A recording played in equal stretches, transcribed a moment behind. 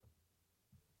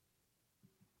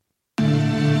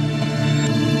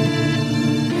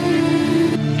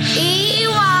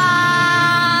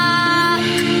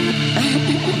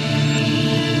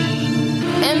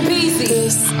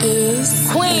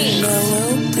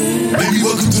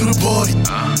party.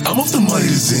 I'm off the money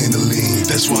to Xandaline,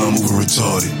 that's why I'm moving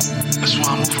retarded.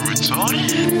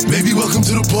 Baby, welcome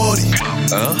to the party.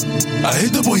 I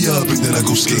hit the boy up and then I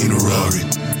go skating a Rari.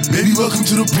 Baby, welcome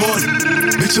to the party.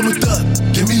 Bitch, I'm a thot,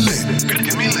 get me lit.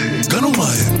 Gun on my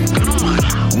head.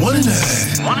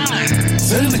 1.5.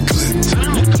 10 in the clip.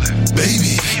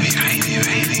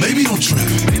 Baby, don't trip.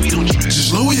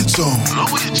 Just lower your tone,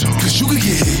 cause you could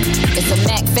get hit. It's a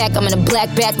Mac fact, I'm in a black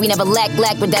back. We never lack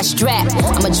with that strap.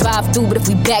 I'ma drive through, but if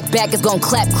we back, it's gon'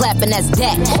 clap, and that's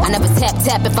that. I never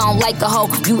tap if I don't like a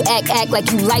hoe. You act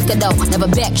like you like her though. Never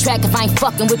backtrack if I ain't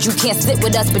fucking with you. Can't sit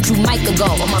with us, but you might go.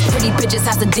 All my pretty bitches,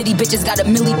 house of Diddy bitches, got a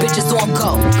milli bitches on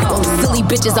go. Those silly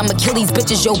bitches, I'm Achilles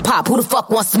bitches. Yo, pop, who the fuck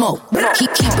want smoke?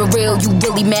 Keep it real, you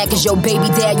really mad cause your baby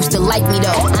dad used to like me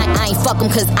though. I ain't fuck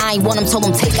him cause I ain't want him. Told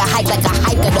him take a hike like a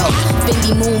hiker though.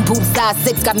 Fendi moon boot size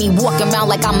 6 got me walking around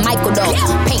like I'm Michael though.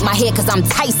 Paint my hair cause I'm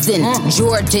Tyson,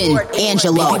 Jordan,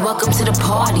 Angelo. Baby, welcome to the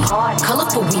party.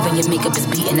 Colorful weave and your makeup is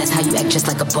beating. That's how you act just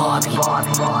like a Barbie.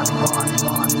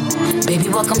 Baby,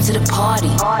 welcome to the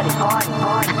party.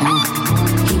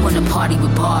 He wanna party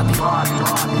with Barbie.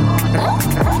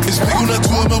 It's big on that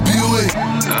 2 MLBOA.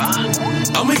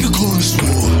 I'll make a call in the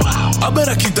store. I bet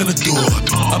I kicked down the door.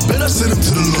 I bet I sent him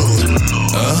to the Lord.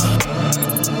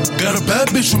 Got a bad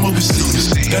bitch from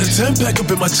overseas. Got a 10-pack up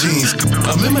in my jeans.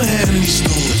 I'm in my hand in these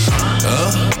stores.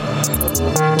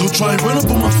 Don't try and run up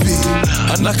on my feet.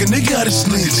 I knock a nigga out his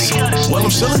sleeves while I'm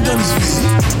selling down his feet.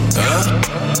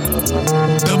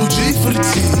 Double G for the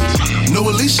team. No,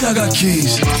 at least I got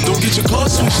keys. Don't get your car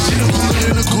switched. See the cooler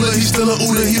in the cooler. He's still a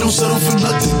Uda. He don't settle for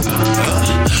nothing.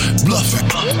 Bluffing.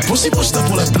 Pussy pushed up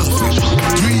all that bluffing.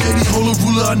 380 hold a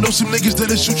ruler. I know some niggas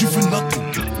that'll shoot you for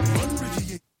nothing.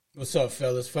 What's up,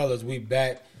 fellas? We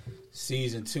back.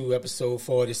 Season 2, episode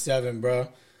 47, bro.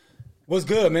 What's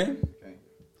good, man? Okay.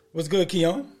 What's good,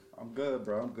 Keon? I'm good,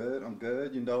 bro. I'm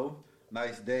good. You know,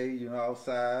 nice day,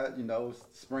 outside.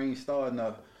 Spring starting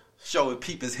to show it,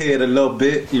 peep his head a little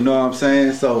bit. You know what I'm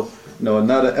saying? So,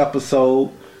 another episode.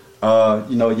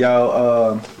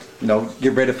 Y'all,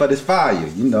 get ready for this fire,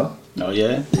 Oh,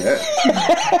 yeah? Yeah.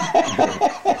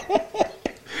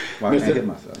 Well, I can't hit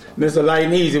myself. Mr. Light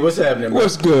and Easy, what's happening, bro?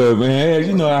 What's good,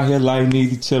 man? Out here light and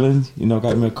easy, chilling.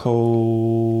 Got me a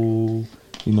cold,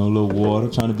 a little water.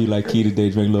 Trying to be like Key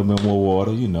today, drink a little bit more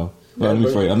water, Well,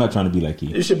 I'm not trying to be like Key.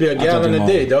 You should be a gallon a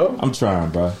day, dog. I'm trying,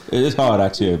 bro. It's hard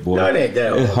out here, boy. No, it ain't that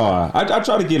hard. It's hard. I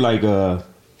try to get like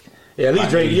at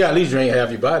least drink half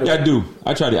your body. Yeah, I do.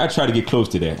 I try to get close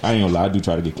to that. I ain't gonna lie. I do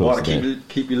try to get close to that.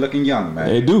 Keep you looking young, man.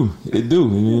 It do. Keep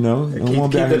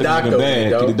the doctor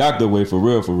away, keep the doctor away for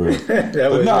real.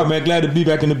 But no, man, glad to be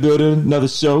back in the building. Another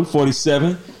show,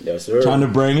 47. Yes, sir. Trying to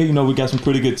bring it. We got some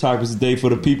pretty good topics today for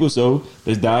the people. So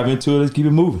let's dive into it. Let's keep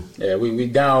it moving. Yeah, we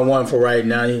down one for right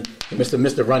now.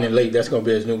 Mr. Running Late. That's gonna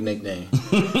be his new nickname.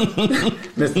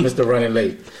 Mr. Running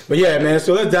Late. But yeah, man.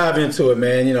 So let's dive into it,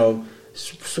 man.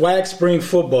 SWAC spring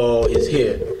football is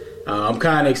here. I'm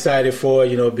kind of excited for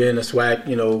being a SWAC,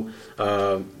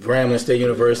 Grambling State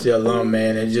University alum,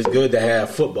 man. And it's just good to have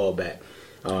football back.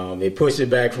 They pushed it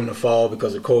back from the fall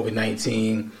because of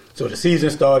COVID-19. So the season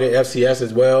started, FCS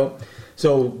as well.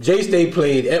 So J-State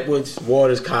played Edwards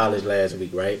Waters College last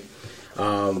week, right?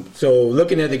 So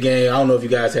looking at the game, I don't know if you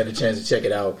guys had a chance to check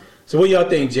it out. So what y'all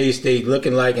think J-State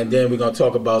looking like? And then we're going to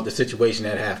talk about the situation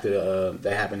that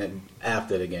happened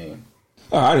after the game.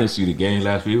 Oh, I didn't see the game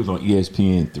last week. It was on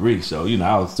ESPN3. So,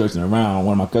 I was searching around.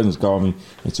 One of my cousins called me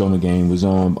and told me the game was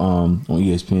on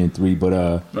ESPN3. But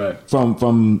right.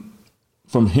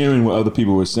 From hearing what other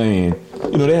people were saying,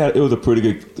 it was a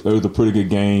pretty good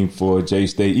game for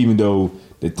J-State, even though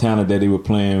the talent that they were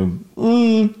playing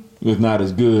was not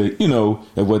as good,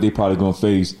 as what they probably going to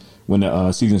face when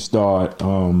the season start.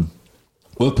 Well,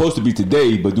 it's supposed to be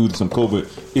today, but due to some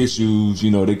COVID issues,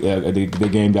 the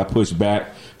game got pushed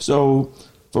back. So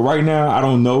for right now, I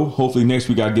don't know. Hopefully next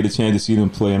week I get a chance to see them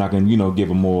play, and I can,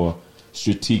 give a more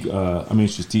strategic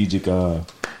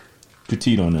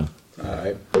critique on them. All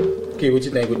right. Okay, what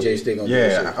you think with J-State gonna do?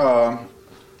 Yeah,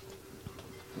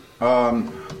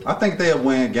 I think they'll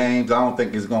win games. I don't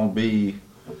think it's gonna be.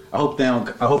 I hope they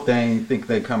ain't think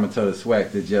they coming to the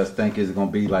SWAC to just think it's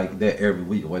gonna be like that every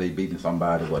week where they beating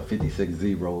somebody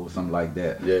 56-0 or something like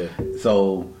that. Yeah.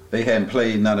 So they hadn't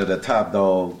played none of the top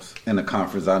dogs in the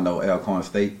conference. I know Alcorn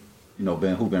State, who've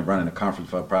been running the conference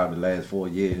for probably the last 4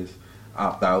 years,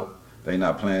 opt out. They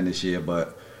not playing this year,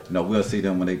 but we'll see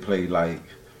them when they play like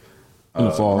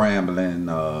Grambling,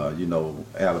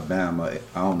 Alabama.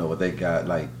 I don't know what they got.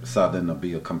 Like Southern will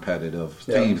be a competitive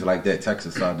teams like that.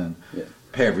 Texas Southern. Yeah.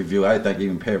 Peer review, I think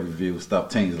even peer review stuff,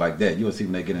 teams like that, you'll see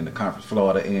when they get in the conference,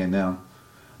 Florida A&M,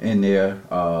 in there.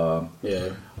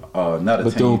 Another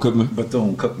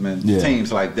Bethune-Cookman,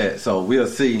 teams like that. So we'll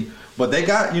see. But they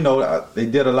got, they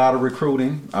did a lot of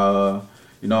recruiting.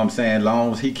 You know what I'm saying?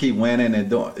 Long as he keep winning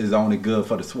and is only good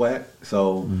for the SWAC.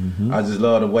 So I just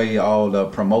love the way all the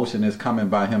promotion is coming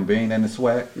by him being in the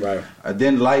SWAC. Right. I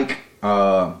didn't like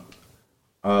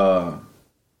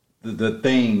the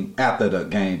thing after the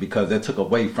game because it took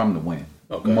away from the win.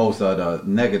 Okay. Most of the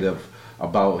negative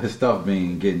about his stuff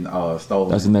getting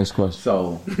stolen. That's the next question.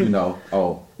 So,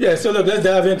 Yeah, so look, let's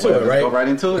dive into it, right? Let's go right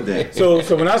into it then.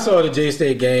 So when I saw the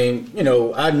J-State game,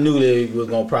 I knew they was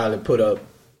going to probably put up,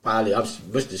 I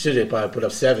wish they should have probably put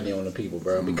up 70 on the people,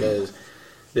 bro, because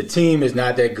the team is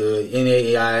not that good.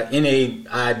 NAIAA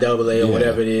or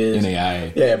whatever it is.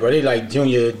 NAIA. Yeah, bro, they like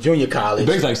junior college.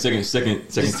 It's like second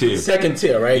tier. Second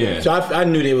tier, right? Yeah. So I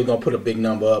knew they were going to put a big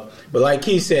number up. But like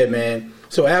Keith said, man,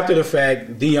 so after the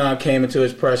fact, Deion came into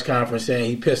his press conference saying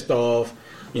he pissed off.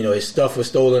 His stuff was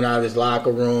stolen out of his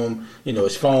locker room,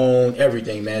 his phone,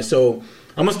 everything, man. So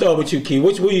I'm going to start with you, Keith.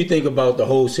 What do you think about the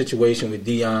whole situation with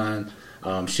Deion?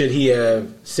 Should he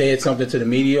have said something to the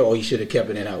media or he should have kept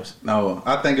it in-house? No,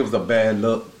 I think it was a bad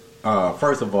look.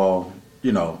 First of all,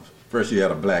 first you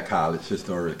had a black college,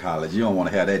 historic college. You don't want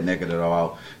to have that negative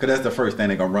out because that's the first thing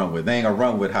they're going to run with. They ain't going to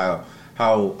run with how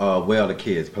well the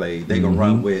kids played. They going to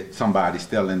run with somebody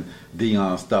stealing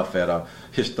Deion stuff at a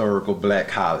historical black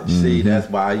college. See, that's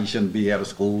why he shouldn't be at a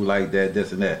school like that,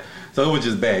 this and that. So it was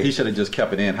just bad. He should have just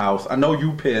kept it in-house. I know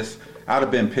you pissed. I'd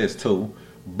have been pissed too.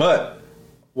 But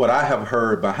what I have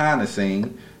heard behind the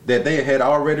scene, that they had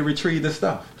already retrieved the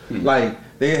stuff. Like,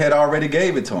 they had already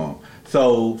gave it to him.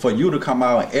 So for you to come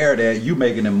out and air that, you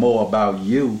making it more about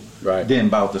you than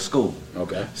about the school.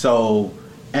 Okay. So,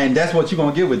 and that's what you're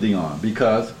gonna get with Deion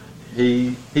because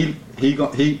he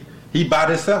bought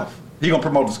himself. He gonna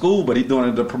promote the school, but he doing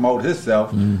it to promote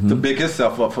himself, to pick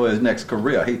himself up for his next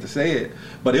career. I hate to say it,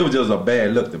 but it was just a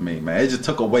bad look to me, man. It just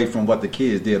took away from what the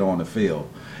kids did on the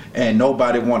field, and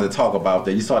nobody wanted to talk about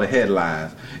that. You saw the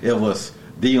headlines. It was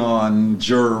Deion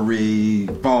jewelry,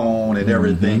 phone, and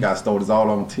everything got stolen. It's all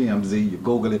on TMZ. You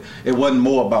Google it. It wasn't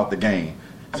more about the game,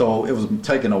 so it was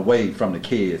taken away from the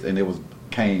kids, and it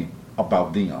came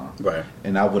about Deion. Right.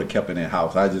 And I would have kept it in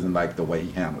house. I just didn't like the way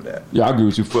he handled that. Yeah, I agree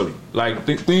with you fully. Like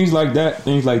things like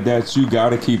that, you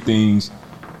got to keep things.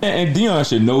 And Deion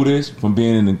should know this from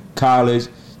being in the college.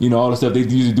 All the stuff they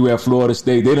usually do at Florida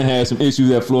State. They done had some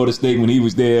issues at Florida State when he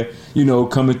was there.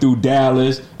 Coming through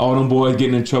Dallas, all them boys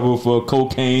getting in trouble for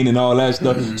cocaine and all that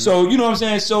stuff. So you know what I'm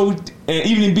saying. So and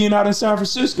even being out in San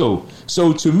Francisco.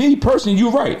 So to me personally,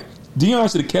 you're right.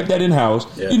 Deion should have kept that in house.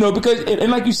 Yeah. Because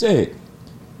and like you said.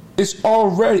 It's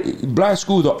already black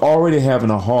schools are already having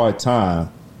a hard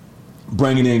time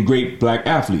bringing in great black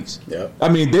athletes. Yep. I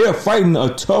mean, they are fighting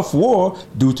a tough war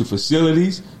due to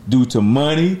facilities, due to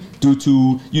money, due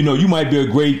to you might be a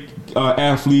great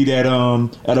athlete at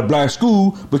a black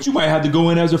school, but you might have to go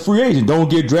in as a free agent. Don't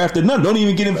get drafted, none. Don't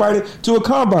even get invited to a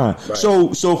combine. Right.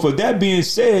 So for that being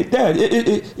said, that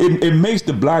it makes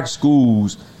the black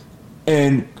schools,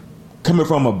 and coming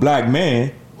from a black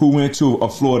man who went to a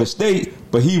Florida State,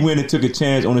 but he went and took a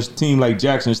chance on a team like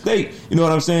Jackson State. You know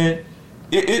what I'm saying?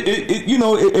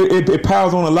 It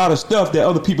piles on a lot of stuff that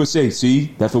other people say.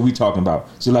 See, that's what we talking about.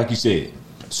 So, like you said,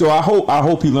 so I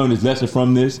hope he learned his lesson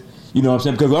from this. You know what I'm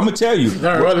saying? Because I'm gonna tell you,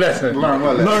 learn what lesson. Learn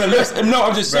a lesson. No,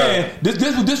 I'm just saying this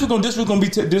was gonna be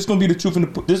the truth,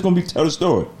 and this is gonna be tell the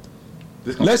story.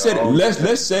 Let's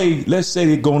say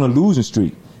they're going on a losing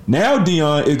streak. Now,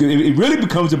 Deion, it really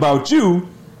becomes about you.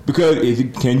 Because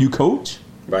can you coach?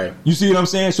 Right. You see what I'm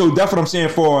saying? So that's what I'm saying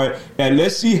for it. And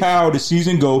let's see how the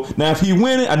season go. Now, if he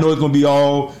win it, I know it's going to be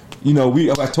all,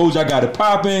 I told you I got it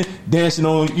popping, dancing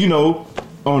on,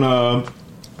 on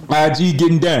IG,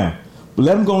 getting down. But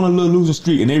let him go on a little losing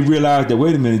streak. And they realize that,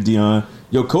 wait a minute, Deion,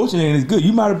 your coaching ain't as good.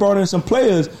 You might have brought in some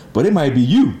players, but it might be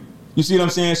you. You see what I'm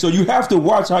saying? So you have to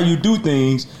watch how you do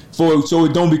things so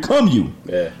it don't become you.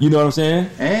 Yeah. You know what I'm saying?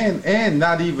 And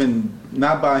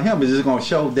not by him, it's just going to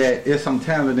show that there's some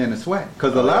talent in the SWAC.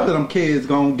 Because a lot of them kids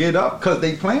going to get up because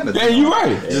they playing it. Yeah, you're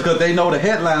right. Just because they know the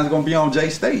headline's going to be on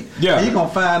J-State. Yeah. He's going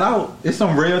to find out it's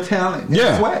some real talent in the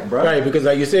SWAC, bro. Right, because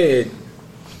like you said,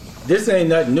 this ain't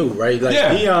nothing new, right? Like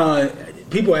Deion,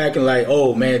 people acting like,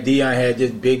 oh, man, Deion had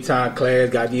this big-time class,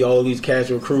 got all these cats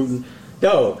recruiting.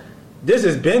 No. this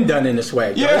has been done in the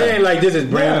SWAC. Yeah. It ain't like this is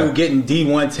brand new, getting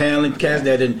D1 talent, cats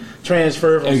that didn't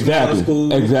transfer from smaller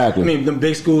schools. Exactly. I mean, the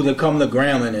big schools that come to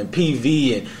Grambling and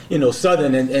PV and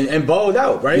Southern and balled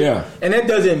out, right? Yeah. And that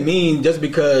doesn't mean just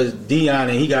because Dion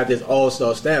and he got this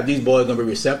all-star staff, these boys going to be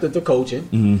receptive to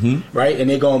coaching, right? And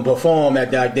they're going to perform at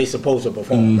that they supposed to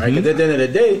perform, right? Because at the end of the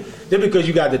day, just because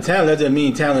you got the talent doesn't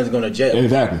mean talent is going to gel.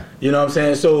 Exactly. You know what I'm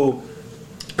saying? So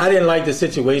I didn't like the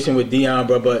situation with Dion,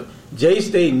 bro, but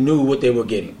J-State knew what they were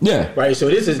getting. Yeah. Right? So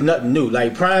this is nothing new.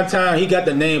 Like, Prime Time, he got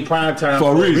the name Prime Time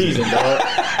for a reason, dog.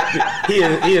 He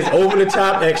is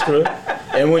over-the-top extra.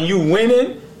 And when you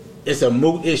winning, it's a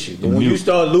moot issue. But when you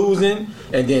start losing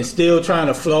and then still trying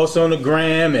to floss on the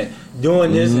gram and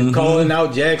doing this and calling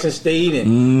out Jackson State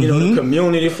and, the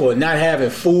community for not having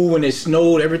food when it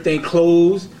snowed, everything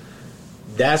closed,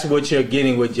 that's what you're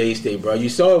getting with J-State, bro. You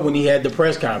saw it when he had the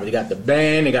press conference. They got the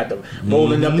band, they got the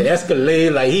rolling up the Escalade,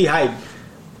 like he hyped.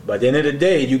 But at the end of the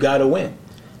day, you got to win,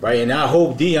 right? And I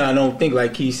hope Dion don't think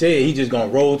like he said, he just going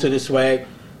to roll to the SWAC,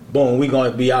 boom, we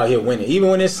going to be out here winning.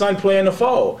 Even when his son play in the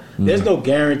fall, there's no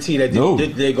guarantee that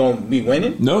they're going to be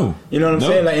winning. No. You know what I'm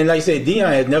saying? And like I said,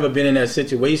 Dion has never been in that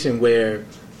situation where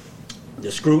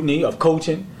the scrutiny of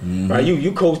coaching, right?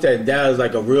 You coached at Dallas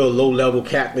like a real low-level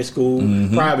Catholic school,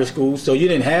 private school, so you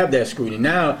didn't have that scrutiny.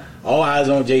 Now, all eyes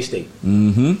on J-State,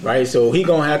 right? So he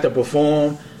going to have to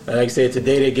perform. Like I said,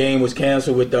 today their game was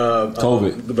canceled with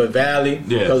COVID, Valley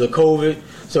because of COVID.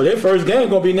 So their first game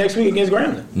going to be next week against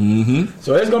Grambling.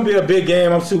 So it's going to be a big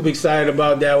game. I'm super excited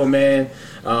about that one, man.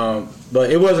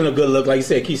 But it wasn't a good look. Like you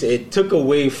said, Keith said, it took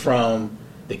away from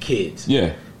the kids.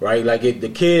 Yeah. Right? Like, the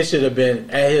kids should have been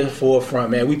at his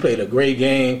forefront, man. We played a great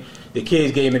game. The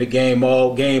kids gave me the game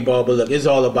ball, but look, it's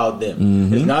all about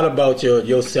them. It's not about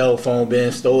your cell phone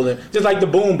being stolen. Just like the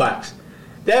boombox.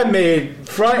 That made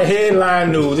front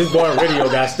headline news. This boy radio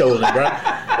got stolen, bro.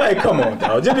 Like, come on,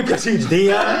 dog. Just because he's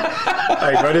Dion?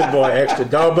 Like, bro, this boy extra,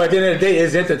 dog. But at the end of the day,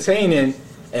 it's entertaining,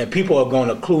 and people are going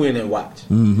to clue in and watch.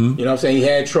 You know what I'm saying? He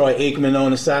had Troy Aikman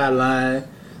on the sideline.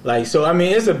 Like, so, I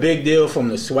mean, it's a big deal from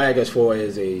the SWAC as far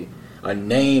as a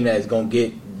name that's going to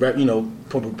get,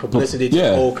 publicity to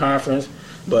the whole conference.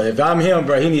 But if I'm him,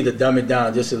 bro, he need to dumb it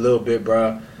down just a little bit,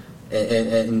 bro,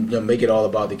 and make it all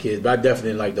about the kids. But I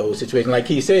definitely like the whole situation. Like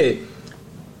he said,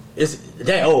 it's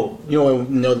that, I'm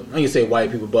going to say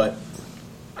white people, but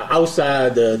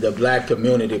outside the black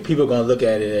community, people are going to look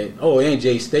at it and, it ain't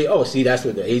J-State. Oh, see, that's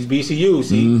what the HBCU,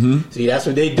 see, that's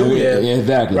what they do there. Yeah,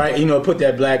 exactly. Right? Put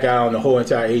that black eye on the whole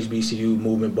entire HBCU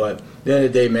movement. But at the end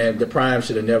of the day, man, the Prime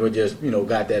should have never just,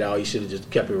 got that out. He should have just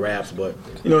kept it raps. But,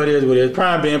 it is what it is.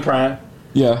 Prime being Prime.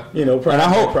 Yeah. Prime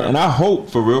and I hope,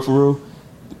 for real,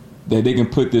 that they can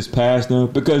put this past them.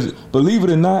 Because, believe it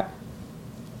or not,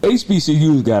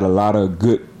 HBCU's got a lot of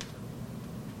good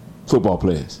football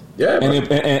players. Yeah, and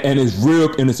it's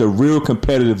real, and it's a real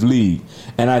competitive league.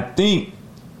 And I think,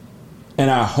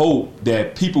 and I hope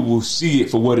that people will see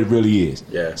it for what it really is.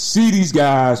 Yeah, see these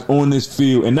guys on this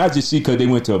field, and not just see because they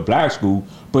went to a black school,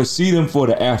 but see them for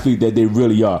the athlete that they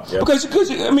really are. Yep.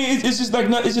 Because I mean, it's just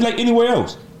like anywhere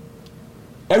else.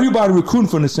 Everybody recruiting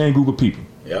from the same group of people.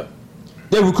 Yep,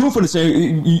 they recruit from the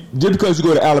same. Just because you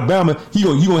go to Alabama, you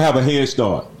gonna have a head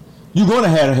start. You're gonna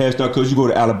have a head start because you go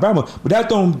to Alabama, but that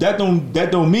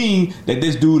don't mean that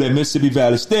this dude at Mississippi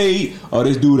Valley State or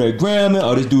this dude at Grambling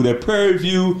or this dude at Prairie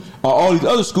View or all these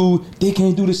other schools, they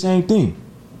can't do the same thing.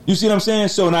 You see what I'm saying?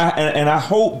 So and I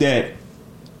hope that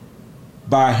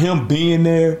by him being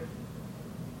there,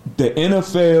 the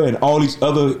NFL and all these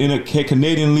other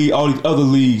Canadian league, all these other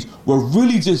leagues will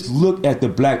really just look at the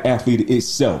black athlete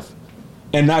itself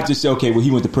and not just say, okay, well,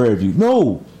 he went to Prairie View.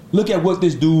 No, look at what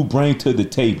this dude brings to the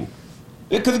table.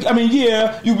 Because, I mean,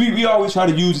 we always try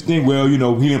to use this thing, well, he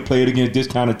didn't play it against this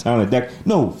kind of talent. That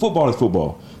no, football is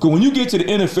football. Because when you get to the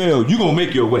NFL, you're going to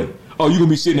make your way. Or you're going to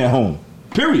be sitting at home.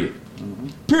 Period.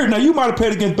 Period. Now, you might have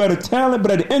played against better talent,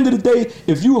 but at the end of the day,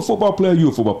 if you're a football player,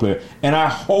 you're a football player. And I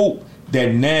hope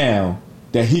that now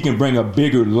that he can bring a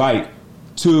bigger light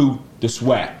to the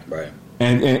SWAC. Right.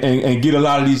 And get a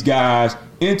lot of these guys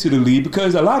into the league,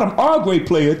 because a lot of them are great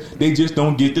players. They just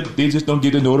don't get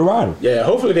the notoriety. Yeah,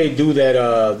 hopefully they do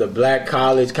that the Black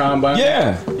College Combine.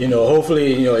 Yeah,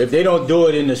 hopefully if they don't do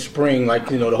it in the spring, like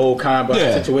the whole combine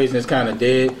situation is kind of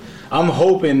dead. I'm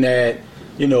hoping that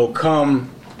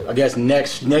come I guess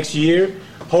next year,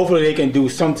 hopefully they can do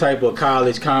some type of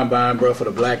college combine, bro, for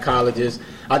the black colleges.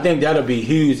 I think that'll be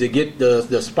huge to get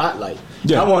the spotlight.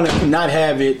 Yeah. I want to not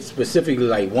have it specifically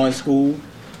like one school.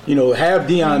 Have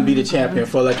Dion be the champion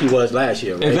for like he was last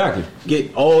year, right? Exactly.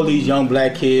 Get all these young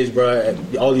black kids, bro,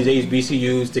 all these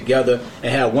HBCUs together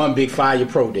and have one big fire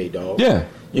pro day, dog. Yeah.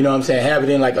 You know what I'm saying? Have it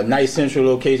in like a nice central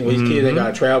location where these kids ain't got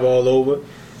to travel all over.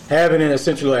 Have it in a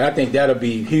central, I think that'll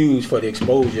be huge for the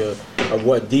exposure of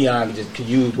what Deion just could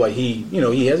use. What he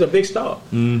has a big star,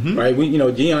 right?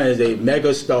 Deion is a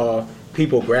mega star.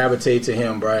 People gravitate to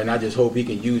him, bro, and I just hope he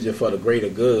can use it for the greater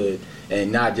good and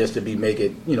not just to make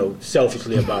it,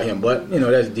 selfishly about him. But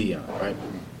that's Deion, right?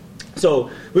 So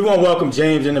we want to welcome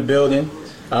James in the building.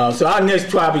 So our next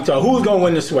topic talk: who's gonna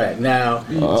win the SWAC? Now,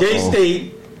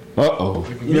 J-State.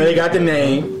 They got the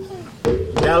name.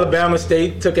 Alabama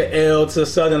State took an L to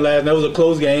Southern last. That was a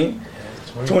close game,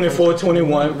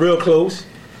 24-21, real close.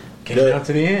 Came down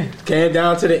to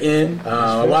the end.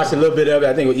 I watched a little bit of it.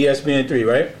 I think with ESPN 3,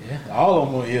 right? Yeah, all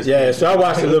of them on ESPN. Yeah, so I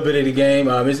watched a little bit of the game.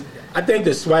 I think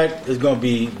the SWAC is going to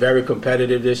be very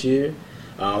competitive this year.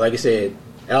 Like I said,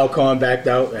 Alcorn backed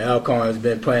out, and Alcorn has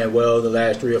been playing well the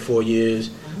last 3 or 4 years,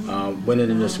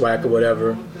 winning in the SWAC or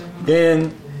whatever.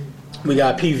 Then we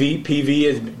got PV. PV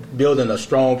is building a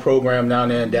strong program down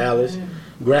there in Dallas.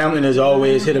 Grambling is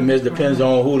always hit or miss, depends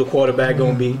on who the quarterback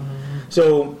going to be.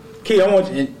 So, Key, I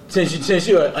want you, since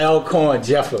you're an Alcorn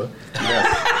Jeffer.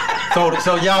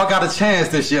 So y'all got a chance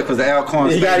this year because the Alcorn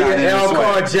State got in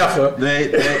Alcorn Jeffer.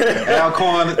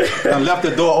 Alcorn left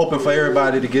the door open for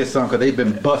everybody to get some because they've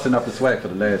been busting up the SWAC for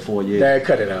the last 4 years. Dad,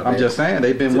 cut it out. I'm just saying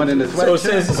they've been winning the SWAC so for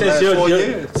the last 4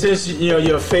 years. Since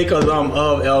you're a fake alum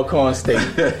of Alcorn State,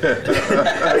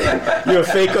 you're a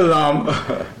fake alum.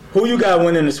 Who you got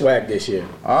winning the SWAC this year?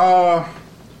 Bruh,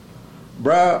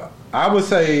 I would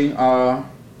say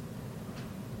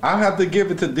I have to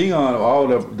give it to Deion. All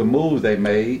the moves they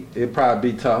made, it'd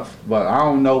probably be tough, but I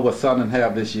don't know what Southern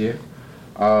have this year.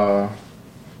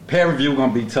 Peer review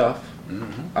gonna be tough.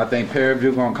 I think peer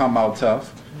review gonna come out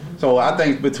tough. So I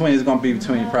think it's gonna be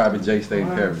between probably J State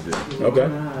and peer review. Okay.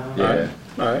 Yeah.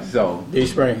 All right. So D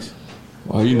Springs.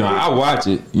 Well, I watch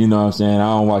it. You know what I'm saying? I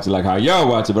don't watch it like how y'all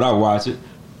watch it, but I watch it.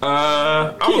 He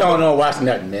don't know watch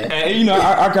nothing, man. And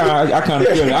I kind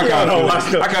of feel it. I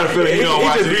kind of feel it. He don't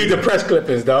watch it. He just read the press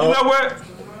clippings, dog. You know what?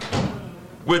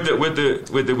 With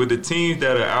the teams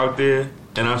that are out there,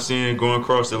 and I'm seeing going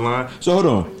across the line. So hold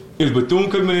on, is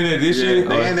Bethune coming in there this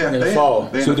year? In the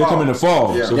fall. So they come in the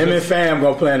fall. Yeah. So him and Fam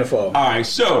gonna play in the fall. All right.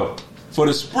 So for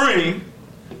the spring,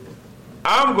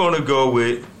 I'm gonna go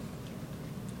with.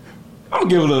 I'm gonna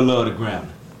give a little love to Grambling.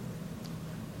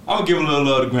 I'm gonna give a little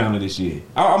love to Grambling this year.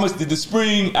 The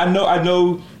spring. I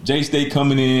know J State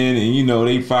coming in, and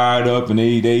they fired up, and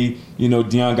they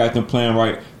Deion got them playing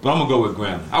right. But I'm gonna go with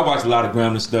Grambling. I watched a lot of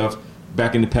Grambling stuff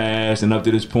back in the past and up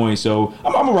to this point, so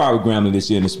I'm gonna ride with Grambling this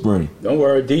year in the spring. Don't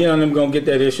worry, Deion them gonna get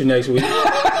that issue next week.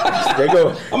 They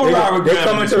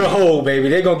coming to the hole, baby.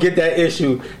 They gonna get that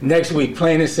issue next week,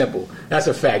 plain and simple. That's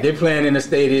a fact. They're playing in the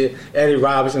stadium, Eddie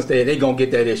Robinson Stadium. They gonna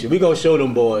get that issue. We gonna show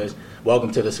them boys.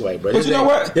 Welcome to the SWAC, bro. But you know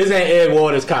what? This ain't Ed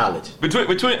Waters College.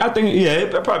 Between, I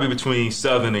think, probably between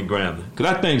Southern and Grambling. Because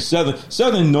I think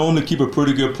Southern normally keep a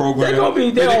pretty good program. They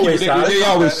always solid. They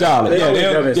always solid. They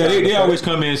always solid.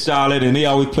 come in solid, and they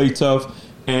always play tough.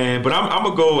 And but I'm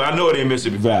gonna go. I know it ain't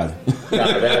Mississippi Valley.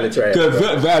 Nah, Valley trash.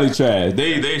 Valley trash.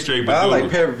 They straight. But I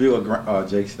like peer review of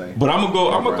J State. But I'm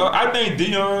gonna go. I think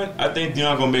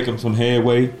Deion gonna make him some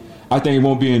headway. I think it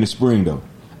won't be in the spring though.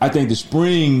 I think the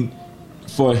spring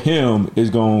for him is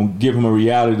going to give him a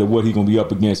reality of what he's going to be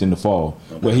up against in the fall,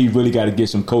 where he really got to get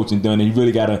some coaching done, and he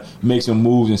really got to make some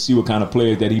moves and see what kind of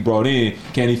players that he brought in.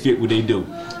 Can he fit what they do?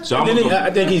 So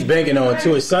I think he's banking on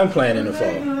too his son playing in the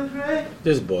fall.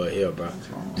 This boy here, bro.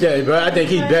 Yeah, bro. I think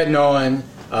he's betting on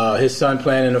his son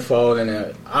playing in the fall,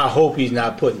 and I hope he's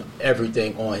not putting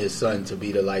everything on his son to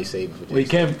be the lifesaver for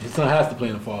this. Well, his son has to play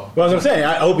in the fall. Well, that's what I'm saying.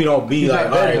 I hope he don't be he's like,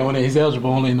 all right. He's eligible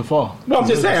only in the fall. No, I'm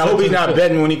just saying. I hope he's not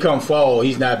betting when he come fall.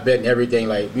 He's not betting everything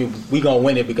like we gonna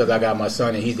win it because I got my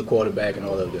son and he's the quarterback and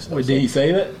all of this stuff. Wait, did he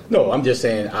say that? No, I'm just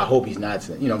saying. I hope he's not.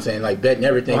 You know what I'm saying? Like betting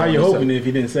everything. Well, how you hoping if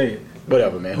he didn't say it?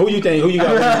 Whatever, man. Who you think? Who you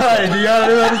got? Do y'all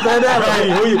understand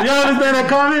that? You understand that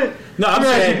comment? No, I'm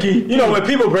saying, when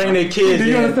people bring their kids do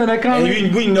you understand that comment?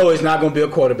 And we know it's not going to be a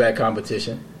quarterback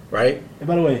competition, right? And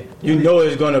by the way, know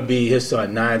it's going to be his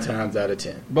son 9 times out of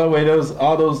 10. By the way,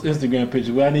 all those Instagram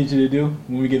pictures, what I need you to do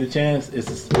when we get a chance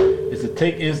is to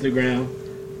take Instagram,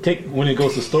 when it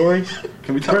goes to stories.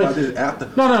 Can we talk about this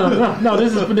after? No.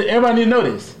 This is everybody need to know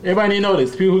this. Everybody need to know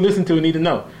this. People who listen to it need to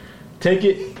know. Take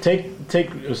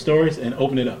your stories and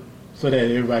open it up so that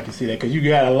everybody can see that, because you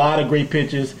got a lot of great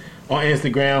pictures on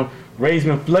Instagram. Ray's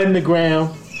been flooding the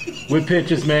ground with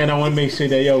pictures, man. I want to make sure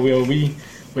that with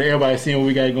everybody seeing what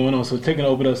we got going on. So take it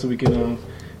open up so we can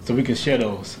share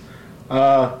those.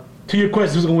 To your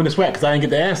question, who's gonna win the SWAC? Because I didn't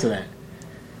get to answer that.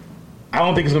 I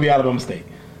don't think it's gonna be Alabama State.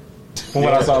 from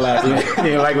what I saw last night. You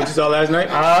didn't like what you saw last night?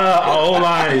 Our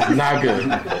O-line is not good.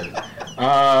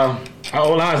 Our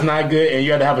O-line is not good, and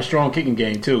you had to have a strong kicking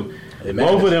game, too.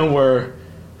 Both of them were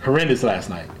horrendous last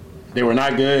night. They were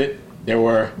not good. They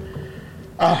were,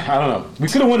 I don't know. We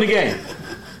could have won the game.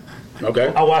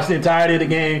 Okay. I watched the entirety of the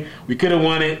game. We could have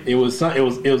won it. It was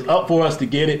up for us to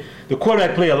get it. The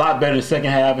quarterback played a lot better in the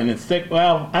second half, and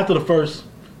after the first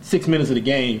 6 minutes of the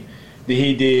game, than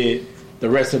he did the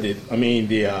rest of it. I mean,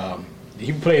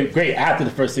 he played great after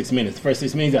the first 6 minutes. The first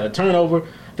 6 minutes, he had a turnover.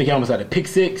 I think he almost had a pick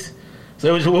six. So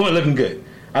it wasn't looking good.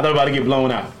 I thought about to get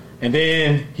blown out. And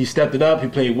then he stepped it up. He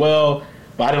played well.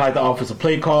 But I didn't like the offensive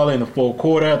play caller in the fourth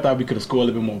quarter. I thought we could have scored a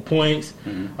little bit more points.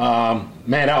 Man,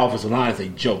 that offensive line is a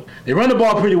joke. They run the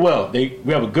ball pretty well. We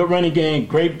have a good running game.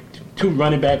 Great two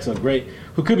running backs are great,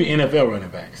 who could be NFL running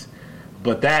backs.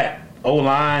 But that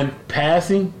O-line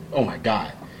passing, oh my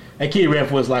God. That kid ran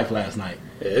for his life last night.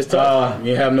 Yeah, it's tough.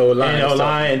 You have no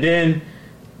line. And then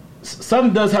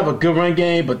Southern does have a good run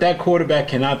game, but that quarterback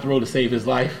cannot throw to save his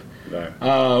life. Right.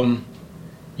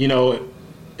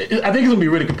 I think it's going to be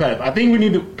really competitive. I think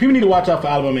people need to watch out for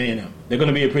Alabama A&M. They're going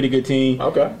to be a pretty good team.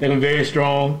 Okay. They're going to be very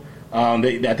strong. I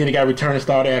think they got a returning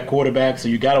starter at quarterback, so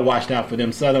you got to watch out for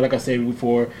them. Southern, like I said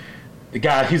before, the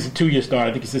guy, he's a 2-year starter.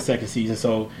 I think it's his second season,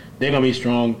 so they're going to be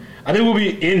strong. I think we'll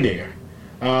be in there.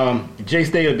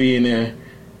 J-State will be in there.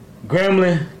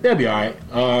 Grambling, they'll be all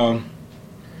right.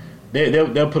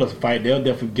 They'll put up a fight. They'll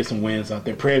definitely get some wins out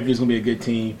there. Prairie View's going to be a good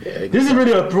team. Yeah, this is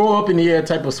really a throw-up-in-the-air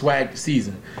type of swag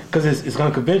season because it's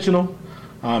unconventional.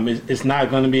 It's not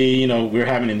going to be, we're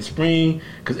having it in the spring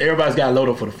because everybody's got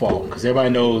loaded for the fall because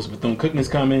everybody knows Bethune-Cookman's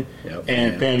coming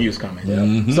and FAMU's coming. Yep.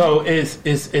 Mm-hmm. So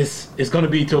it's going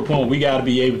to be to a point where we got to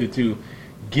be able to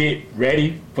get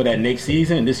ready for that next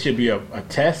season. This should be a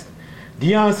test.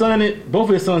 Deion's son, both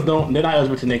of his sons they're not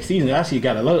eligible to next season. Actually, he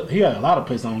got a lot of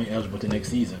players only eligible to next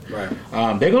season. Right.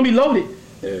 They're gonna be loaded.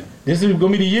 Yeah. This is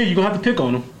gonna be the year you're gonna have to pick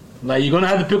on them. Like you're gonna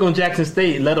have to pick on Jackson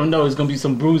State and let them know it's gonna be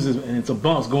some bruises and some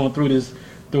bumps going through this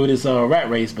rat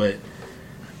race. But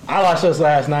I watched us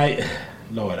last night.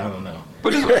 Lord, I don't know.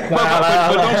 But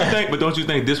don't you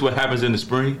think this is what happens in the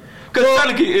spring? Because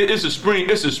it's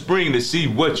a spring to see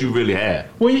what you really have.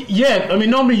 Well, yeah. I mean,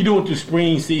 normally you do it through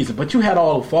spring season, but you had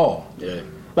all the fall. Yeah.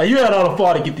 Like, you had all the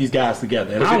fall to get these guys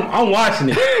together. And I'm watching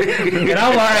it. And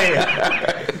I'm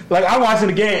like, I'm watching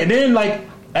the game. And then, like,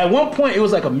 at one point, it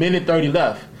was like a minute 30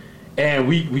 left. And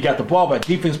we got the ball, but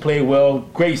defense played well.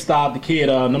 Great stop. The kid,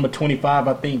 number 25,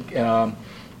 I think,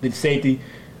 did safety.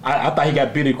 I thought he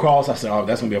got beat across. I said, oh,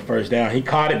 that's going to be a first down. He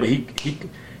caught it, but he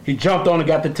jumped on and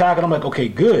got the tackle. I'm like, okay,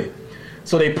 good.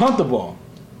 So they pumped the ball.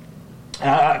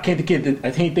 I can't think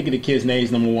of the kid's name.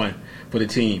 He's number one for the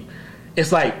team.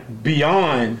 It's like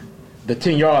beyond the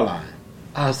 10-yard line.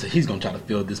 I said, he's going to try to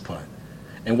field this punt.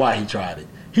 And why he tried it.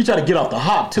 He tried to get off the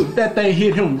hop, too. That thing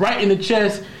hit him right in the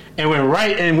chest and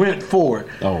went forward.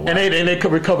 Oh, wow. And they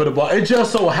could recover the ball. It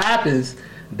just so happens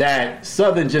that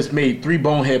Southern just made 3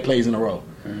 bonehead plays in a row.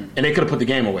 Mm-hmm. And they could have put the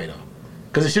game away, though.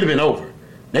 Because it should have been over.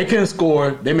 They couldn't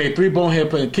score. They made 3 bonehead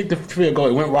plays, kicked the field goal.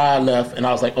 It went wide left, and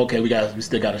I was like, okay, we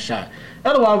still got a shot.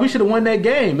 Otherwise, we should have won that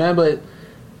game, man. But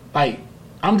like,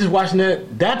 I'm just watching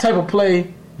that type of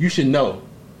play. You should know,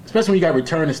 especially when you got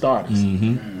returning starters. Mm-hmm.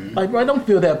 Mm-hmm. Like, bro, don't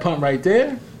feel that punt right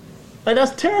there. Like,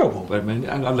 that's terrible. But man,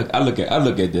 I look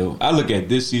at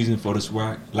this season for the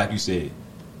SWAC, like you said,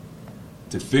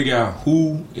 to figure out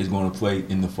who is going to play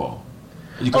in the fall.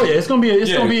 It's gonna be.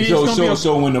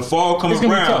 So when the fall comes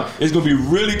around, it's gonna be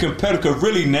really competitive. Because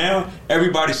really now,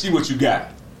 everybody see what you got.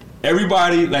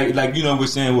 Everybody like we're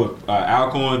saying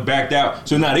Alcorn backed out.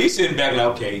 So now they sitting back like,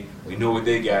 okay, we know what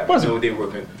they got. We know what they're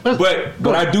working.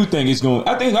 But I do think it's going.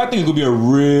 I think it's gonna be a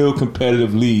real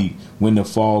competitive league when the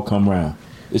fall come around.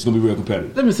 It's gonna be real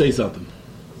competitive. Let me say something,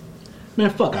 man.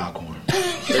 Fuck Alcorn.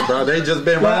 Hey, bro, they just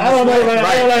been running. I don't know,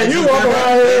 like you walk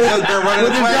around here. They just been running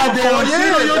with this goddamn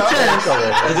shit on your chest.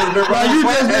 They just been running. You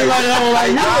just been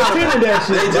like you attended that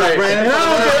shit. They just ran. I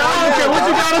don't care what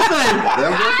you gotta say.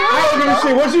 I don't give a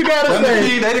shit what you gotta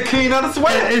say. They the king of the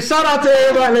SWAC. And shout out to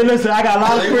everybody. Listen, I got a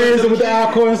lot of friends with the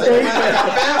Alcorn State.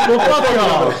 Well, fuck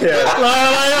y'all.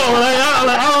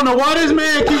 I don't know why this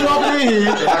man keep walking in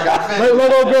here.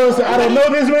 Like old girl said, I don't know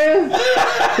this man.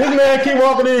 This man keep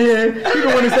walking in here.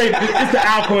 People want to say it's the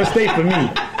Alcorn State for me.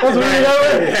 That's what you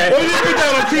know. You didn't put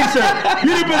that on a t-shirt.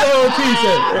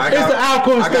 It's the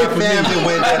Alcorn State for me.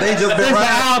 They just been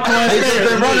running. Alcorn State. They just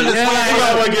been running this way. You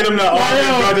gotta get them the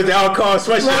brothers, the Alcorn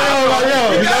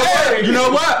sweatshirt. You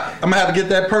know what? I'm gonna have to get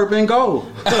that purple and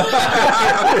gold.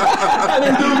 I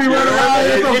didn't do me running around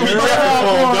here.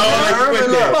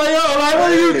 Like, what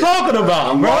are you talking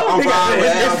about, bro?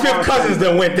 It's fifth cousins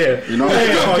that went there. You know,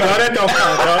 that don't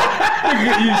count, dog.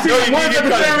 You see, one at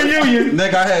the family reunion.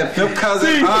 Nigga, I had fifth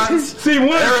cousin, aunts. See,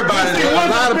 one at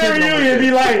the family reunion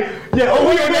be like, yeah,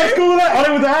 we went to school at? Oh,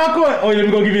 they went to Alcorn? Oh, let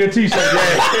me go give you a t-shirt. Yeah.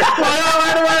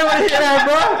 I don't want to hear that,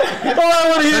 bro. I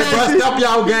don't want to hear that. Bust up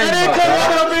y'all game. And then come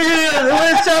up in here with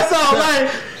his chest out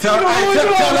like, tell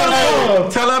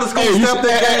her to school step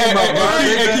that game up, bro.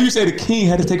 Hey, you say the king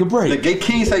had to take a break. The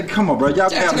king say, come on, bro. Y'all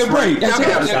can have a break. Y'all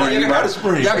can have a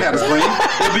spring. Y'all can have a spring.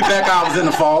 They'll be back hours in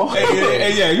the fall.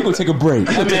 Hey, yeah, you gonna take a break.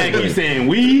 That man keep saying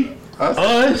we.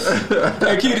 Us.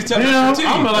 Hey, kid, tell me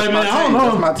I'm like, man, I don't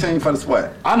know. That's my team for the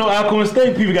sweat. I know Alcorn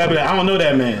State people got to be like, I don't know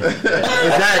that man.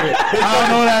 Exactly. I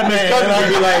don't know that man. And I'll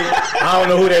be like, I don't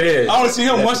know who that is. I want to see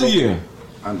him once a year.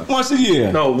 Once a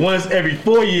year. No, once every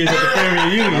 4 years at the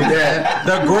family reunion. Yeah.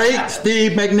 The great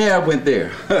Steve McNair went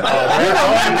there.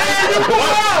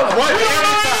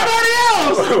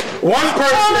 One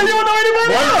person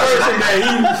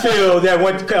that he feels that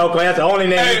went to Alcorn, that's the only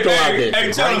name he throw out there.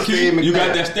 Hey, tell him, Keith, you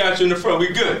got that statue in the front. We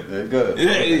good. Yeah, good.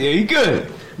 Yeah, he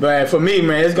good. But for me,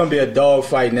 man, it's gonna be a dog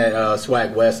fight in that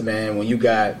SWAC West, man. When you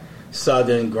got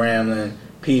Southern, Grambling,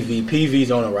 PV. PV's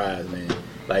on the rise, man.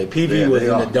 Like PV was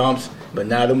in the dumps, but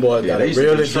now them boys got a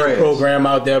real legit program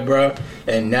out there, bro.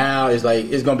 And now it's like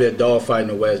it's gonna be a dog fight in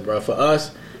the West, bro. For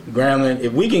us, Grambling,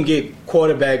 if we can get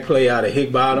quarterback play out of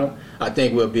Hickbottom, I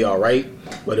think we'll be all right.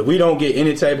 But if we don't get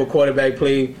any type of quarterback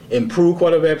play, improved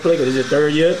quarterback play, because it's his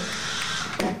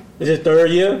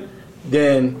third year,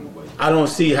 then I don't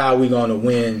see how we're going to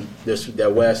win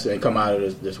that West and come out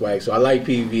of the SWAC. So I like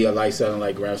PV, I like Southern, I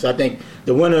like Graham. So I think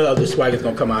the winner of the SWAC is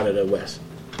going to come out of the West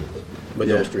with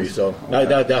those three. So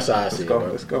that's how I see it.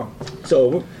 Let's go.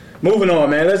 So moving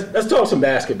on, man. Let's talk some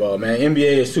basketball, man.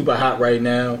 NBA is super hot right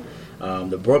now.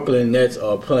 The Brooklyn Nets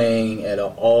are playing at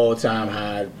an all-time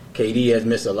high. KD has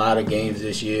missed a lot of games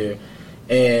this year.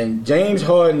 And James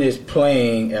Harden is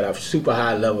playing at a super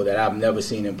high level that I've never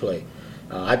seen him play.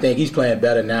 I think he's playing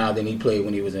better now than he played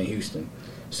when he was in Houston.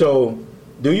 So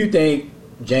do you think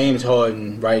James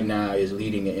Harden right now is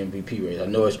leading the MVP race? I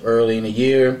know it's early in the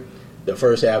year. The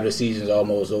first half of the season is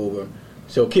almost over.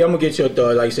 So, Key, I'm going to get your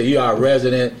thoughts. Like you said, you are a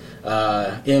resident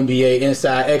NBA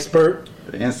inside expert.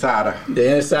 The insider.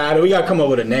 The insider. We got to come up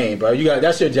with a name, bro.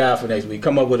 That's your job for next week.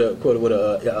 Come up with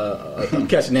a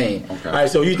catch name. Okay. All right,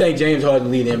 so you think James Harden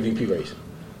lead the MVP race?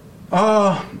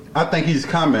 I think he's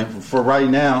coming for right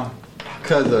now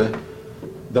because of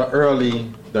the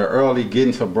early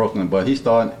getting to Brooklyn. But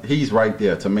he's right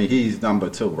there. To me, he's number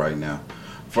 2 right now.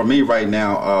 For me right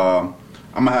now,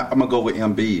 I'm gonna go with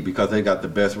Embiid because they got the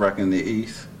best record in the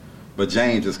East. But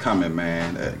James is coming,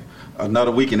 man.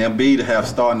 Another week in Embiid have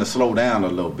starting to slow down a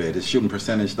little bit. His shooting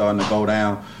percentage starting to go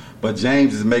down. But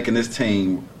James is making this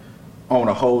team on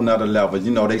a whole nother level.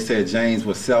 You know, they said James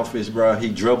was selfish, bro. He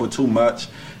dribbled too much.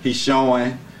 He's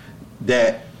showing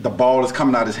that the ball is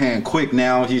coming out his hand quick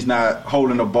now. He's not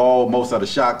holding the ball most of the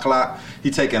shot clock.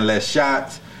 He's taking less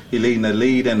shots. He's leading the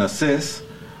lead in assists.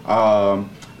 I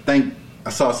think I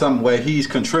saw something where he's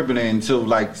contributing to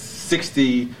like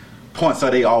 60 points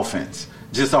of their offense,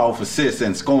 just off assists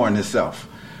and scoring himself.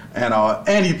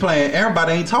 And he's playing,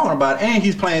 everybody ain't talking about it, and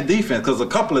he's playing defense because a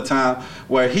couple of times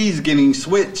where he's getting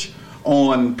switched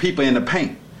on people in the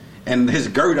paint. And his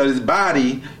girth of his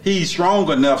body, he's strong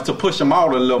enough to push them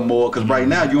out a little more because right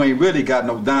now you ain't really got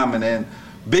no dominant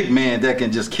big man that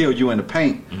can just kill you in the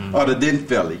paint other than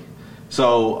Philly.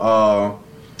 So,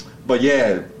 but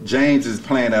yeah, James is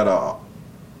playing at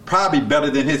probably better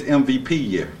than his MVP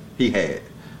year he had.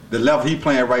 The level he's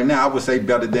playing right now, I would say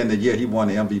better than the year he won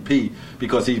the MVP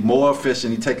because he's more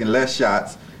efficient. He's taking less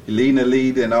shots. He's leading the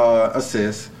lead in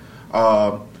assists.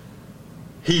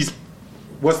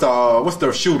 What's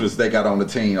the shooters they got on the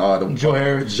team?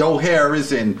 Joe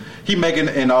Harris, and he making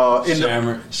the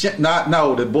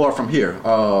boy from here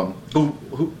who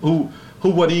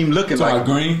wasn't even looking like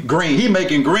Green. He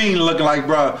making Green looking like,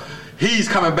 bro. He's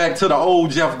coming back to the old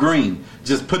Jeff Green,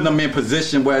 just putting them in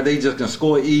position where they just can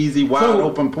score easy, wide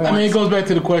open points. I mean, it goes back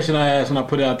to the question I asked when I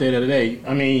put it out there the other day.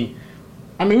 I mean,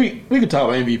 we could talk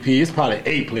about MVP. It's probably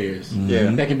 8 players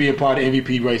that can be a part of the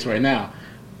MVP race right now.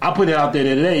 I put it out there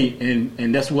the other day,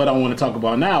 and that's what I want to talk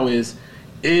about now is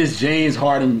James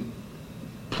Harden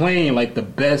playing like the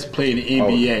best player in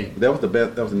the NBA? That was the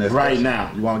best. That was the next right question.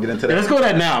 now. You want to get into that? Let's go to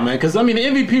that now, man. Because I mean, the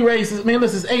MVP race is, man,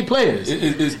 listen, it's 8 players.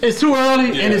 It's too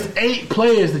early, and it's 8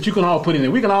 players that you can all put in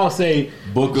there. We can all say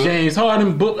Booker, James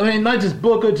Harden. Not just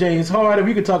Booker, James Harden.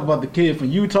 We could talk about the kid from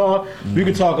Utah. We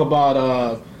could talk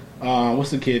about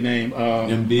what's the kid name?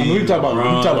 Embiid, we can talk about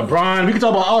Bron. We can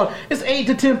talk about all. It's 8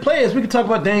 to 10 players. We can talk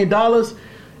about Dame Dollars.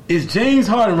 Is James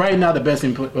Harden right now the best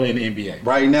player in the NBA?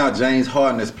 Right now, James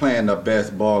Harden is playing the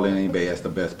best ball in the NBA as the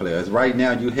best player. As right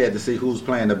now, you had to see who's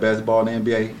playing the best ball in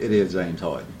the NBA. It is James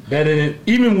Harden. Better than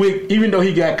even though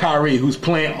he got Kyrie, who's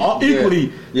playing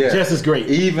equally just as great.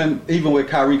 Even with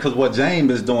Kyrie, because what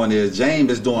James is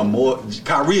doing more.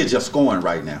 Kyrie is just scoring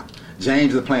right now.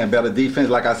 James is playing better defense.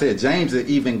 Like I said, James is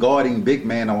even guarding big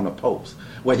man on the post.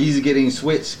 Where he's getting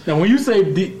switched. Now, when you say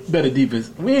better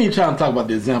defense, we ain't trying to talk about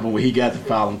the example where he got the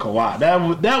foul on Kawhi. That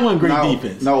wasn't great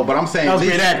defense. No, but I'm saying that was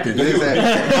great acting. He's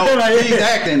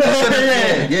acting.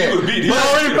 He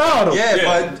already fouled him.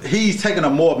 Yeah, but he's taking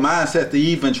a more mindset to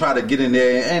even try to get in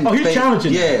there and. He's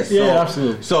challenging. Yes, yeah,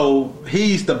 absolutely. So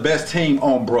he's the best team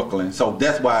on Brooklyn. So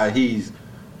that's why he's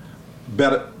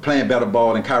playing better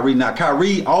ball than Kyrie. Now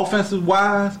Kyrie, offensive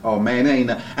wise, oh man, I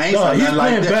ain't saw nothing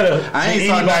like that. I ain't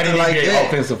saw nothing like that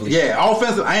offensively. Yeah,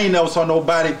 offensive. I ain't never saw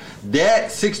nobody that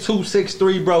 6'2",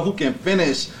 6'3", bro, who can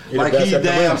finish like he's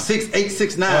damn 6'8",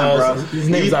 6'9", bro. His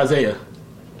name is Isaiah.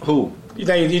 Who? You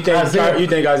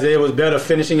think Isaiah was better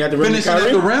finishing at the rim? Finishing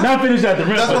at the rim? Not finishing at the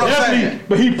rim. That's what I'm saying.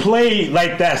 But he played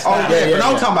like that style. But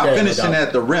I'm talking about finishing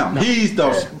at the rim. No. He's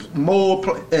the more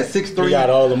at 6'3", he got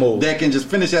all the moves that can just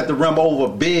finish at the rim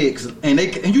over bigs, and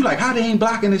you like how they ain't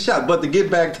blocking the shot. But to get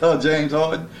back to James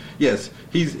Harden, yes,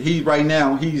 he right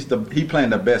now he playing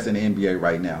the best in the NBA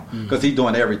right now because he's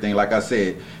doing everything. Like I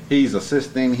said, he's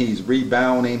assisting, he's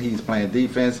rebounding, he's playing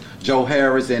defense. Joe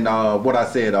Harris and what I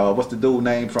said, what's the dude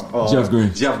name from Jeff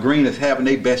Green. Jeff Green is having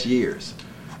their best years,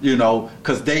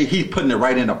 because he's putting it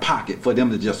right in the pocket for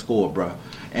them to just score, bro.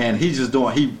 And he's just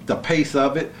doing the pace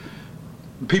of it.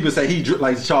 People say he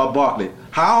like Charles Barkley.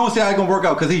 I don't say how it's gonna work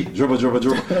out because he dribble.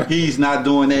 He's not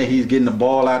doing that. He's getting the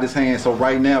ball out of his hand. So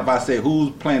right now, if I say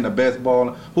who's playing the best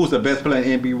ball, who's the best player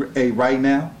in NBA right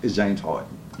now, is James Harden,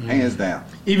 hands down.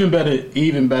 Even better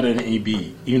than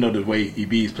EB. Even though the way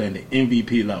EB is playing the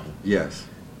MVP level. Yes.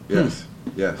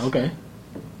 Okay.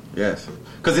 Yes,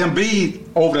 because Embiid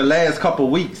over the last couple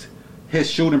of weeks, his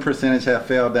shooting percentage have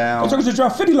fell down. I took to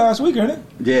drop 50 last week, ain't it?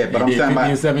 Yeah, but I'm talking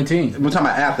about 17. I'm talking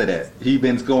about after that. He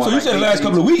been going. So you said the last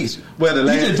couple of weeks. Well,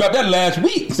 you just dropped that last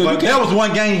week. So that was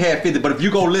one game he had 50. But if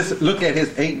you go look at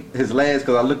his last,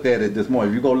 because I looked at it this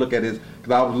morning. If you go look at his,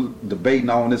 because I was debating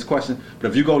on this question.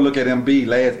 But if you go look at Embiid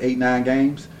last 8-9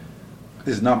 games,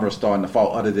 his number is starting to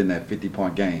fall. Other than that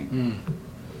 50-point game.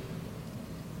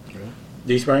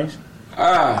 D Springs.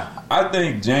 I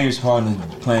think James Harden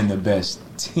is playing the best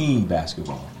team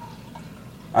basketball.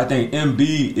 I think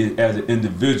Embiid as an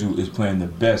individual is playing the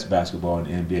best basketball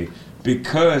in the NBA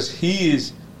because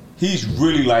he's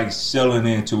really like selling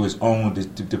into his own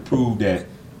to prove that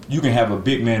you can have a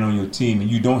big man on your team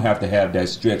and you don't have to have that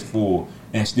stretch four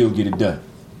and still get it done.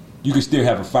 You can still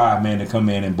have a 5-man to come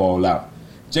in and ball out.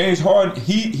 James Harden,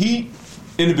 he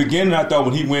in the beginning I thought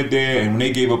when he went there and when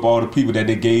they gave up all the people that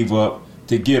they gave up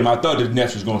to get him, I thought the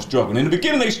Nets was going to struggle. And in the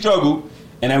beginning they struggled.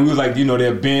 And then we was like,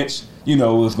 their bench,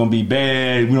 it's going to be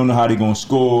bad. We don't know how they're going to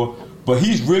score. But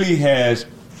he really has,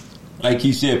 like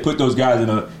he said, put those guys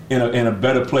in a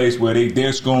better place where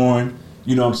they're scoring.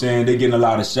 You know what I'm saying? They're getting a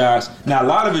lot of shots. Now, a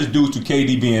lot of it's due to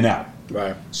KD being out.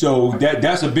 Right. So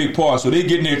that's a big part. So they're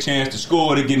getting their chance to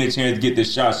score. They're getting their chance to get their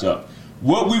shots up.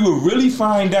 What we will really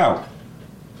find out,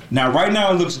 now right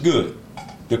now it looks good.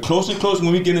 The closer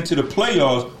when we get into the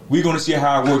playoffs, we're going to see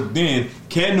how it works then.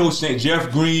 Can those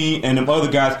Jeff Green and them other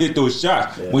guys hit those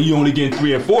shots when you only getting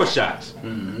 3 or 4 shots?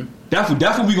 Mm-hmm. That's what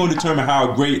we're going to determine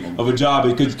how great of a job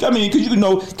it is. Because you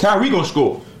know Kyrie going to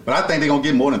score. But I think they're going to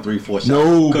get more than 3 or 4 shots.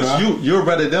 No, because you'd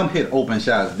rather them hit open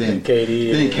shots than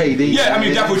KD. Yeah, I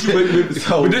mean, that's what you...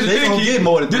 So they're going to get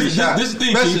more than 3 shots. This is the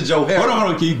thing, especially Joe Harris.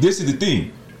 Hold on, Keith. This is the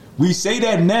thing. We say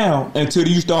that now until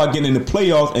you start getting in the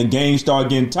playoffs and games start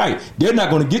getting tight. They're not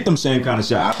going to get them same kind of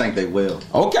shots. I think they will.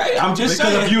 Okay, I'm just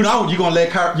saying. Because if you don't, you're going to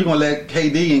let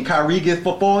KD and Kyrie get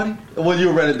for 40? What are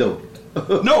you ready to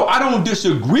do? No, I don't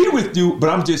disagree with you, but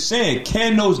I'm just saying,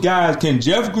 can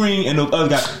Jeff Green and those other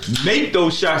guys make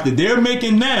those shots that they're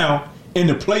making now in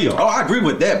the playoffs? Oh, I agree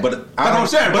with that, but I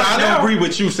don't agree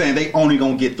with you saying they only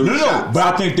going to get 3 shots. No,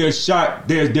 but I think their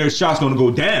shots going to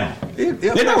go down. They're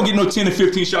not going to get no 10 or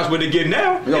 15 shots where they get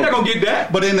now. They're not going to get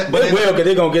that. But because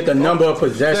they're going to get the number of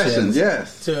possessions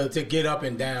yes. to get up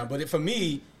and down. But for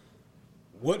me,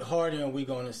 what Harden are we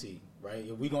going to see? Right?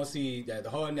 Are we going to see that the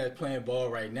Harden that's playing ball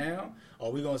right now, or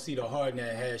are we going to see the Harden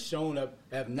that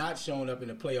have not shown up in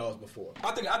the playoffs before?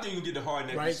 I think you can get the Harden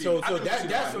that right. So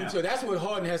that's what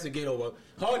Harden has to get over.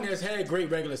 Harden has had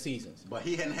great regular seasons, but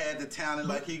he hadn't had the talent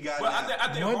like he got. Well, I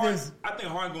think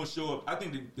Harden going to show up. I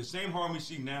think the same Harden we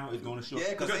see now is going to show up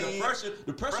because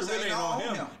the pressure really ain't on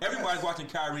him. Everybody's watching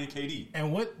Kyrie and KD.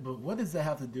 And what does that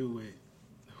have to do with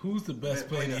Who's the best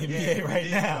player in the NBA right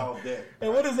now?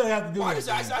 And what does that have to do with it?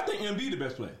 I think MB the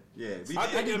best player. Yeah, I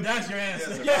think that's your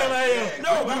answer.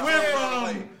 No, we went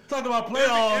from talking about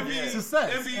playoff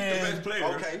success. MB the best player.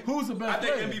 Okay. Who's the best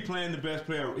player? I think MB playing the best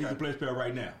player. He's the best player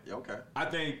right now. Okay. I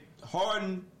think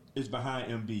Harden is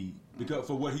behind MB because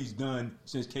for what he's done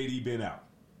since KD been out.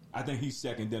 I think he's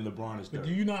second, then LeBron is third. But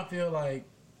do you not feel like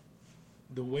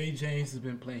the way James has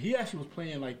been playing, he actually was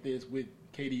playing like this with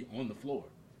KD on the floor.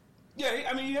 Yeah,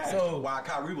 I mean, yeah. So while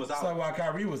Kyrie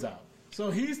was out. So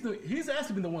he's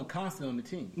actually been the one constant on the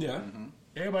team. Yeah. Mm-hmm.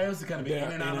 Everybody else has kind of been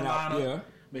in and out of the lineup. Yeah.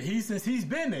 But since he's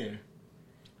been there,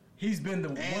 he's been the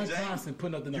one James, constant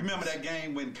putting up the numbers. You remember that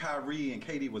game when Kyrie and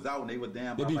KD was out and they were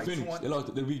down by They beat like Phoenix.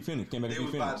 20? They beat Phoenix. Came back They to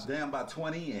beat was Phoenix. down by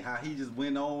 20 and how he just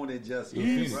went on and just...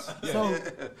 So,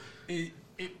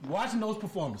 watching those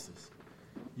performances,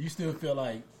 you still feel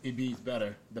like it beats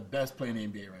better, the best player in the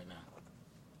NBA right now?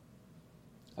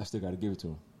 I still got to give it to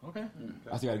him. Okay.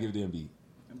 I still got to give it to Embiid.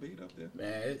 Embiid up there.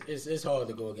 Man, it's hard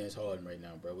to go against Harden right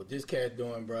now, bro. What this cat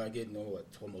doing, bro, getting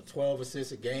almost 12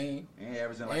 assists a game, and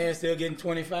averaging like and still getting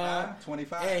 25,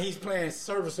 and he's playing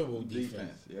serviceable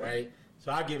defense, yeah. right?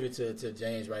 So I give it to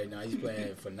James right now. He's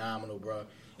playing phenomenal, bro.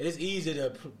 It's easy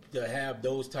to have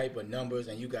those type of numbers,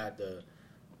 and you got the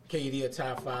KD a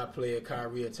top 5 player,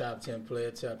 Kyrie a top 10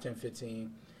 player, top 10,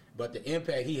 15. But the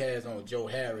impact he has on Joe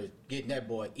Harris, getting that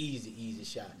boy easy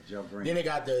shot. Then they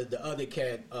got the other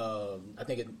cat, I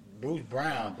think it's Bruce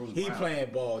Brown.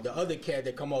 Playing ball. The other cat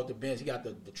that come off the bench, he got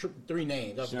the 3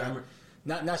 names.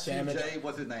 Not Shammer. TJ,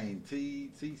 what's his name? T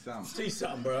something. T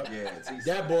something, bro. Yeah, T something.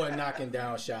 That boy knocking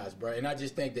down shots, bro. And I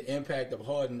just think the impact of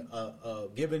Harden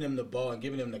giving him the ball and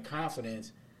giving him the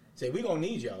confidence, say, we're going to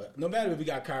need y'all. No matter if we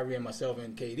got Kyrie and myself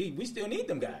and KD, we still need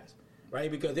them guys,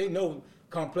 right? Because they know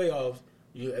come playoffs,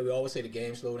 we always say the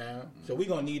game slow down. So we're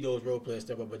going to need those role players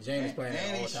step up. But James playing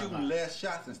and he's shooting less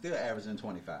shots and still averaging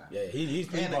 25. Yeah, he's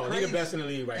the best in the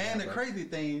league right now. And the crazy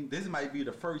thing, this might be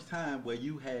the first time where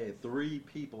you had 3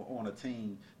 people on a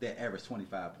team that averaged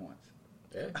 25 points.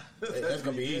 Yeah, that's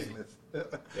going to be easy. Yeah,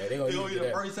 they're going to be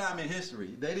the first time in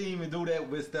history. They didn't even do that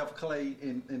with Steph Clay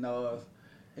and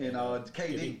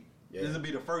KD. Yeah. This will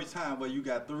be the first time where you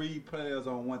got 3 players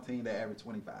on one team that average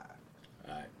 25.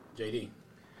 All right, JD.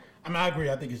 I mean, I agree.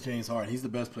 I think it's James Harden. He's the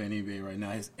best player in the NBA right now.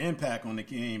 His impact on the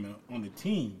game and on the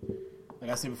team,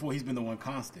 like I said before, he's been the one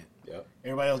constant. Yep.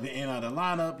 Everybody else been in and out of the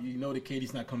lineup. You know that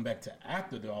KD's not coming back to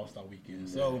after the All-Star weekend.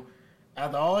 Mm-hmm. So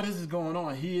after all this is going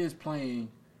on, he is playing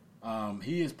at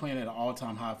an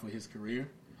all-time high for his career.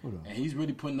 And he's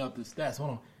really putting up the stats.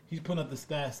 Hold on. He's putting up the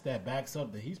stats that backs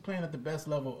up that he's playing at the best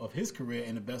level of his career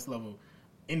and the best level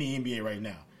in the NBA right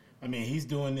now. I mean, he's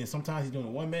doing this. Sometimes he's doing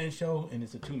a one-man show, and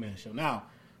it's a two-man show. Now,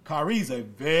 Kyrie's a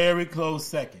very close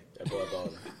second. That boy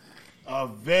balling. A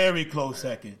very close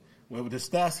second. Well, with the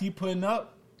stats he's putting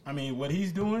up, I mean, what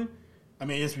he's doing, I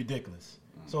mean, it's ridiculous.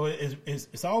 So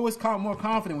it's always more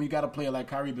confident when you got a player like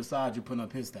Kyrie beside you putting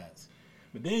up his stats.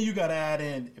 But then you got to add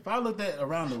in, if I looked at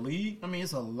around the league, I mean,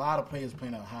 it's a lot of players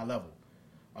playing at a high level.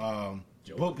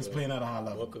 Book is playing at a high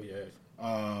level. Booker, yes.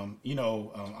 I'm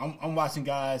watching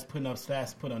guys putting up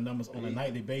stats, putting up numbers on a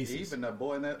nightly basis. Even the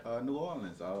boy in New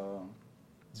Orleans,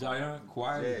 Zion,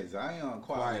 quietly. Yeah, Zion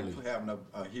quietly having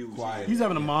a huge season. He's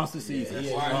having a monster season.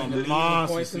 Yeah,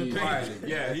 monster season. Quietly.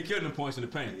 Yeah, he killing the points in the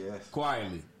paint. Yes.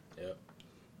 Quietly. Yep.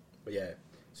 But yeah.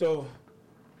 So,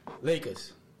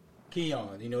 Lakers,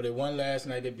 Keon, they won last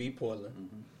night. They beat Portland.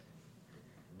 Mm-hmm.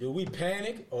 Do we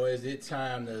panic, or is it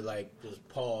time to just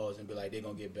pause and be like they're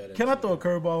gonna get better? Can I throw a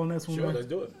curveball on this one? Sure, let's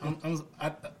do it.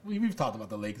 We've talked about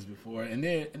the Lakers before, and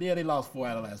they lost 4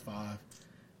 out of the last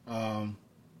 5.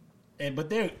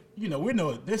 But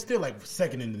they're still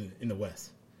second in the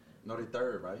West. No, they're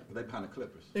third, right? They behind the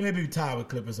Clippers. They may be tied with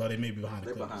Clippers, or they may be behind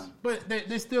the Clippers. Behind. But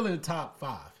they're still in the top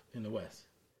 5 in the West.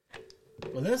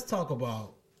 But let's talk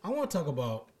about. I want to talk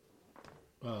about.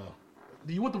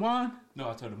 Do you want the wine?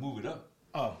 No, I told him to move it up.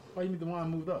 Oh, why you need the wine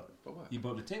moved up? For what? You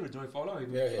bumped the table, joint fall off.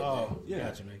 Yeah.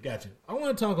 Gotcha, man. Gotcha. I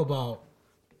want to talk about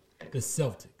the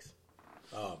Celtics.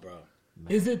 Oh, bro.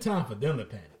 Is it time for them to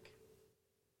panic?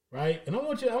 Right? And I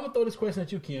want to throw this question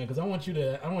at you, Ken, because I want you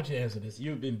to answer this.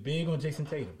 You've been big on Jason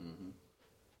Tatum. Mm-hmm.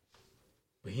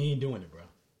 But he ain't doing it, bro.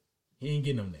 He ain't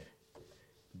getting them there.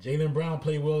 Jaylen Brown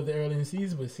played well early in the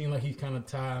season, but it seemed like he's kind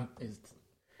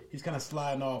of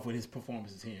sliding off with his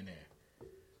performances here and there.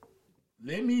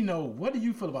 Let me know, what do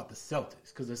you feel about the Celtics?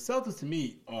 Because the Celtics, to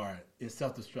me, are in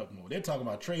self-destruct mode. They're talking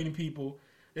about trading people.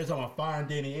 They're talking about firing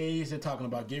Danny Ainge. They're talking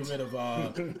about getting rid of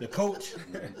the coach.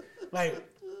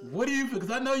 What do you feel? Because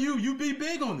I know you be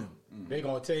big on them. Big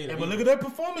on Tatum. But look at their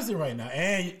performance right now.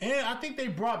 And I think they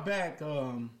brought back...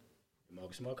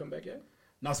 Marcus Smart come back yet?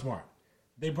 Not smart.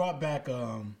 They brought back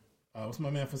what's my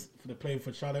man for the play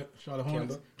for Charlotte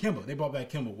Hornets? Kimba. They brought back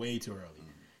Kimba way too early.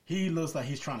 He looks like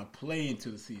he's trying to play into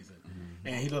the season,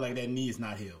 and he looks like that knee is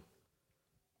not healed.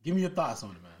 Give me your thoughts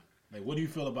on it, man. Like, what do you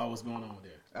feel about what's going on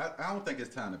there? I don't think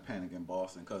it's time to panic in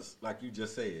Boston because, like you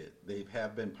just said, they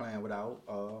have been playing without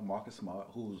Marcus Smart,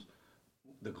 who's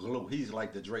the glue. He's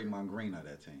like the Draymond Green of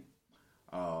that team.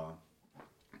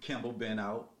 Kimba been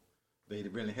out. They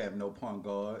really have no point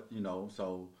guard,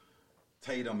 so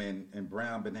Tatum and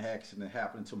Brown been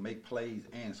happening to make plays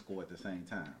and score at the same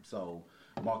time. So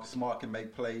Marcus Smart can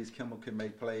make plays, Kimba can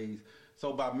make plays.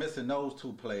 So by missing those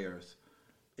two players,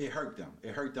 it hurt them.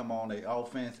 It hurt them on their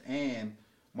offense, and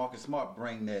Marcus Smart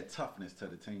bring that toughness to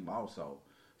the team also.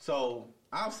 So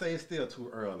I'll say it's still too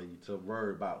early to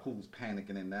worry about who's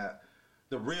panicking and that.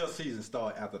 The real season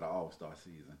starts after the All-Star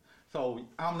season. So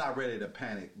I'm not ready to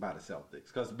panic by the Celtics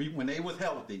because when they was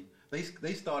healthy,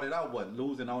 they started out,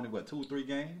 losing only, 2 or 3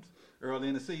 games early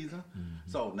in the season? Mm-hmm.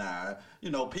 So,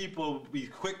 people be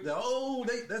quick to,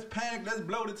 let's panic, let's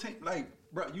blow the team. Like,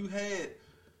 bro, you had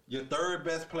your third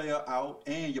best player out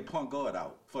and your point guard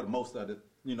out for the most of the,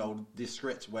 this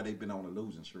stretch where they've been on a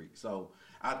losing streak. So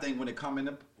I think when the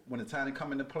time to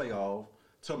come in the playoff,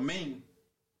 to me,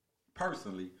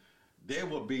 personally, they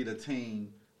will be the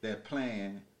team that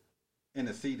playing in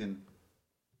the season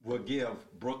will give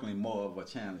Brooklyn more of a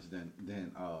challenge than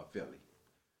Philly.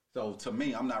 So to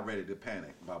me, I'm not ready to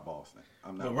panic about Boston.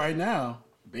 I'm not. But right now,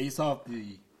 based off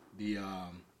the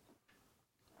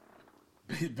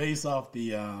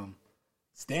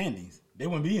standings, they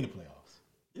wouldn't be in the playoffs.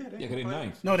 Yeah, they're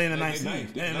ninth. No, they're in the ninth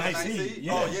seed. They're in the ninth seed.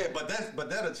 Yeah. Oh yeah, but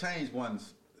that'll change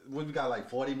once we got like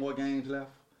 40 more games left.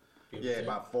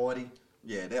 About 40.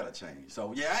 Yeah, that'll change.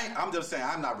 So, I'm just saying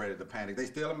I'm not ready to panic. They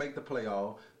still make the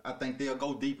playoff. I think they'll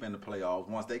go deep in the playoffs.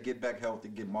 Once they get back healthy,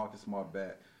 get Marcus Smart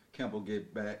back, Kimba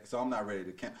get back. So I'm not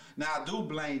ready to Now, I do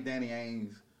blame Danny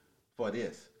Ainge for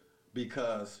this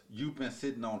because you've been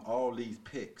sitting on all these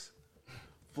picks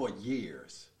for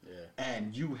years. Yeah.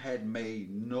 And you had made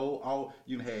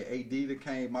you had AD that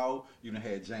came out, you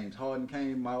had James Harden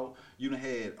came out, you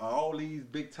had all these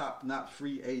big top not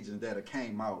free agents that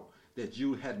came out that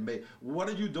you had made. What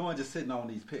are you doing just sitting on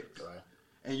these picks? Right.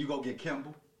 And you go get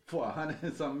Kimba for $100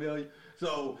 and some million.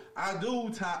 So I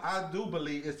do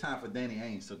believe it's time for Danny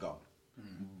Ainge to go.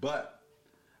 Mm-hmm. But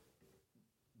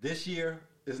this year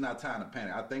it's not time to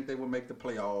panic. I think they will make the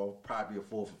playoff, probably a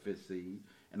 4th or 5th seed,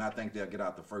 and I think they'll get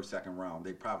out the first, second round.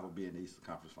 They probably be in the Eastern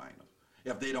Conference Finals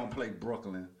if they don't play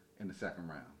Brooklyn in the second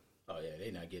round. Oh yeah,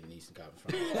 they're not getting the Eastern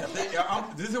Conference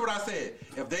Finals. This is what I said.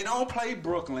 If they don't play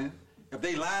Brooklyn, if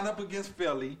they line up against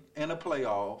Philly in the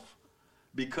playoff,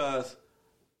 because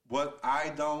what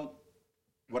I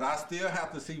still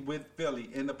have to see with Philly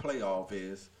in the playoff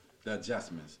is the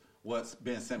adjustments. What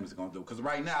Ben Simmons is going to do. Because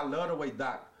right now, I love the way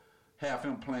Doc have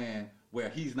him playing where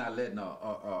he's not letting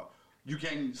you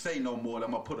can't say no more.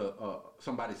 I'm going to put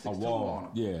somebody 6'2" on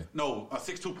him. Yeah. No, a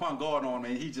 6'2" point guard on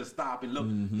him, and he just stop and look.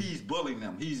 Mm-hmm. He's bullying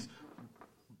them. He's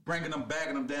bringing them,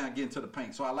 bagging them down, getting to the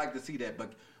paint. So I like to see that.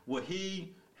 But will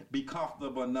he be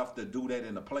comfortable enough to do that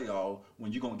in the playoff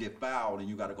when you're going to get fouled and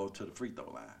you got to go to the free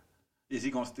throw line? Is he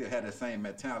going to still have that same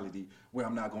mentality where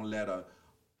I'm not going to let a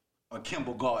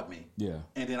Kimba guard me? Yeah.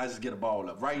 And then I just get a ball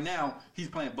up. Right now, he's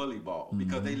playing bully ball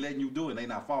because they letting you do it. They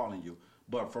not fouling you.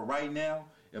 But for right now,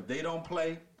 if they don't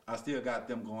play, I still got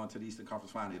them going to the Eastern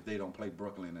Conference Final if they don't play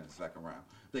Brooklyn in the second round.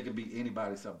 They can beat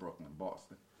anybody except Brooklyn,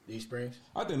 Boston. These Springs?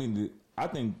 I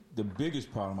think the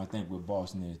biggest problem with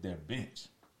Boston is their bench.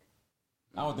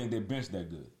 I don't think their bench that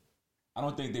good. I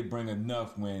don't think they bring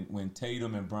enough when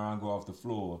Tatum and Brown go off the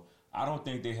floor. I don't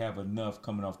think they have enough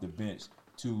coming off the bench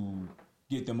to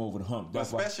get them over the hump.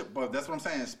 But that's what I'm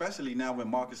saying. Especially now with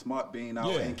Marcus Smart being out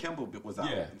and Kimba was out.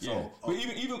 Yeah. But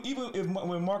even if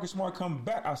when Marcus Smart comes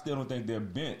back, I still don't think their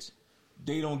bench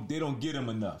they don't get him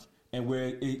enough. And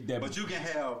but you can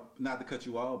have, not to cut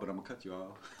you off, but I'm gonna cut you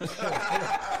off.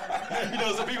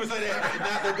 Some people say that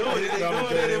not to do it, they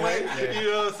do it anyway. Yeah.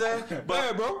 You know what I'm saying?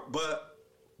 But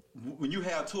when you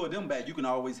have two of them back, you can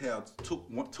always have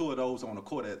two of those on the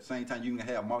court at the same time. You can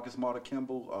have Marcus Smart or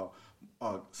Kimba,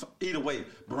 either way,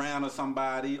 Brown or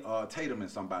somebody, or Tatum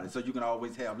and somebody. So you can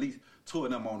always have at least two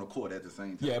of them on the court at the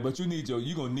same time. Yeah, but you're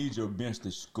gonna need your bench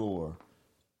to score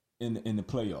in the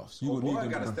playoffs. Boy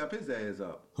got to step his ass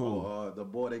up. Who? The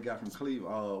boy they got from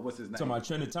Cleveland. What's his name? Talking about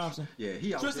Tristan Thompson? Yeah,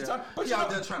 he out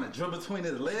there trying to dribble between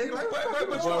his legs. Like,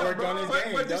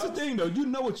 but that's the thing, though. You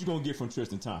know what you're going to get from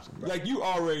Tristan Thompson. Right. Like, you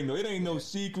already know. It ain't no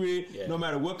secret. Yeah. No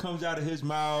matter what comes out of his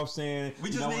mouth saying.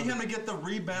 We just need him to get the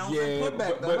rebounds and put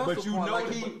back. But you know.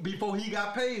 Before he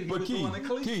got paid, he was doing the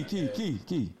Cleveland.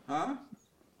 Key. Huh?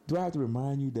 Do I have to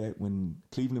remind you that when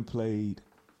Cleveland played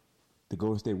the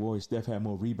Golden State Warriors, Steph had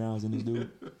more rebounds than this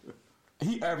dude?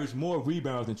 He averaged more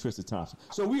rebounds than Tristan Thompson.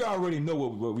 So we already know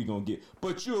what we're going to get.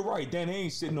 But you're right, Danny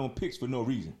ain't sitting on picks for no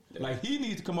reason. Like, he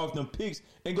needs to come off them picks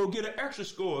and go get an extra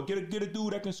score, get a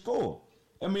dude that can score.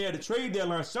 I mean, at the trade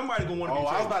deadline, somebody going to want to be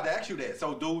traded. I was about to ask you that.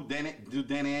 So, do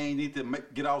Danny ain't need to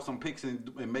get off some picks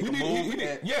and make a move? He need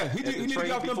to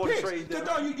get off them picks.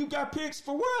 Because you got picks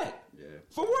for what? Yeah.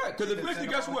 For what? Because eventually,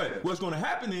 guess what? What's going to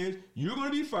happen is you're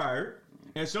going to be fired,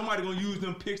 and somebody's going to use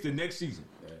them picks the next season.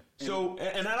 Yeah. So,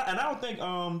 and I don't think,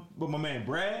 but my man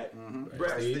Brad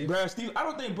Steve, I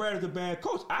don't think Brad is a bad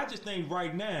coach. I just think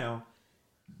right now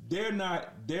they're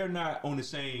not on the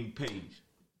same page.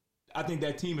 I think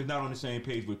that team is not on the same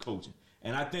page with coaching,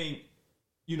 and I think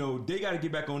they got to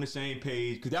get back on the same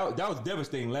page because that was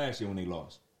devastating last year when they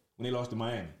lost to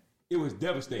Miami. It was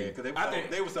devastating. Yeah, because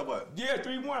they was up what? Yeah,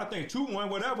 3-1. I think 2-1,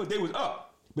 whatever. They was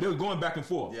up. But they was going back and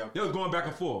forth. Yeah. They was going back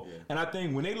and forth. Yeah. And I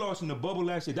think when they lost in the bubble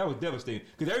last year, that was devastating.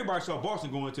 Because everybody saw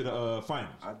Boston going to the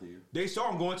finals. I did. They saw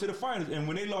them going to the finals. And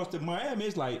when they lost to Miami,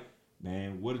 it's like,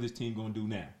 man, what is this team going to do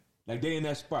now? Like, they in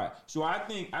that spot. So I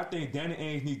think Danny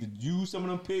Ainge needs to use some of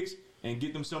them picks and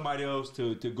get them somebody else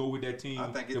to go with that team. I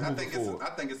think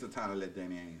it's the time to let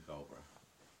Danny Ainge go, bro.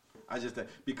 I just think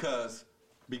because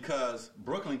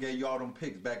Brooklyn gave you all them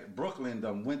picks back. Brooklyn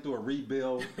done went through a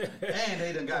rebuild, and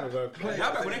they done got players.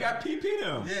 When they got PP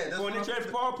them. Yeah, that's when they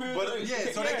traded Paul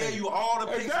Pierce. So they gave you all the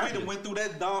picks. Exactly. We done went through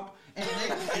that dump, and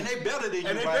they better than you.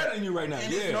 And they better than you right now.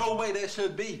 And there's no way that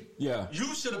should be. Yeah,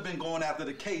 you should have been going after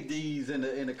the KDs and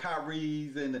the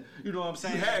Kyries and you know what I'm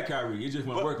saying. You had Kyrie, you just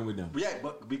weren't working with them. Yeah,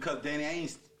 but because Danny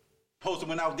Ainge supposed to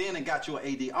went out then and got you an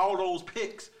AD, all those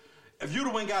picks. If you'd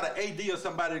have went got an AD or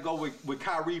somebody to go with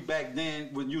Kyrie back then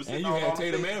when you was and you had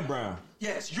Tatum and Brown.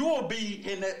 Yes, you'll be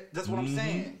in that. That's what I'm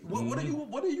saying. What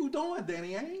are you doing,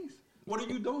 Danny Ainge? What are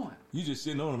you doing? You just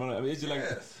sitting on him. I mean, it's just like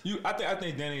you. I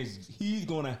think Danny he's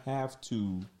going to have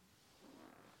to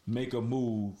make a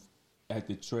move at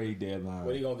the trade deadline.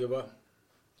 What are you going to give up?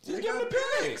 Just give him the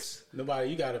picks. Nobody,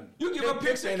 you got to. You give up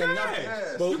picks and cash.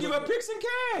 Yes. You give up picks and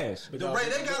cash. But Ray,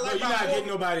 they got like you're not getting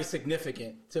nobody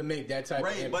significant to make that type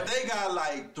of impact. But they got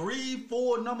like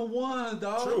 3-4 number ones,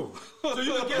 dog. True. So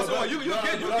you can get someone. You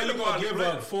can give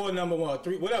up 4 number 1,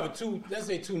 3, whatever, 2. Let's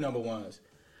say 2 number 1s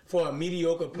for a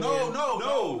mediocre player.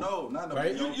 No, not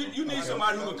right. You need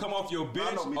somebody who can come off your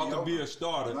bench or can be a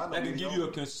starter that can give you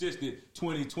a consistent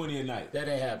 20 a night. That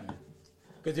ain't happening.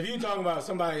 Because if you're talking about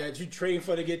somebody that you trade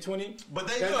for to get 20, but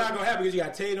that's not gonna happen because you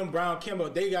got Tatum, Brown, Kimbo.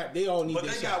 They all need. But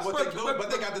they got but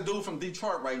they got the dude from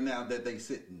Detroit right now that they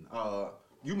sitting.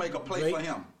 You make a play Blake? For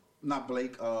him, not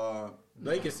Blake.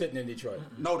 Blake is sitting in Detroit.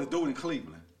 No, the dude in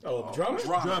Cleveland. Oh,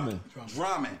 Drummond.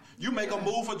 You make a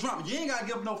move for Drummond. You ain't gotta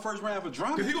give him no first round for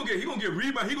Drummond. Because he gonna get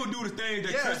rebound. He gonna do the thing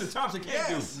that Tristan Thompson can't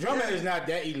do. Drummond is not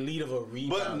that elite of a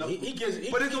rebound. But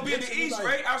it's gonna be in the East,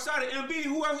 right? Outside of MB,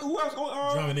 who else going?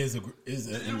 Drummond is a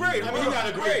Ray. I mean, he got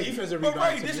a great defensive rebound.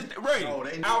 Ray, this is Ray.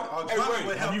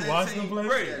 Have you watched him play?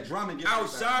 Ray, Drummond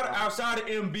outside of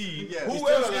MB, who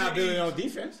else is liability on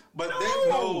defense? But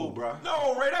no, bro.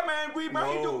 No, Ray, that man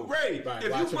rebound. He do Ray.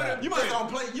 If you must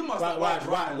play. You must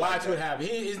watch. Watch what happens.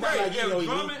 It's not like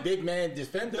elite big man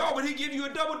defender. No, but he give you a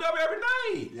double every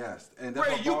night. Yes, and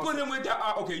Ray, you put him with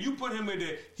that. Okay, you put him with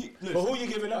that. But who you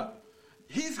giving up?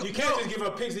 You can't just give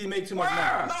up picks that he make too much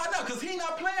money. No, because he's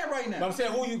not playing right now. But I'm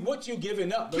saying what you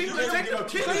giving up? Cleveland take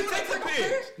the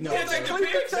pick. No,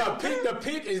 the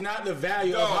pick is not the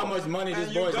value of how much money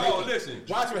this boy's making. Listen,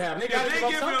 watch what happens. They got to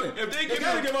give up something. If they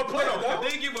give up players,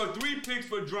 if they give up 3 picks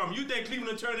for Drummond, you think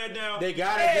Cleveland will turn that down? They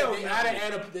got to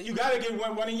add up. You got to give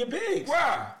one of your bigs.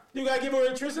 Why? You gotta give her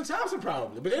to Tristan Thompson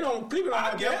probably, but they don't. Cleveland don't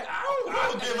want that. I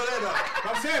don't give her that.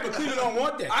 I'm saying, but Cleveland don't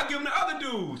want that. I give them the other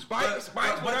dudes, Spikes,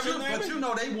 but you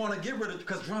know they want to get rid of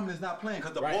because Drummond is not playing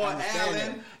because the boy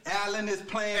Allen is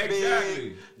playing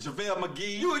big. JaVale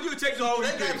McGee. You take so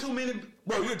they got too many.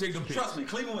 Bro, you take them picks. Trust me,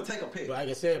 Cleveland would take a pick. But like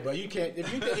I said, bro, you can't.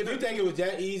 If you think it was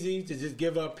that easy to just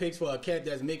give up picks for a cat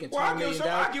that's making $20 million,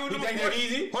 you think that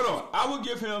easy? Hold on,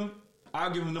 I'll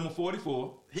give him number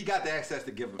 44. He got the access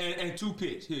to give him. And 2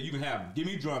 picks. Here, you can have him. Give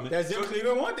me Drummond. That's if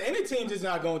Cleveland want that. Any team just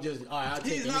not going to just, all right, I'll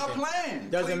take He's not playing.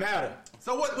 Doesn't matter.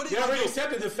 So what do you They already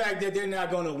accepted the fact that they're not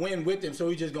going to win with him, so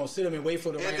he's just going to sit him and wait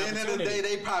for the right opportunity. At the end of the day,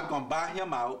 they probably going to buy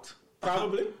him out.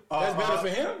 Probably. That's better for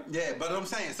him. Yeah, but I'm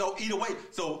saying, so either way,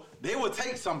 so They would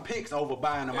take some picks over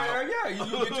buying them out. Yeah,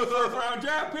 you get your first round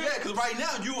draft pick. Yeah, because right now,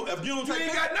 if you don't take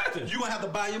ain't got nothing. you're going to have to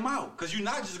buy him out. Because you're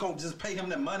not just going to just pay him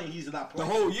the money he's not The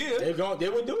playing. whole year. They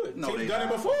would do it. No, Team they done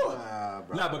not. it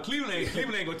before. Nah, but Cleveland ain't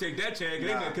going to take that chance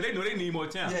because they know they need more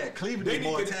talent. Yeah, Cleveland need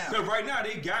more talent. Because right now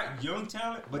they got young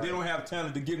talent, but they don't have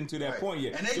talent to get them to that point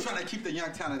yet. And they trying to keep the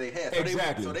young talent they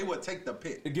have. So they would take the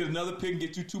pick. They get another pick and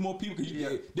get you 2 more people because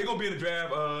they're going to be in the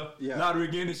draft Yeah. lottery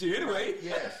again this year anyway.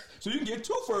 Yes. So you can get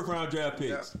 2 first round draft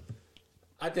picks. Yeah.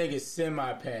 I think it's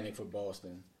semi-panic for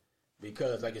Boston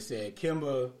because, like I said,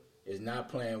 Kemba is not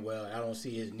playing well. I don't see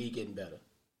his knee getting better,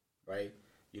 right?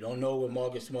 You don't know what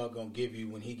Marcus Smart going to give you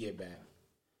when he get back.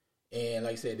 And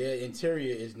like I said, their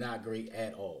interior is not great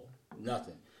at all.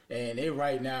 Nothing. And they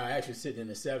right now actually sitting in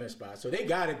the 7th spot. So they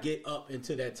got to get up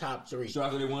into that top 3. So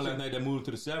after they won last night, they moved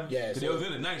to the 7th? Yeah. Because they was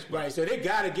in the 9th spot. Right, so they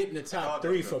got to get in the top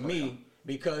 3 for me.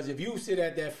 Because if you sit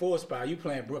at that 4th spot, you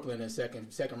playing Brooklyn in the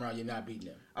second round, you're not beating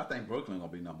them. I think Brooklyn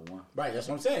going to be number 1. Right, that's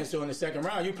what I'm saying. So in the second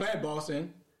round, you playing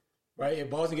Boston, right?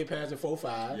 If Boston get past the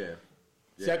 4-5, Yeah.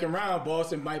 Second round,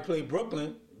 Boston might play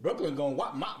Brooklyn. Brooklyn going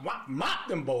to mop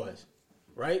them boys,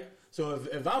 right? So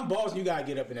if I'm Boston, you got to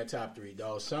get up in that top 3,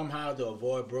 dog. Somehow to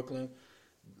avoid Brooklyn.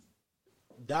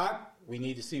 Doc, we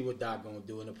need to see what Doc going to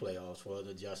do in the playoffs for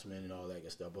the adjustment and all that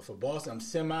good stuff. But for Boston, I'm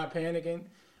semi-panicking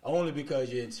only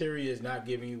because your interior is not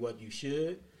giving you what you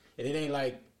should. And it ain't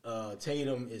like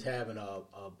Tatum is having a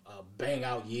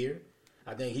bang-out year.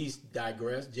 I think he's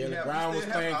digressed. Jaylen Brown was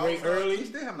playing great early. He's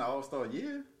still having an all-star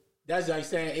year. That's like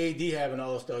saying AD having an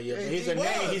all-star year. But he's a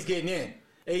name he's getting in.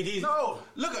 AD's No,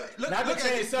 look at the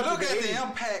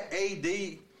impact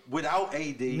AD without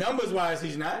AD. Numbers-wise,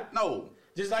 he's not. No.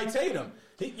 Just like Tatum.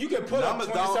 You can put Numbers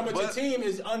up 20-something, but your team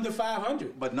is under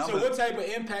 500. But so what type of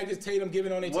impact is Tatum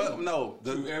giving on their team? No.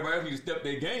 Everybody else needs to step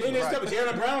their game.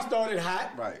 Jaylen Brown started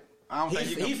hot. Right. I don't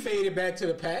think he faded back to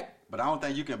the pack. But I don't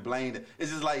think you can blame it.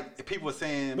 It's just like people were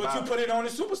saying. But you put it on the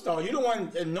superstar. You don't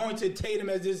want anointed Tatum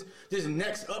as this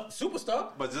next up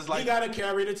superstar. But just like he got to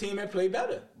carry the team and play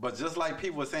better. But just like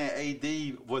people were saying,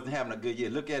 AD wasn't having a good year.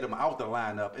 Look at him out the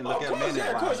lineup and look at him in the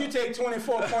lineup. Of course, you take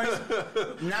 24 points,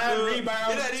 9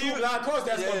 rebounds, 2 blocks. Of course,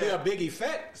 that's going to be a big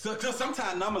effect. So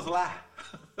sometimes numbers lie.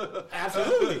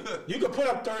 Absolutely. You could put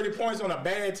up 30 points on a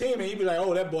bad team and you'd be like,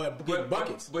 oh, that boy getting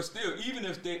buckets. But still, even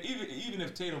if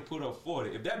Tatum put up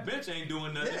 40, if that bench ain't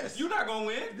doing nothing, you're not going to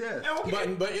win. Yes.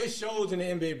 Okay. But it shows in the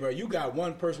NBA, bro. You got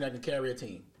one person that can carry a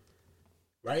team.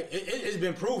 Right? It's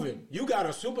been proven. You got a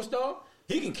superstar,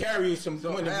 he can carry you some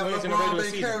wins in the regular season.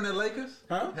 LeBron been carrying the Lakers?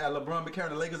 Huh? Had LeBron been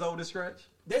carrying the Lakers over the stretch?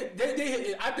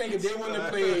 I think if they wouldn't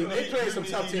have played, they played some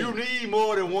tough teams. You need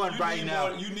more than one right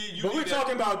now. But we're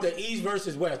talking about the East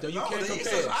versus West, though. You can't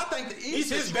compare. I think the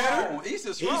East is better. East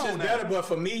is strong. East is better, but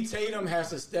for me, Tatum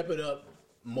has to step it up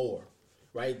more.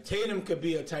 Right? Tatum could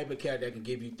be a type of cat that can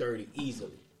give you 30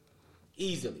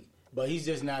 easily. But he's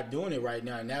just not doing it right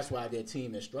now, and that's why their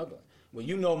team is struggling. When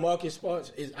you know Marcus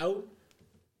Smart is out,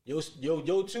 your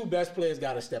 2 best players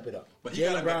got to step it up. But he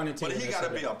got to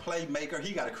be a playmaker.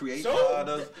 He got to create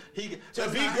others. To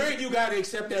be great, you got to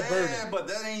accept that burden. Yeah, but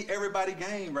that ain't everybody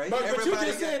game, right? But you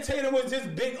just said Tatum was this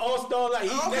big all-star. Like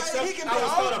he's next up. I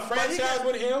would start a franchise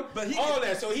with him. All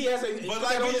that. So he has a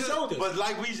on his shoulders. But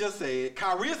like we just said,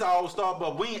 Kyrie's an all-star,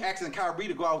 but we ain't asking Kyrie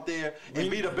to go out there and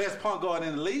be the best point guard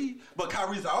in the league. But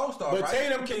Kyrie's an all-star, but right?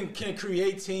 Tatum can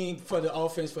create team for the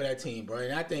offense for that team, bro.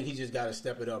 And I think he just got to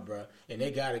step it up, bro. And they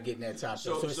got to get in that top.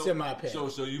 So it's semi-pack. So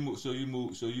you move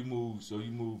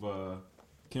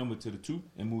Kemba to the 2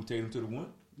 and move Tatum to the 1?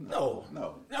 No.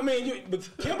 I mean, but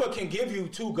Kemba can give you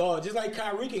 2 guards, just like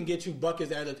Kyrie can get you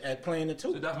buckets at playing the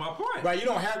 2. So that's my point. Right? You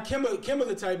don't have Kemba's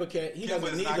the type of cat. He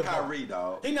doesn't need the Kyrie,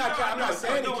 dog. I'm not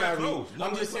saying Kyrie.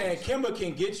 I'm just saying Kemba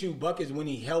can get you buckets when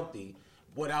he's healthy,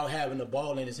 without having the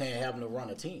ball in his hand, having to run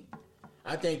a team.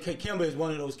 I think Kemba is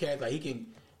one of those cats. Like he can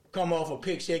come off a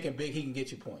pick, shake and big. He can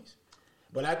get you points.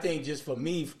 But I think just for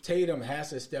me, Tatum has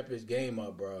to step his game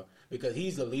up, bro, because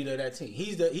he's the leader of that team.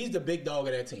 He's the big dog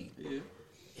of that team. Yeah.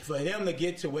 For them to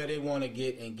get to where they want to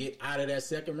get and get out of that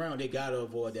second round, they got to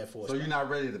avoid that 4th. So you're not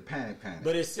ready to panic.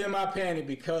 But it's semi-panic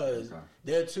because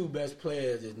their 2 best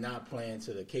players is not playing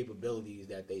to the capabilities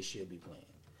that they should be playing,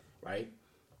 right?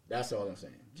 That's all I'm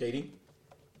saying. JD?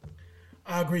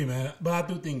 I agree, man. But I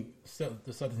do think the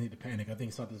Celtics need to panic. I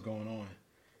think something's going on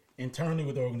internally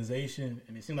with the organization,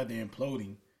 and it seems like they're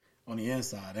imploding on the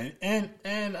inside. And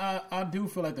I do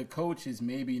feel like the coach is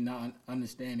maybe not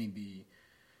understanding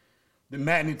the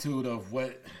magnitude of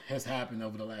what has happened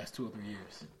over the last 2 or 3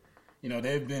 years. You know,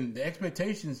 the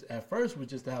expectations at first was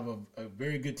just to have a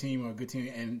very good team or a good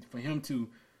team, and for him to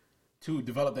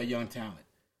develop that young talent.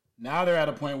 Now they're at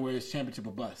a point where it's championship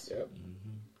or bust. Yep.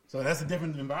 Mm-hmm. So that's a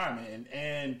different environment.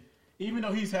 And even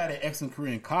though he's had an excellent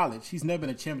career in college, he's never been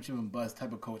a championship and bust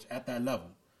type of coach at that level.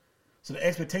 So the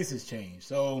expectations change.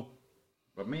 So,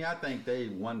 but me, I think they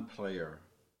one player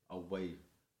away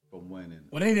from winning.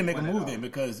 Well, they didn't make a move then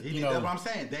because that's what I'm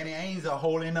saying. Danny Ainge are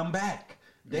holding them back.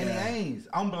 Danny Ainge,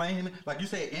 I'm blaming. Like you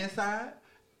say, inside.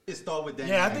 It started with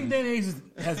Danny Ainge. I think Danny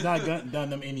Ainge has not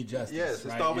done them any justice. Yes, it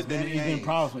right? started with Danny Ainge. It's been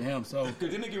problems with him. So,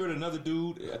 didn't they get rid of another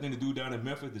dude? I think the dude down in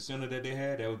Memphis, the center that they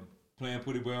had, that was playing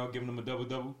pretty well, giving them a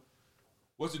double-double.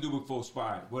 What's the dude before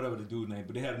Spy? Whatever the dude's name.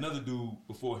 But they had another dude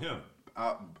before him.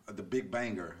 The big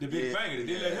banger. The big banger.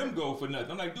 They let him go for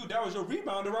nothing. I'm like, dude, that was your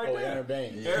rebounder right there. Aaron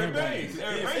Baines. Aaron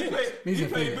Baines. He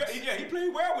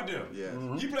played well with them. Yeah.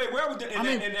 Mm-hmm. He played well with them.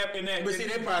 But see,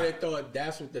 they probably thought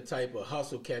that's what the type of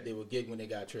hustle cat they would get when they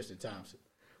got Tristan Thompson.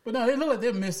 But no, they look like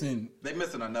they're missing. They're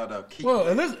missing another key. Well,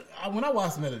 when I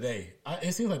watched them the other day,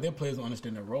 it seems like their players don't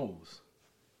understand their roles.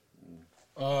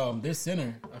 This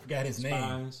center, I forgot his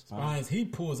name. Spines. He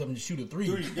pulls up and shoot a three.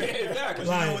 Yeah, exactly.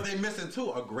 But you know what they missing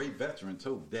too? A great veteran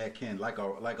too. That can like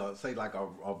a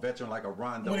veteran like a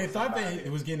Rondo. Well, they thought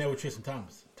it was getting there with Tristan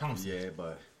Thompson. Yeah,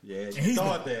 but and you he's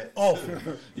thought that awful.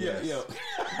 Yes.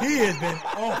 He has been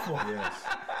awful. Yes.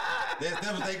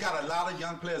 They got a lot of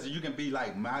young players, and you can be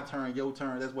like my turn, your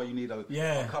turn. That's why you need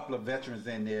a couple of veterans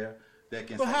in there that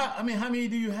can. But how many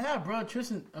do you have, bro?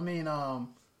 Tristan.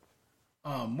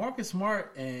 Marcus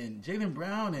Smart and Jaylen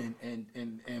Brown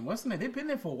and what's the name? They've been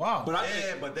there for a while.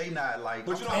 But they not like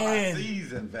a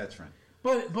seasoned veteran.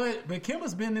 But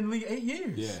Kemba's been in the league 8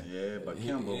 years. Yeah, but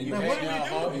Kemba.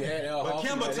 But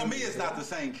Kemba to me is not the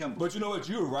same Kemba. But you know what?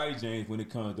 You're right, James, when it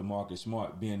comes to Marcus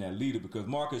Smart being that leader, because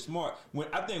Marcus Smart, when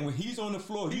he's on the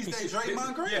floor, he's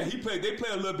Draymond Green. Yeah, they play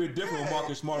a little bit different with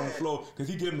Marcus Smart on the floor because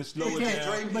he give him the slow it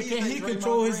down. But can he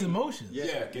control his emotions?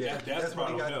 That's what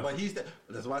he got. But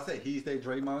that's why I say he's the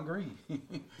Draymond Green.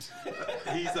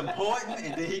 He's important,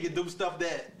 and then he can do stuff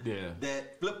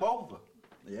that flip over.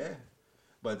 Yeah.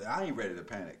 But I ain't ready to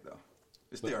panic though.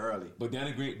 It's still early. But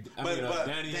Danny Green, Danny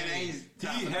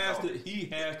he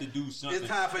has to do something. It's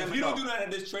time for him to go. If you don't do that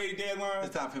at this trade deadline,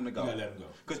 it's time for him to go. You gotta let him go.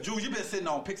 Because Drew, you've been sitting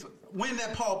on picks. When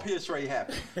that Paul Pierce trade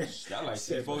happened? That like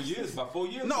 4 years. About 4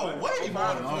 years. No, way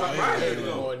more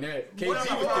than that. KG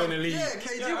was in the league. Yeah,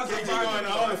 KG was going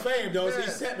to Hall of Fame though. So he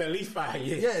sat at least 5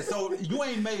 years. Yeah, so you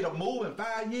ain't made a move in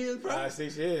 5 years, bro.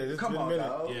 5-6 years. Come on,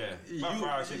 dog. Yeah,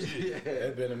 about 5-6 years.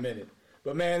 It's been a minute.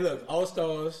 But man, look, All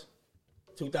Stars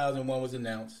 2001 was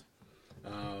announced.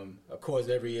 Of course,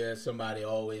 every year somebody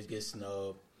always gets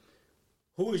snubbed.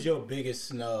 Who is your biggest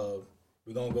snub?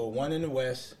 We're gonna go one in the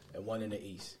West and one in the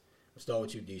East. Let's start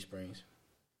with you, D Springs.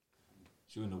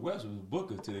 Sure, in the West was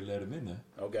Booker till they let him in there.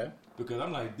 Okay. Because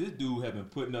I'm like, this dude have been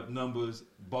putting up numbers,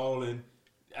 balling.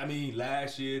 I mean,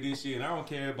 last year, this year, and I don't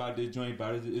care about this joint,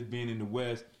 about it being in the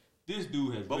West. This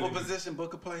dude has. What position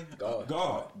Booker play? Guard.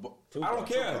 I don't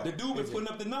care. The dude been putting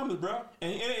up the numbers, bro,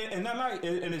 and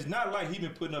it's not like he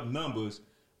been putting up numbers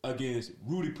against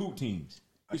Rudy Poot teams.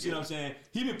 You see what I'm saying?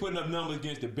 He been putting up numbers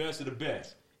against the best of the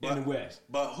best in the West.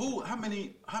 But how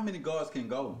many guards can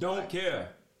go? Don't care.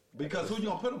 Because who you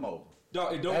gonna put him over?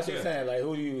 Don't That's care. what I'm saying. Like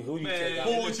who you take out?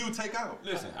 Who would you take out?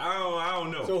 Listen, I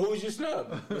don't know. So who's your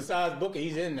snub besides Booker?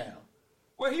 He's in now.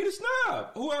 Well, he the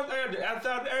snub. Who else?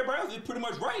 Outside of everybody else is pretty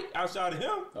much right outside of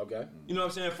him. Okay. You know what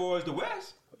I'm saying? As far as the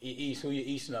West, East. Who your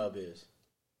East snub is?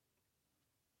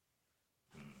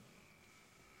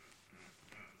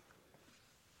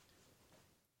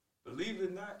 Believe it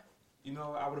or not, you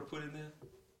know I would have put in there,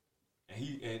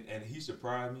 and he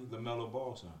surprised me. LaMelo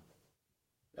Ball, son.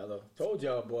 Hello. Told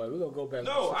y'all, boy. We're going to go back.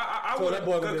 No, I told would that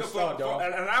boy going to start, dog.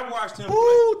 And I watched him.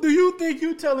 Who do you think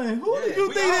you telling? Who do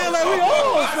you think they're like? We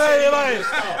all say it like.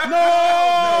 No.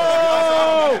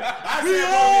 We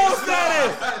all said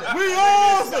it. We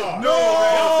all said it.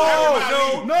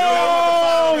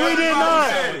 No, we did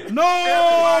not.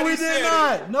 No, we did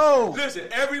not. No. Listen,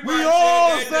 everybody we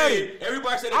all said it.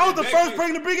 Everybody said it. I was the first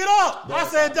person to bring it up. I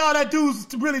said, dog, that dude's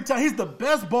really tough. He's the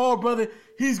best ball brother.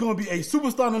 He's going to be a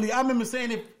superstar in the league. I remember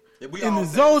saying it in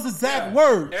those exact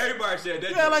words. Everybody said that.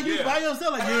 Yeah, like you by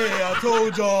yourself. Like, I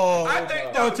told y'all.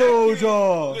 I told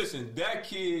y'all. Listen, that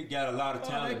kid got a lot of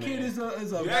talent. That kid is a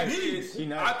that beast.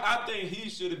 Kid, I think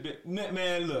he should have been.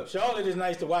 Man, look. Charlotte is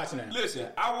nice to watch now. Listen,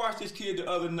 I watched this kid the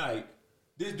other night.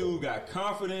 This dude got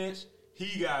confidence.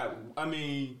 He got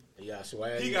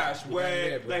swag. He got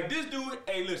swag. Like this dude.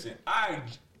 Hey, listen, I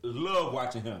love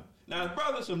watching him. Now his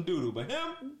brother's some doodle, but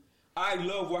him. I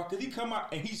love watching because he come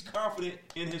out and he's confident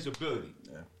in his ability.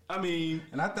 Yeah. I mean,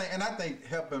 and I think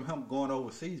helping him going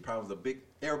overseas probably was a big.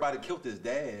 Everybody killed his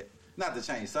dad. not to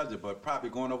change subject, but probably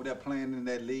going over there playing in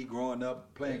that league, growing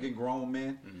up, playing against grown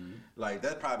men, like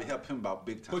that probably helped him about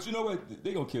big time. But you know what?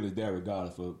 They gonna kill his dad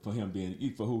regardless for him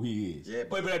being for who he is. Yeah,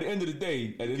 but at the end of the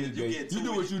day, you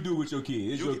do what you do with your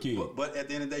kid. It's your kid. But at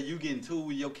the end of the day, you getting two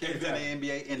with your kids in the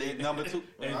NBA, and they number two.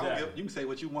 Exactly. You can say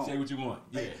what you want. Say what you want.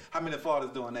 Yeah. Hey, how many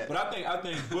fathers doing that? But I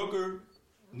think Booker.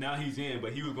 Now he's in,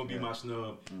 but he was gonna be my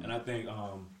snub, and I think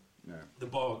the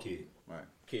ball kid. Right.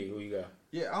 Kid, who you got?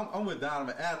 Yeah, I'm with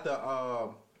Donovan.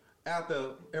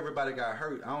 After everybody got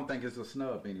hurt, I don't think it's a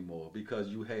snub anymore because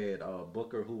you had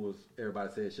Booker, who was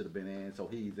everybody said should have been in, so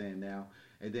he's in now.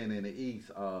 And then in the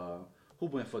East, who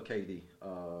went for KD?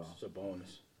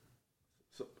 Sabonis.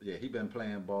 So yeah, he been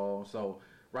playing ball. So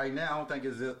right now, I don't think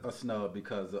it's a snub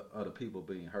because of other people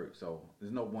being hurt. So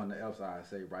there's no one else I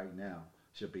say right now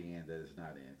should be in that is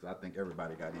not in. Because I think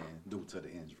everybody got in due to the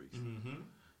injuries. Mm-hmm.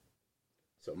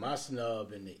 So my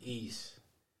snub in the East,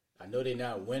 I know they're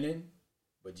not winning,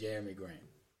 but Jeremy Grant.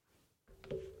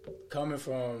 Coming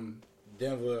from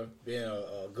Denver, being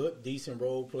a good, decent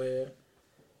role player,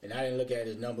 and I didn't look at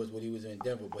his numbers when he was in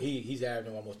Denver, but he's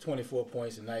averaging almost 24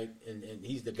 points a night, and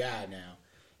he's the guy now.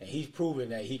 And he's proven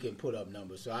that he can put up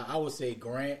numbers. So I would say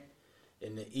Grant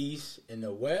in the East. In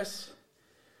the West,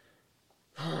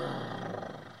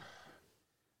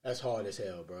 that's hard as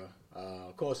hell, bro.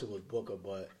 Of course it was Booker,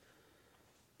 but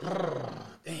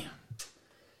damn.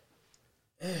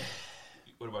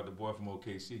 What about the boy from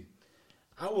OKC?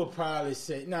 I would probably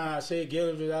say, Shea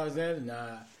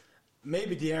Gilgeous-Alexander,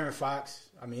 maybe De'Aaron Fox.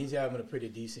 I mean, he's having a pretty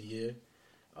decent year.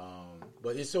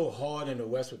 But it's so hard in the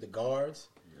West with the guards.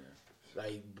 Yeah.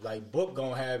 Like Book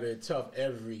going to have it tough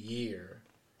every year.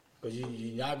 Because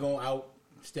you're not going out.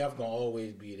 Steph going to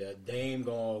always be there. Dame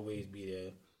going to always be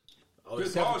there.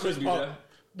 Chris Paul should be there.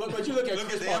 But you look at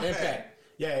Chris Paul impact.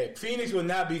 Yeah, Phoenix will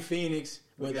not be Phoenix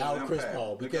without Chris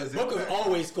Paul because Booker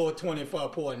always scored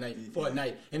 24 for a night,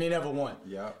 and they never won.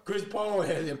 Yeah, Chris Paul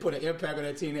hasn't put an impact on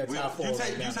that team. That top four. You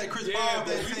say Chris Paul,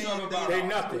 they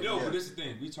nothing. No, but this is the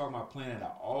thing. We talking about playing at an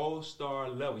all-star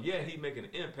level. Yeah, he making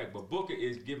an impact, but Booker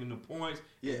is giving the points.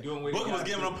 Yeah, doing what Booker was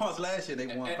giving them points last year. They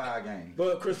won 5 games.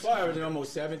 But Chris Paul averaging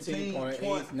almost 17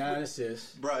 points, 9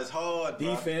 assists. Bro, it's hard.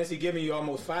 Defense, he giving you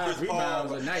almost 5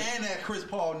 rebounds a night. And that Chris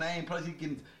Paul name, plus he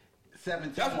can.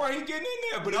 17. That's why he's getting in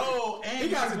there. But and he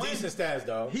got some decent stats,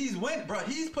 dog. He's win, bro.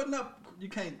 He's putting up. You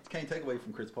can't take away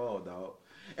from Chris Paul, dog.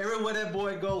 Everywhere that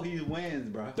boy go, he wins,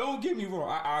 bro. Don't get me wrong.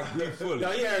 I agree fully. No,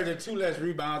 he averaged 2 less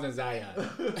rebounds than Zion.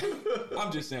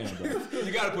 I'm just saying, bro.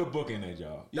 You got to put Book in there,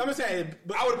 y'all. I'm saying,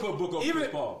 but I would have put Book over Chris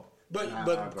Paul.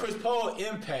 But Chris Paul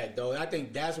impact, though, I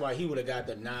think that's why he would have got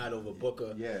the nod over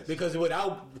Booker. Yes. Because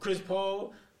without Chris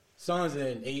Paul, Suns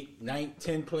in 8, 9,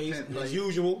 10 plays as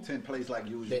usual. 10 plays like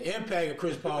usual. The impact of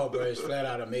Chris Paul, bro, is flat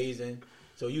out amazing.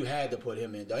 So you had to put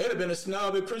him in. Though it'd have been a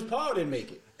snub if Chris Paul didn't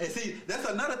make it. And see, that's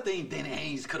another thing Danny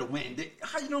Ainge could have won.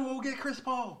 How you know we'll get Chris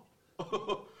Paul?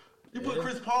 You put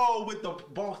Chris Paul with the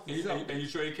Boston and you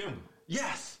trade Kimber.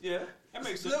 Yes. Yeah, that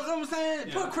makes sense. You know what I'm saying?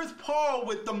 Yeah. Put Chris Paul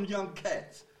with them young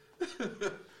cats.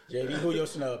 JD, who your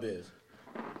snub is?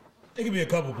 It could be a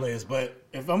couple players, but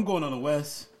if I'm going on the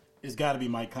West, it's got to be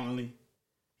Mike Conley.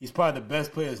 He's probably the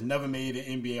best player that's never made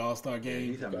an NBA All-Star game.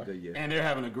 Yeah, he's having a good year. And they're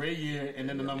having a great year, and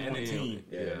then the number 1 team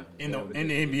in the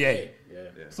NBA. Yeah.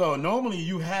 So normally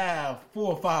you have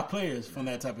 4 or 5 players from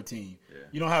that type of team. Yeah.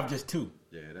 You don't have just 2.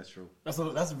 Yeah, that's true.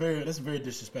 That's very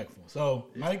disrespectful. So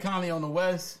Mike Conley on the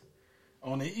West.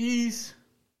 On the East,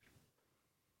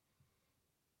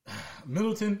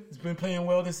 Middleton has been playing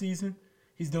well this season.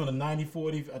 He's doing a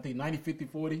 90-40, I think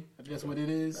 90-50-40. I think that's what it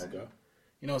is. Okay.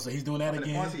 You know, so he's doing that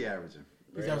again. What's he averaging?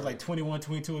 He's averaging like 21,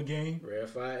 22 a game.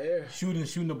 Rarefied air.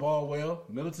 Shooting the ball well.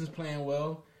 Middleton's playing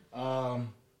well.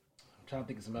 I'm trying to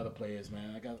think of some other players,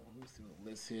 man. Let me see the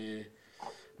list here.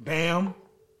 Bam.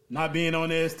 Not being on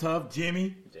there is tough.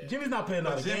 Jimmy's not playing a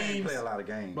lot of games. Jimmy play a lot of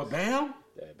games. But Bam?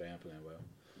 Yeah, Bam playing well.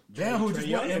 Bam, who just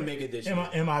Young didn't make it this year.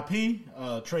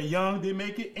 MIP. Trey Young didn't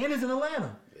make it. And it's in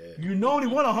Atlanta. Yeah. You know they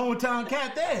want a hometown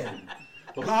cat there.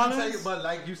 But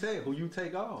like you said, who you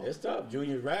take off? It's tough.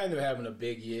 Julius Randle having a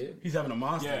big year. He's having a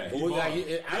monster.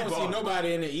 Yeah, I don't see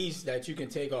nobody in the East that you can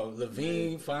take off.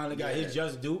 Levine finally got his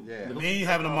just due. Yeah. Levine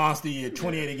having a monster year,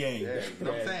 28 a game. Yeah.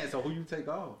 But I'm saying, so who you take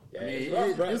off? Yeah,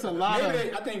 it's a lot of...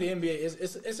 I think the NBA,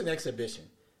 it's an exhibition.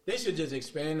 They should just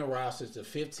expand the rosters to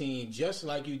 15 just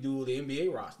like you do the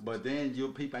NBA roster. But then your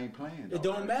people ain't playing. It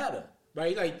don't matter.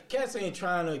 Right? Like, cats ain't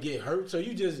trying to get hurt, so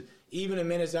you just even the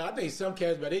minutes out. I think some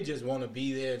cats, but they just want to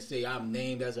be there and say, I'm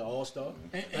named as an all-star.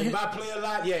 Like, if I play a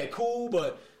lot, yeah, cool,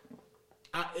 but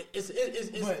it's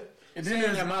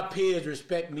saying that my peers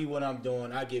respect me when I'm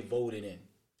doing, I get voted in.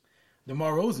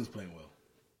 DeMar Rosen's playing well.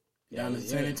 down in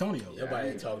San Antonio. Nobody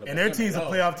ain't talking about And their them team's a at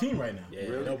all. playoff team right now. Yeah,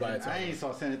 Really? nobody I talking. ain't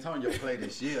saw San Antonio play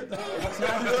this year, dog.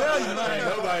 Ain't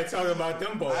nobody talking about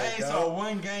them boys. I ain't dog. saw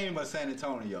one game of San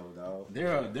Antonio, dog.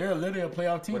 They're literally a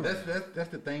playoff team. But that's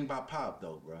the thing about Pop,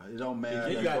 though, bro. It don't matter.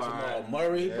 You got Jamal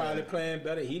Murray Yeah. probably playing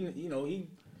better. He.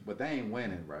 But they ain't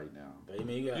winning right now. But, I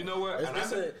mean, You know what?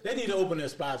 they need to open their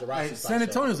spots. Hey, San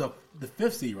Antonio's the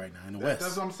 5th seed right now in the West.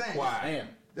 That's what I'm saying. Why? Damn.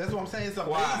 That's what I'm saying. It's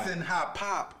Why? amazing how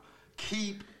Pop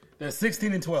keep. They're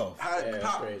 16-12. How Yeah, Pop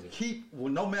that's crazy. keep.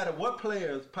 Well, no matter what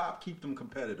players, Pop keep them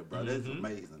competitive, bro. That's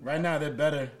amazing. Right now, they're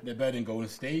better. They're better than Golden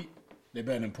State. They're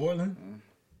better than Portland.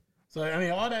 So I mean,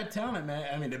 all that talent,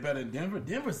 man. I mean, they're better than Denver.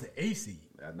 Denver's the A seed.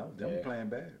 I know them playing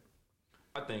bad.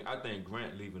 I think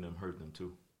Grant leaving them hurt them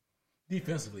too.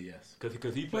 Defensively, yes.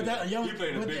 Because he But played, he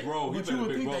played a big role. He But played you a would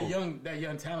big think role. that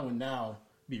young talent would now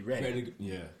be ready.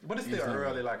 Yeah. But it's still Exactly.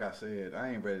 early, like I said. I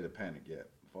ain't ready to panic yet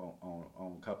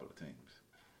on a couple of teams.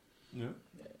 Yeah.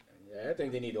 Yeah, I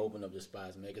think they need to open up the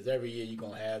spots, man. Because every year you're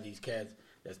gonna have these cats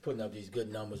that's putting up these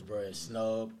good numbers, bro, and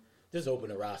snub. Just open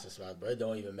the roster spots, bro. It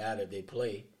don't even matter if they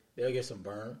play; they'll get some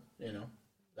burn.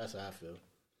 That's how I feel.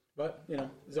 But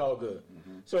it's all good.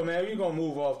 So, man, we're gonna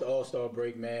move off the All-Star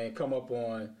break, man. Come up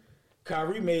on.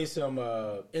 Kyrie made some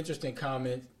interesting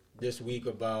comments this week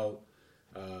about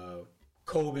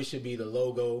Kobe should be the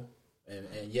logo, and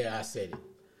yeah, I said it.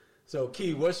 So,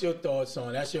 Key, what's your thoughts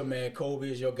on that's your man? Kobe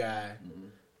is your guy.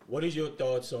 What is your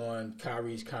thoughts on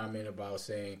Kyrie's comment about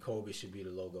saying Kobe should be the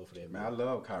logo for that? Man, I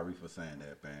love Kyrie for saying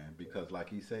that, man, because like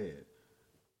he said,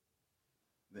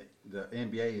 the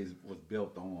NBA was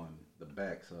built on the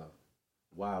backs of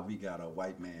why we got a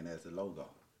white man as the logo.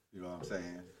 You know what I'm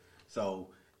saying? So,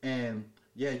 and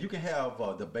yeah, you can have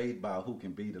a debate about who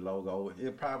can be the logo.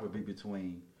 It'll probably be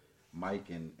between Mike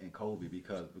and Kobe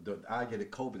because I get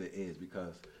it Kobe the edge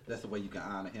because that's the way you can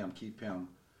honor him, keep him.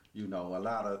 A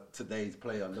lot of today's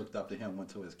players looked up to him, went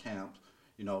to his camps.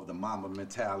 The Mamba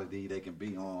mentality they can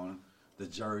be on, the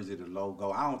jersey, the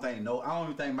logo. I don't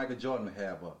even think Michael Jordan would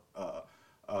have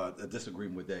a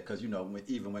disagreement with that because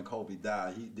even when Kobe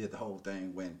died, he did the whole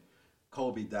thing. When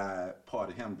Kobe died, part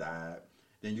of him died.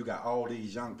 Then you got all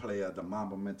these young players, the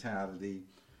Mamba mentality.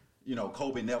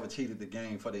 Kobe never cheated the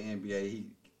game for the NBA.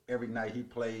 Every night he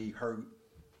played, hurt,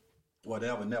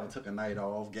 whatever, never took a night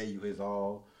off, gave you his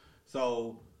all.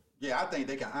 So, yeah, I think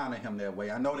they can honor him that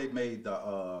way. I know they made the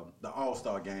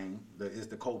All-Star game. It's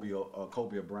the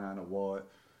Kobe Bryant Award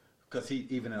because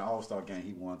even in the All-Star game,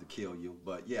 he wanted to kill you.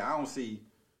 But, yeah, I don't see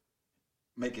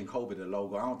making Kobe the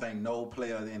logo. I don't think no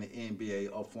player in the NBA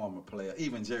or former player,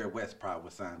 even Jerry West probably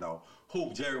was signed off.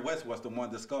 Jerry West was the one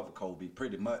that discovered Kobe,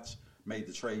 pretty much made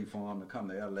the trade for him to come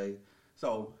to L.A.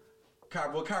 So,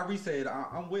 what Kyrie said,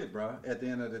 I'm with, bro. At the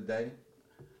end of the day,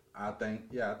 I think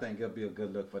it'll be a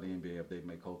good look for the NBA if they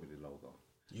make Kobe the logo.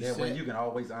 That way you can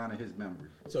always honor his memory.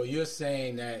 So you're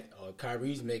saying that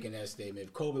Kyrie's making that statement.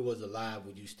 If Kobe was alive,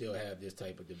 would you still have this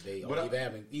type of debate? Or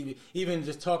even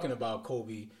just talking about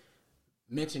Kobe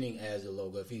mentioning as a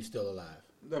logo if he's still alive?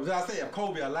 As I say, if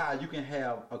Kobe alive, you can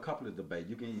have a couple of debates.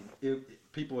 You can, if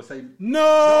people would say,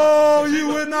 No, you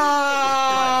would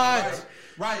not.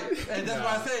 Right, and that's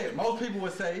why I said most people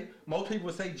would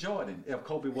say Jordan if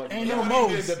Kobe wasn't. Ain't no Mo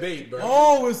most. debate, bro.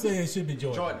 All we're saying should be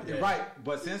Jordan. Jordan, right?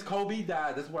 But since Kobe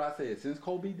died, that's what I said. Since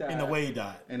Kobe died, And the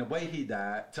way he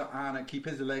died, to honor, keep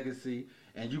his legacy,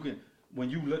 and you can when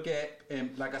you look at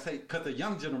and like I say, because the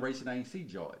young generation ain't see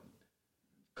Jordan.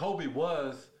 Kobe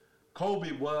was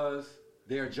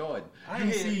their Jordan. I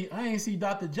ain't see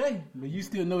Dr. J, but you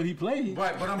still know he played.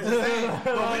 Right, but I'm just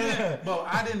saying. But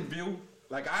I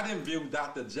didn't view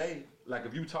Dr. J like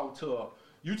if you talk to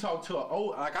a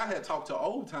old like I had talked to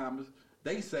old timers.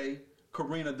 They say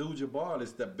Kareem Abdul-Jabbar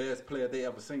is the best player they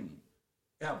ever seen,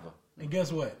 ever. And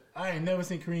guess what? I ain't never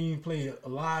seen Kareem play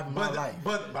alive in my life.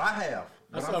 But I have.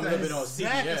 That's But what I'm saying- living on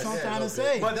CBS. That's what I'm trying to Yeah,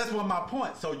 say. But that's what my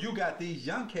point. So you got these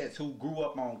young cats who grew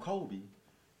up on Kobe.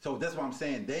 So that's what I'm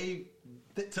saying.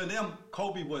 To them,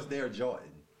 Kobe was their Jordan.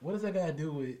 What does that got to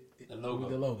do with the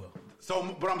logo?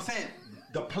 So, but I'm saying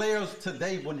the players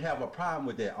today wouldn't have a problem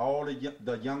with that. All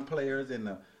the young players and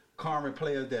the current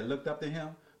players that looked up to him,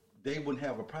 they wouldn't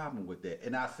have a problem with that.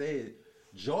 And I said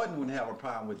Jordan wouldn't have a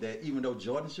problem with that, even though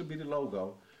Jordan should be the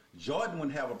logo. Jordan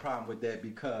wouldn't have a problem with that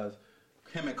because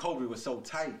him and Kobe was so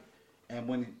tight.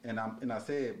 And I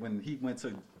said when he went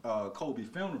to Kobe's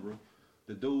funeral,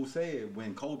 the dude said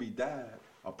when Kobe died,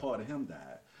 a part of him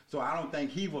died. So I don't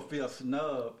think he would feel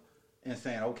snubbed and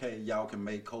saying, okay, y'all can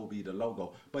make Kobe the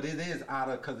logo. But it is out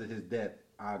of because of his death.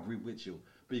 I agree with you.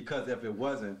 Because if it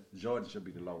wasn't, Jordan should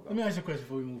be the logo. Let me ask you a question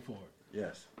before we move forward.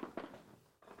 Yes.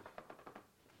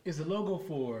 Is the logo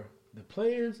for the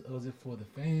players, or is it for the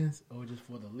fans, or just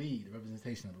for the league, the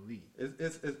representation of the league?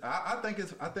 I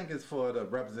think it's for the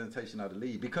representation of the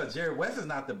league because Jerry West is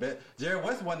not the best. Jerry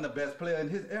West wasn't the best player in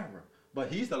his era, but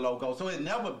he's the logo. So it's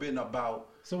never been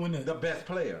about the best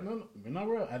player. No, not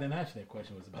real. I didn't ask you that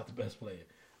question. It was about the best player.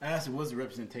 I asked it was the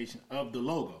representation of the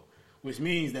logo, which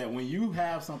means that when you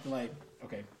have something like,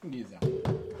 okay, let me give you an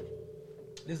example.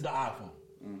 This is the iPhone.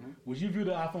 Mm-hmm. Would you view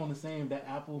the iPhone the same that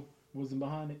Apple wasn't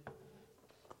behind it?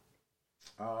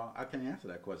 I can't answer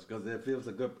that question because it feels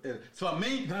a good. So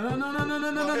me,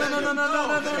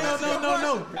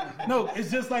 no. It's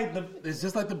just like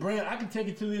the brand. I can take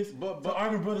it to this, but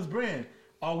Arvin Brothers brand.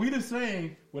 Are we the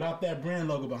same without that brand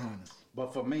logo behind us?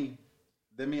 But for me,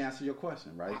 let me answer your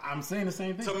question, right? I'm saying the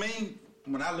same thing. To me,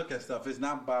 when I look at stuff, it's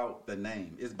not about the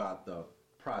name. It's about the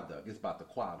product. It's about the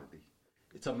quality.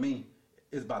 To me,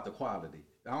 it's about the quality.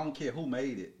 I don't care who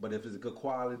made it, but if it's a good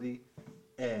quality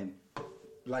and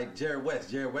like Jerry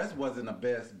West wasn't the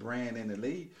best brand in the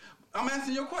league. I'm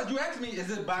answering your question. You asked me, is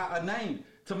it by a name?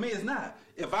 To me, it's not.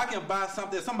 If I can buy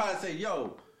something, somebody say,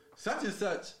 yo, such and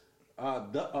such,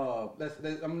 let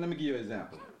me give you an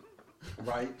example,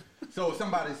 right? So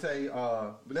somebody say,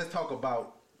 let's talk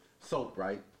about soap,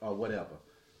 right, or whatever.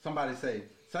 Somebody say,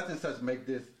 such and such make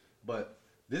this, but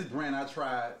this brand I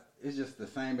tried, it's just the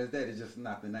same as that. It's just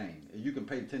not the name. You can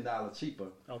pay $10 cheaper,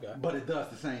 okay, but it does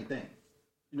the same thing.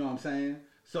 You know what I'm saying?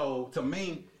 So to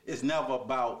me, it's never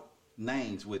about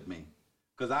names with me.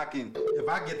 Because if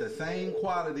I get the same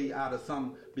quality out of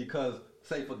some, because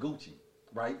say for Gucci,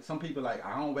 right? Some people like,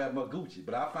 I don't wear much Gucci,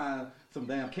 but I find some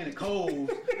damn Kenny Coles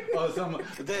or some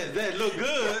that look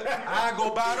good, I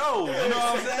go buy those. You know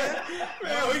what I'm saying?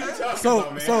 Man, what you talking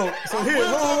about, man? So here,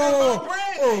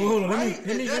 hold on.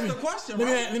 That's the question,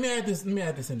 right? Let me add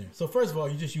this in there. So first of all,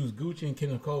 you just use Gucci and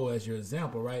Kenny Cole as your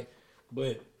example, right?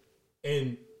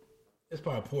 And it's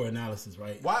probably poor analysis,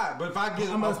 right? Why? But if I get...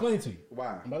 I'm about to explain to you. Why?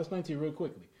 I'm about to explain to you real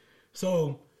quickly.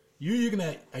 So you're looking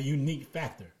at a unique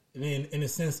factor in the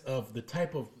sense of the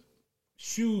type of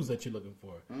shoes that you're looking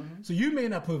for. Mm-hmm. So you may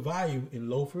not put value in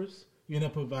loafers. You may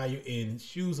not put value in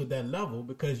shoes of that level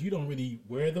because you don't really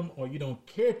wear them or you don't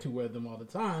care to wear them all the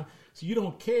time. So you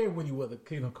don't care when you wear the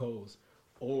Kenny Coles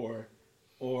or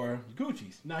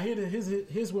Gucci's. Now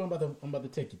here's where I'm about to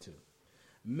take you to.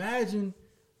 Imagine...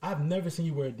 I've never seen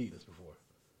you wear Adidas before,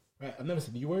 right? I've never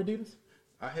seen you wear Adidas.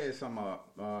 I had some.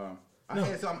 I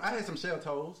had some shell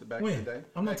toes back in the day.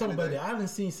 I'm not talking about that. I haven't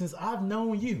seen since I've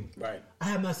known you. Right. I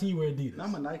have not seen you wear Adidas.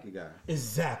 I'm a Nike guy.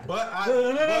 Exactly. But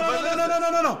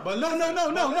no.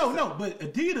 But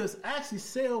Adidas actually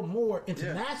sell more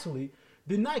internationally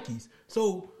than Nikes.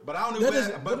 So, but I only wear.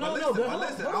 Listen,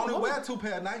 I only wear 2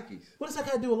 pair of Nikes. What does that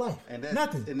got to do with life?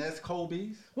 Nothing. And that's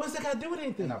Kobe's. What does that got to do with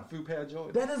anything? And a few pair of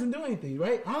Jordans. That doesn't do anything,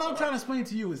 right? All I'm trying to explain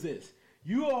to you is this: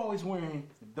 you always wearing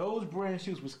those brand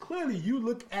shoes, which clearly you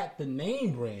look at the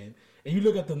name brand and you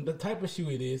look at the type of shoe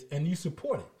it is, and you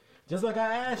support it. Just like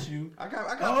I asked you,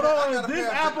 if this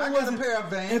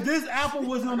Apple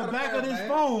was on the back of this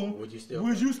phone, would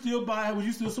you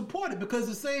still support it? Because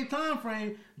the same time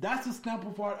frame, that's a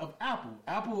staple part of Apple.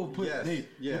 Apple will put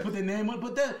put their name on it.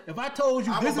 But if I told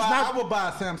you I would buy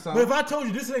a Samsung. But if I told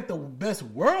you this ain't the best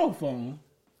world phone,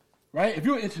 right? If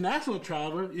you're an international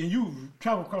traveler and you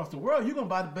travel across the world, you're gonna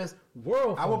buy the best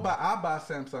world phone. I'll buy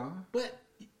Samsung. But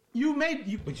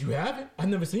but you haven't. I've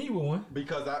never seen you with one.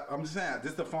 Because I'm just saying,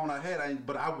 this is the phone I had.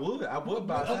 But I would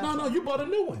buy. No, you bought a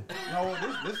new one. No,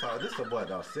 this is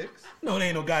what, 6? No, it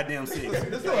ain't no goddamn 6.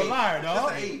 This you're a liar,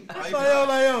 dog. This is 8.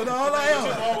 You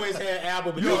always had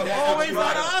Apple, but you always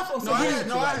had an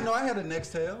iPhone. I had a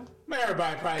Nextel. Man,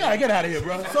 everybody probably. Gotta get out of here,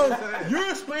 bro. So you're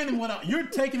explaining you're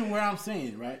taking where I'm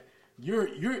saying, right?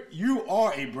 You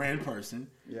are a brand person.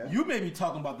 Yeah. You may be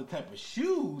talking about the type of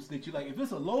shoes that you like. If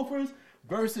it's a loafers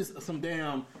versus something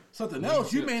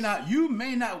else, you may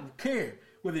not care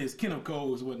whether it's Kenny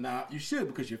Coles or whatnot. You should,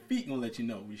 because your feet gonna let you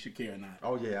know you should care or not.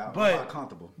 Oh yeah, I'm not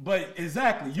comfortable. But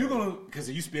exactly, you're gonna, because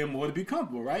you spend more to be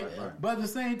comfortable, right? But at the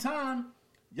same time,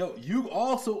 you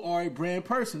also are a brand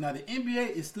person. Now the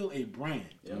NBA is still a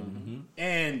brand,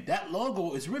 and that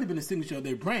logo has really been a signature of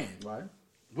their brand, right?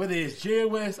 Whether it's Jerry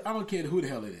West, I don't care who the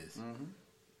hell it is. Mm-hmm.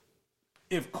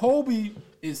 If Kobe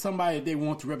is somebody they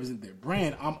want to represent their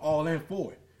brand, I'm all in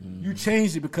for it. Mm-hmm. You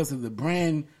changed it because of the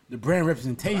brand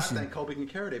representation. I think Kobe can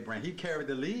carry that brand. He carried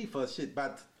the lead for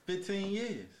about 15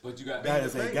 years. But you got that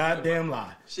is a goddamn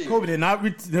lie. Shit. Kobe did not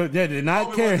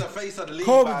carry. Was the face of the league.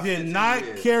 Kobe did not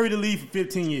carry the lead for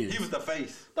 15 years. He was the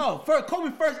face. No,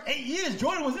 Kobe first 8 years,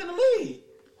 Jordan was in the league.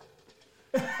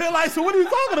 Like, so what are you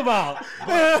talking about? Am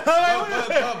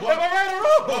I right or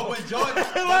wrong? But when Jordan,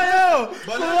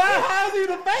 How is he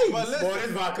the face? Boy,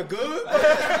 this vodka good.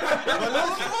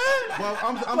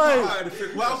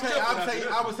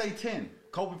 I would say 10.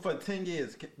 Kobe for 10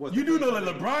 years was. You do know that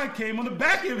LeBron came on the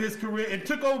back end of his career and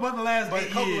took over the last 8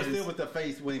 Kobe years. was still with the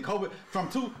face when Kobe from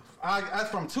 2000. I'll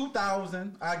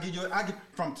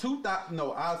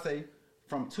say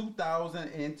from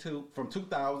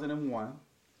 2001,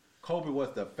 Kobe was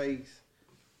the face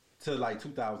to like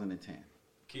 2010.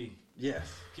 Key.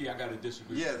 Yes. Key, I gotta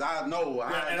disagree. Yes, I know.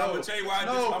 I'm gonna tell you why. I'm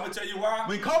gonna tell you why.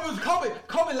 When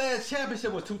Kobe last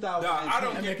championship was 2010. No, I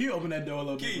don't. Can you open that door a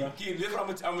little bit, bro? Key, I'm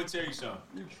gonna tell you something.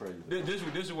 You crazy.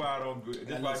 This is why I don't agree.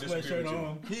 This is why I disagree with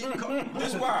you.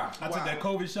 This is why. I took that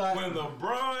Kobe shot. When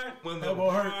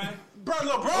LeBron hurt. Bro,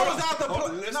 LeBron was out the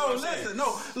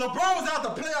LeBron was out the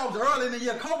playoffs early in the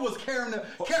year. Kobe was carrying the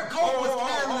Kobe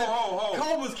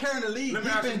was carrying the lead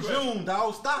deep in June,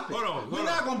 dog. Stop it. We're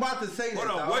not gonna about to say that.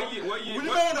 Hold on. What year? When you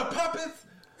know the puppets,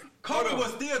 Kobe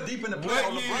was still deep in the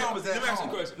playoffs. LeBron was at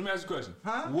home. Let me ask you a question.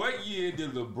 Huh? What year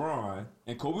did LeBron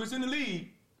and Kobe was in the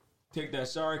league take that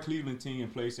sorry Cleveland team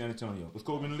and play San Antonio? Was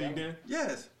Kobe in the league then?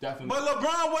 Yes. Definitely. But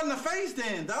LeBron wasn't the face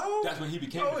then, dog. That's when he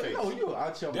became the face. No, you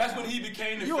out your That's mind. when he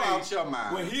became the you face. You out your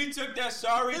mind. When he took that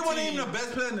sorry team. He wasn't even the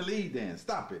best player in the league then.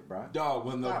 Stop it, bro. Dog,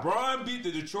 when LeBron beat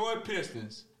the Detroit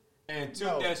Pistons and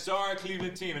took that sorry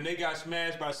Cleveland team and they got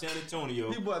smashed by San Antonio,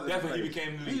 that's when he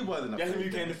became the league. He wasn't the That's face. when he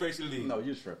became the face of the league. No,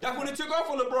 you're tripping. That's when it took off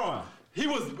for LeBron. He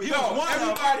was one.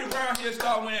 Everybody around here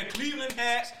started wearing Cleveland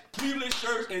hats, Cleveland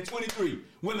shirts in 23.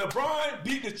 When LeBron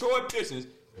beat Detroit Pistons,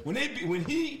 when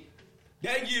he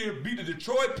that year beat the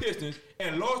Detroit Pistons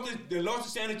and lost to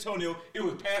San Antonio, it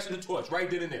was passing the torch right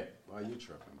then and there. Why you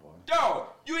tripping, boy? Dog,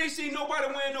 you ain't seen nobody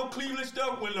wearing no Cleveland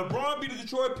stuff. When LeBron beat the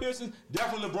Detroit Pistons,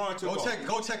 definitely LeBron took off.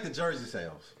 Go check the jersey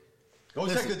sales.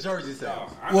 Check the jersey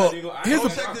sales.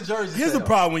 Here's the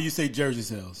problem when you say jersey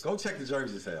sales. Go check the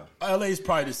jersey sales. LA is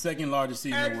probably the second largest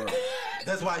city in the world.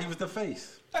 That's why he was the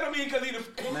face. I don't mean because he the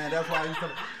man. That's why he was the.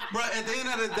 Bro, at the end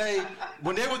of the day,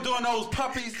 when they were doing those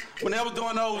puppies, when they were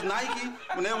doing those Nike,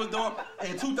 when they was doing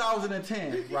in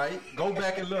 2010, right? Go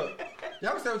back and look.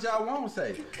 Y'all can say what y'all want to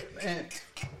say, and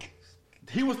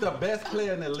he was the best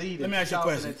player in the league. Let me ask you a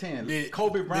question. Did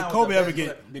Kobe Bryant?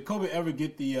 Did Kobe ever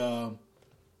get the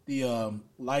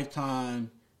lifetime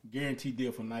guarantee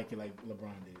deal from Nike like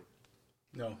LeBron did?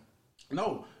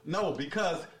 No,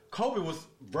 because Kobe was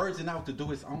verging out to do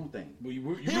his own thing. He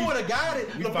would have got it.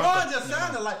 LeBron just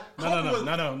sounded like Kobe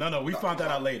No. We found that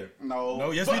out later.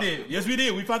 Yes, we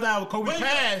did. We found out Kobe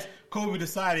passed. Kobe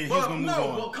decided he was going to move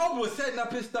on. Well, Kobe was setting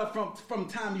up his stuff from the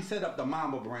time he set up the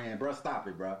Mamba brand, bro. Stop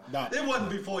it, bro. It wasn't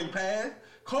before he passed.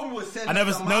 Kobe was setting up the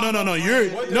Mamba brand.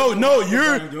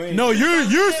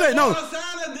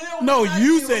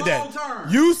 You said that.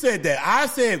 You said that. I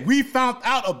said we found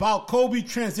out about Kobe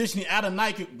transitioning out of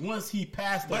Nike once he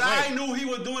passed away. But I knew he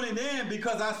was doing it then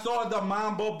because I saw the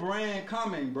Mamba brand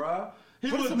coming, bro.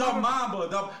 He was the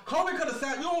Mamba. Kobe could have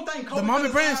said, you don't think Kobe the Mamba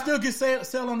brand still gets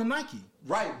sell on the Nike.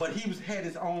 Right, but he had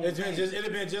his own. It'd have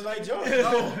been just like Jordan.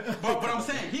 No, but I'm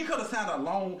saying he could have signed a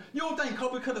loan. You don't think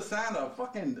Kobe could have signed a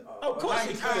fucking? Of course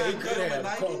he could have.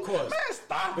 Of course. Man,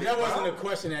 stop but it. That bro. wasn't the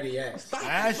question that he asked. I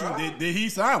asked you, did he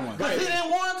sign one? But he didn't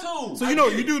want to. So you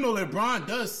do know LeBron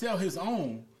does sell his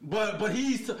own. But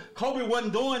Kobe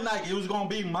wasn't doing Nike. It was gonna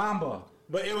be Mamba.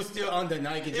 But it was still under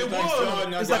Nike. Just It like was.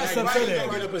 Jordan, It's like a subsidiary.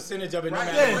 Nike get a percentage of it. Right,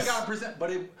 no matter we got a percent. But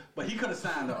he could have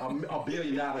signed a $1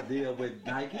 billion deal with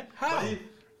Nike. How?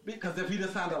 Because if he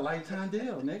just signed a lifetime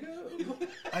deal, nigga. Who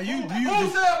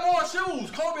sell more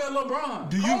shoes, Kobe or LeBron?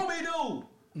 Kobe do.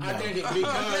 No. I think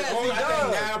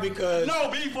because no,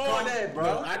 before that, bro.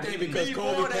 No, I think because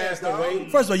Kobe passed away.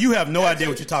 First of all, you have no idea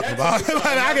what you're talking about. I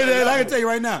can tell you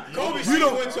right now. Kobe you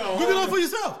don't went to a look it up for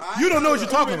yourself. You don't know what you're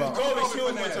talking about. Kobe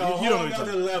shoes went to a whole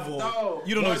other level.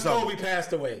 You don't know what you're talking about. Kobe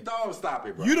passed away. Don't stop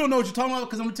it, bro. You don't know what you're talking about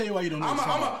because I'm gonna tell you why you don't know.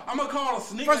 I'm gonna call a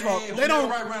sneaker. First of all, they don't.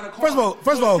 Right around the corner.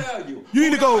 First of all, you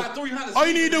need to go. All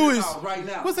you need to do is right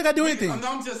now. What's that got to do anything?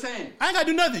 I'm just saying. I ain't got to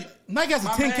do nothing. Nike has a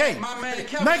 10K.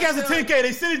 Nike has a 10K.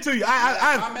 They send it to you.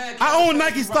 I own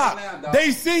Nike stock.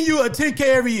 They send you a 10K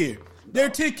every year. Their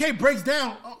 10K breaks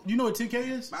down. You know what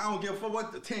 10K is? I don't give a fuck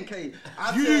what the 10K.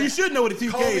 You should know what a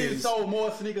 10K is. Sold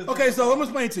more sneakers. Okay, so I'm gonna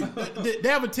explain to you. They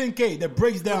have a 10K that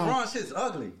breaks down. LeBron shit's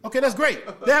ugly. Okay, that's great.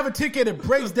 They have a 10K that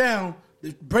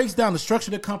breaks down the structure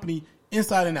of the company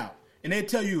inside and out, and they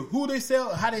tell you who they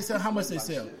sell, how they sell, how much they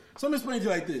sell. So I'm gonna explain to you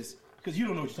like this because you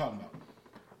don't know what you're talking about.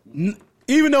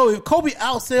 Even though if Kobe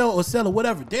outsell or sell or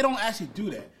whatever, they don't actually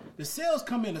do that. the sales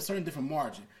come in a certain different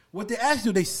margin. What they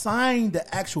actually do, they sign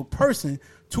the actual person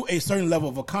to a certain level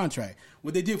of a contract.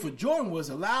 What they did for Jordan was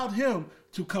allowed him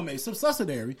to become a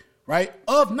subsidiary, right,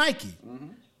 of Nike,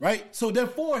 right? So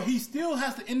therefore, he still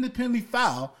has to independently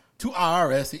file to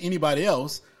IRS and anybody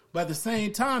else, but at the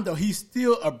same time, though, he's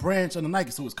still a branch of the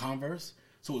Nike. So it's Converse,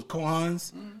 so it's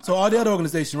Kohans, so all the other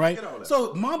organizations, right?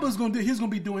 So Mamba's he's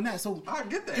gonna be doing that. So I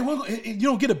get that. You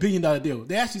don't get $1 billion deal.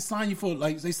 They actually sign you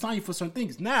for certain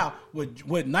things. Now,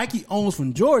 what Nike owns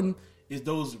from Jordan is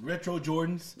those retro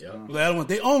Jordans. Yeah. The other ones,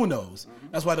 they own those.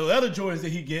 That's why those other Jordans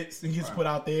that he gets put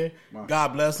out there. God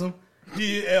bless him.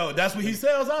 That's what he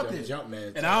sells out there.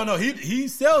 Jumpman, and I don't know, he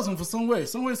sells them for somewhere,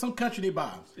 some country they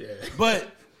buy them. Yeah.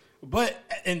 But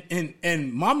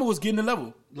Mamba was getting the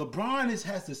level. LeBron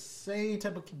has the same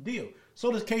type of deal.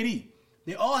 So does KD.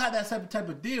 They all have that type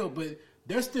of deal, but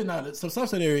they're still not a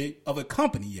subsidiary of a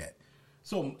company yet.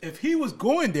 So if he was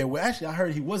going there, well, actually, I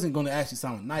heard he wasn't going to actually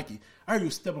sign with Nike. I heard he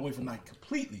was stepping away from Nike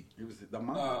completely. It was the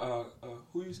Mamba.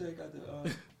 Who you say got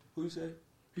the? Who you say?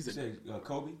 He said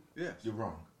Kobe. Yes, you're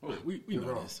wrong. We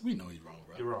know this. We know he's wrong,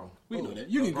 bro. You're wrong. We know that.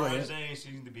 You can go ahead. LeBron James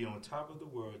seems to be on top of the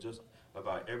world just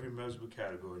about every measurable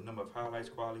category, number of highlights,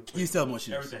 quality. He sells more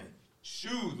shoes. Everything.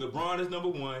 Shoes. LeBron is number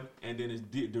one, and then it's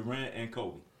Durant and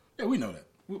Kobe. Yeah, we know that.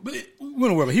 But we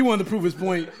don't worry. He wanted to prove his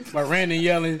point by ranting,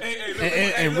 yelling,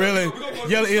 and really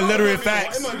yelling illiterate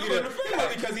facts.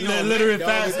 Illiterate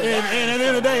facts. And at the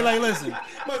end of the day, like, listen,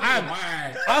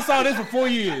 I saw this for 4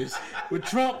 years with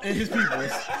Trump and his people.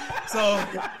 So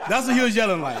that's what he was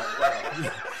yelling like.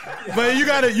 But you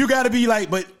gotta be like.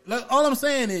 But all I'm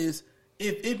saying is,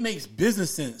 if it makes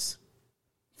business sense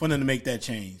for them to make that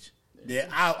change, then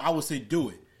I would say do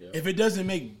it. Yeah. If it doesn't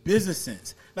make business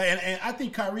sense, like, and I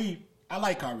think Kyrie. I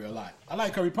like Kyrie a lot. I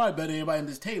like Kyrie probably better than anybody in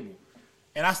this table.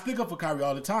 And I stick up for Kyrie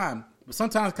all the time. But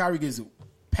sometimes Kyrie gets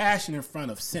passion in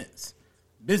front of sense,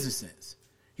 business sense.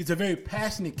 He's a very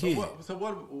passionate kid. So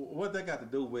what that got to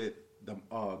do with the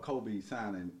Kobe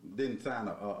didn't sign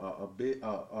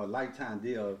a lifetime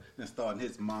deal and starting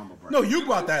his Mamba brand? No, you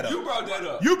brought that up. You brought that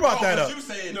up. You brought that up. You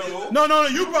said no.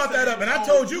 You brought that up, and I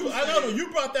told you. I know you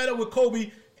brought that up with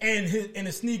Kobe and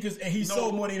his sneakers, and he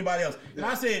sold more than anybody else. And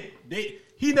I said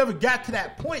he never got to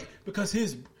that point because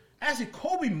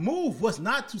Kobe move was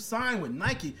not to sign with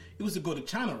Nike. It was to go the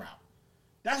China route.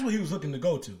 That's what he was looking to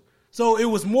go to. So it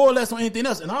was more or less on anything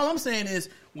else. And all I'm saying is,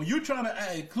 when you're trying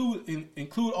to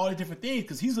include all the different things,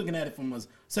 because he's looking at it from us,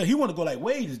 so he want to go like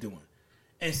Wade is doing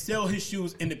and sell his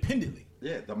shoes independently.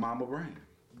 Yeah, the Mamba brand.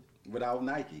 Without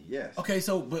Nike, yes. Okay,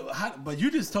 so but you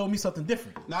just told me something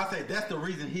different. No, I said that's the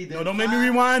reason he didn't. No, don't make me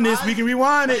rewind this. We can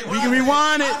rewind it. We can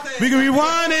rewind it. We can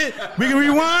rewind it. We can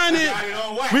rewind it.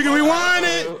 We can rewind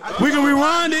it. We can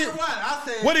rewind it.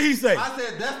 What did he say? I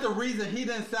said that's the reason he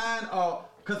didn't sign.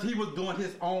 Because he was doing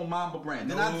his own Mamba brand.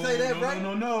 Did I say that right?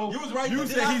 No. You was right. You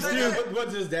said he's still.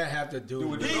 What does that have to do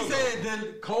with He said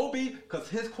then Kobe, because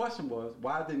his question was,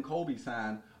 why didn't Kobe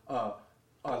sign a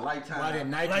lifetime? Why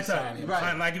didn't Nike sign him?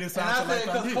 Right. Nike didn't sign and I said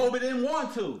because Kobe didn't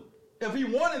want to. If he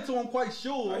wanted to, I'm quite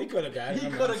sure he could have got it. He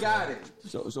could have got it.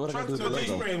 So what I got to do with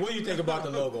the logo? What do you think about the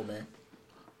logo, man?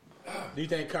 Do you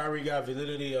think Kyrie got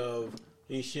validity of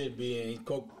he should be? And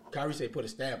Kyrie said put a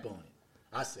stamp on it.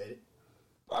 I said it.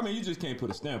 I mean, you just can't put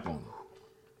a stamp on it.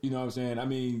 You know what I'm saying? I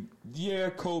mean, yeah,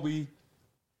 Kobe,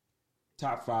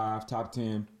 top 5, top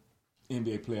 10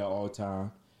 NBA player all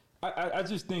time. I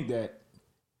just think that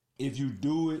if you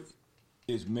do it,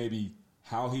 it's maybe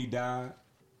how he died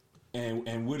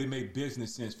and would it make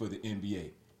business sense for the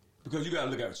NBA? Because you got to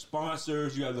look at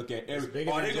sponsors, you got to look at everything.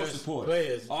 Are they going to support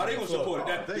it? Are they going to support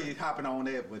it? They hopping on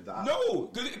that with the no,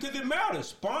 because it matters.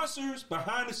 Sponsors,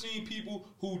 behind the scene people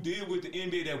who deal with the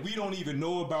NBA that we don't even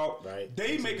know about, right.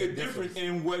 They make a difference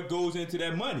in what goes into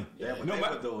that money. Yeah, but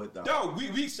they'll do it, though. Dog,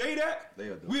 we say that.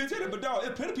 They'll do we'll say that, but dog,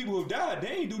 there's plenty of people who have died. They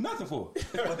ain't do nothing for it.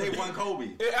 But they won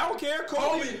Kobe. I don't care.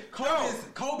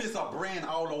 Kobe's a brand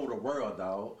all over the world,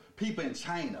 dog. People in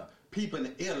China, people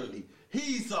in Italy.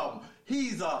 He's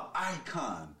a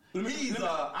icon. He's an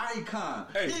icon.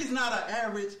 Hey. He's not an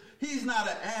average.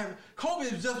 Kobe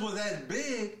just was as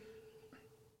big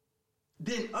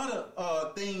than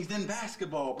other things than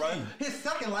basketball, bro. His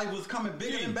second life was coming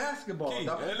bigger than basketball. Dude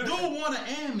won an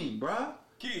Emmy, bro.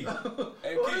 Key. What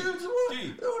are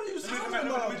you talking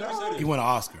about? He won an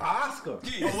Oscar.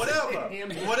 Or whatever.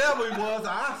 Whatever it was, an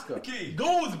Oscar. Dude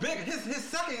was big. His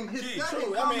second.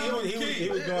 True. I mean, he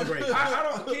was doing great.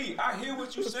 I hear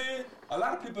what you're saying, A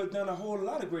lot of people have done a whole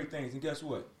lot of great things, and guess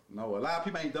what? No, a lot of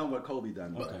people ain't done what Kobe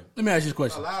done. Okay. Let me ask you a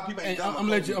question. A lot of people ain't And done. I'm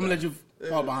gonna let you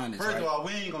fall behind this. First right? of all,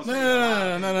 we ain't gonna No,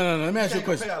 say no. Let me ask you a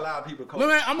question. Compare a lot of people. to Kobe.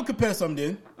 I'm gonna compare something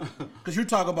then, because you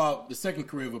talk about the second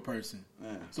career of a person.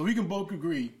 Yeah. So we can both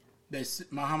agree that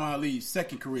Muhammad Ali's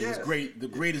second career is Yes. great, the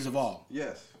greatest of all.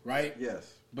 Yes. Right?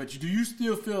 Yes. But do you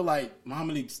still feel like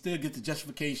Muhammad Ali still gets the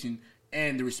justification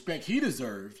and the respect he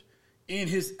deserved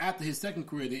after his second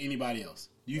career than anybody else?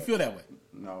 Do you feel that way?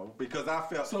 No, because I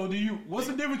felt So what's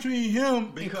the difference between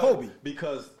him and Kobe?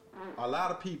 Because a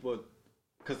lot of people,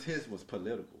 because his was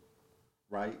political,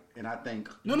 right? And I think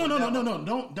No.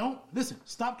 Don't listen.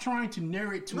 Stop trying to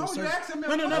narrow it to No, a certain. you asking me.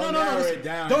 No. Don't narrow it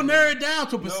down. Don't narrow it down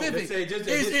to Pacific. just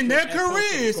It's in their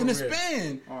careers, in the career.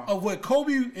 span of what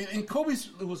Kobe and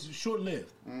Kobe's was short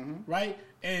lived, right?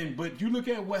 But you look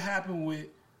at what happened with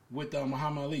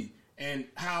Muhammad Ali and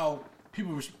how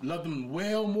people loved him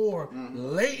well more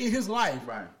late in his life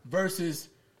Right. versus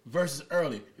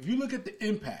early. If you look at the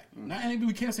impact,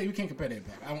 we can't compare the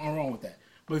impact. I'm wrong with that.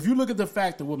 But if you look at the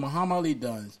fact of what Muhammad Ali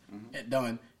done,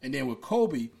 and then with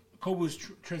Kobe was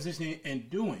transitioning and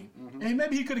doing, and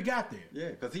maybe he could have got there. Yeah,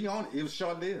 because it was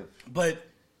short lived. But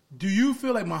do you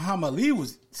feel like Muhammad Ali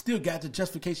still got the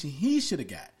justification he should have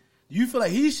got? Do you feel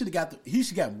like he should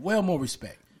have got well more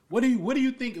respect? What do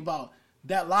you think about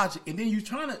that logic? And then you're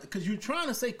trying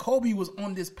to say Kobe was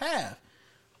on this path,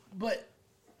 but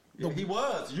He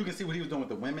was. You can see what he was doing with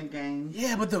the women game.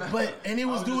 yeah, but and it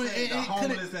was doing the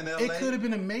homeless in LA. it could have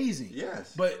been amazing.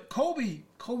 Yes. But Kobe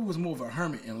was more of a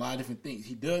hermit in a lot of different things.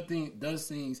 He does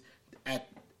things at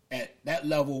that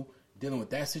level, dealing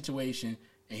with that situation,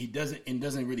 and he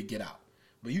doesn't really get out.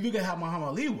 But you look at how Muhammad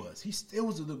Ali was. He still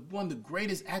was one of the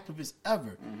greatest activists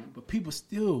ever, but people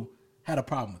still had a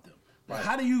problem with him. But Right.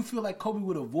 how do you feel like Kobe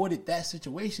would have avoided that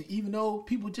situation, even though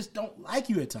people just don't like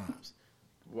you at times?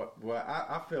 Well,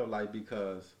 I feel like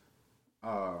because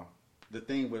the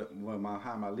thing when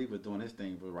Muhammad Ali was doing his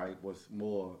thing, was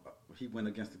more he went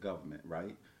against the government,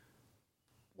 right?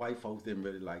 White folks didn't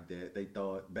really like that. They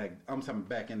thought back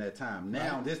in that time.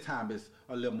 Now Right. this time is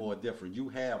a little more different. You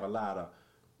have a lot of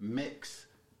mixed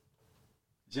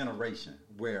generation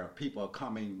where people are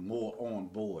coming more on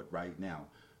board right now.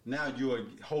 Now you're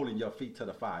holding your feet to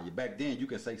the fire. Back then you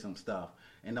could say some stuff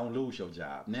and don't lose your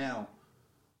job. Now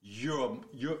you're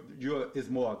is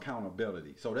more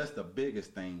accountability. So that's the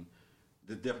biggest thing,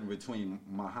 the difference between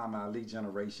Muhammad Ali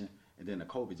generation and then the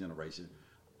Kobe generation.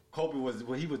 Kobe was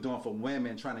what he was doing for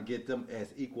women, trying to get them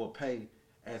as equal pay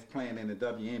as playing in the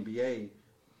WNBA,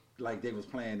 like they was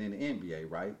playing in the NBA,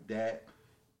 right? That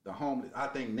the homeless. I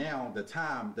think now the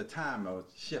time is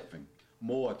shifting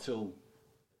more to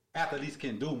athletes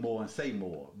can do more and say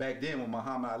more. Back then when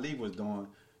Muhammad Ali was doing,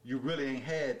 you really ain't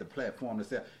had the platform to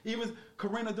say. Even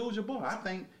Kareem Abdul-Jabbar, I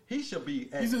think he should be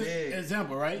as He's big. an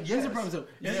example, right? Yes. He's a prime example.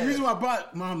 And the reason why I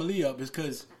brought Muhammad Ali up is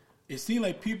because it seemed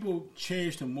like people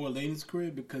cherished him more late in his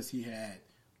career because he had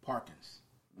Parkinson's.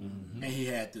 And he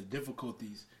had the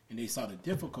difficulties, and they saw the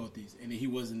difficulties, and then he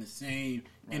wasn't the same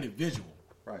individual.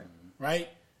 Right. Right?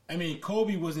 I mean,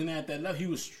 Kobe wasn't at that level. He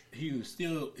was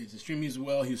still extremely as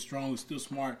well. He was strong. He was still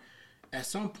smart. At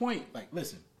some point, like,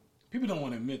 listen, people don't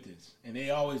want to admit this, and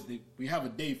we have a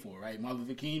day for it, right? Martin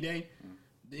Luther King Day.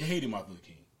 They hated Martin Luther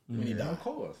King when he died. Of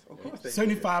course.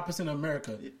 75% of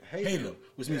America hated him,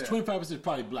 which means 25% is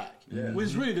probably black, which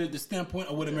is really the standpoint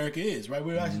of what America is, right?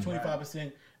 We're actually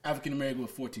 25% African American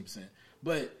with 14%.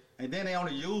 And then they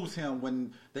only use him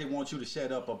when they want you to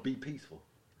shut up or be peaceful.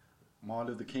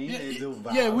 Martin Luther King, they do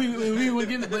violence. Yeah, we were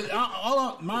getting it,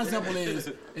 but my example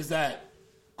is that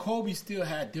Kobe still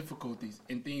had difficulties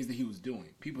in things that he was doing.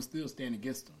 People still stand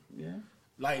against him. Yeah.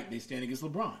 Like they stand against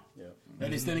LeBron. Yeah.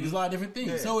 Like they stand against a lot of different things.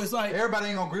 Yeah. So it's like everybody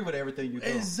ain't gonna agree with everything you do.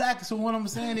 exactly. So what I'm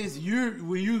saying is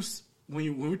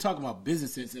when we're talking about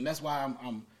business sense, and that's why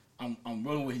I'm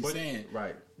running what he's saying.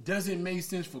 Right. Does it make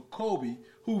sense for Kobe,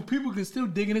 who people can still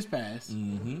dig in his past,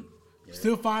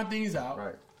 still find things out?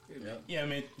 Right. Yeah, I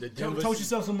mean, Denver toast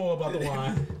yourself some more about the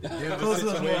wine. Denver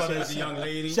situation with the young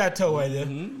lady. Chateau right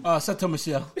there. Chateau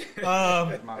Michelle.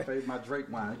 My Drake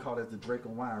wine. They call it the Drake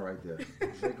of wine right there.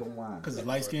 Drake of wine. Because it's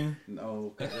light skin?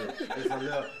 No, cause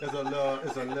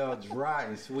it's a little dry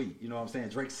and sweet. You know what I'm saying?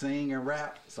 Drake sing and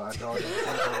rap, so I call it Drake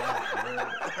of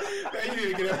wine. You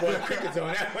need to get that boy crickets on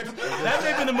that one. That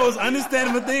may be the most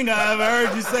understandable thing I ever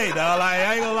heard you say, dog. Like,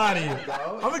 I ain't gonna lie to you.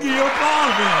 I'm gonna give you a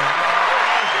phone for that.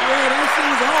 Yeah, that shit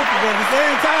was awful, but at the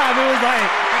same time, it was like,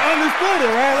 I understood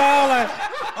it, right?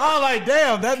 I was like,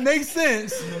 damn, that makes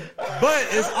sense, but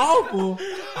it's awful.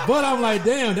 But I'm like,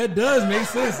 damn, that does make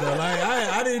sense, though. Like,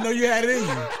 I didn't know you had it in you.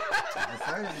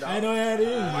 I didn't know you had it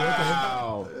in you.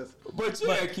 Wow. But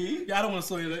yeah, Key. Yeah, I don't want to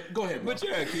slow you. Go ahead, bro. But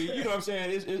yeah, Key. You know what I'm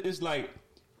saying? It's like,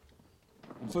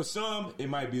 for some, it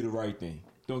might be the right thing.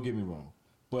 Don't get me wrong.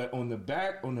 But on the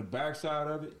back side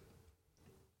of it,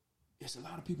 there's a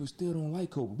lot of people still don't like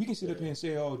Kobe. We can sit up here and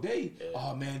say all day,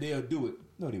 oh man, they'll do it.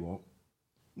 No, they won't.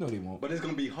 No, they won't. But it's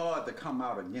gonna be hard to come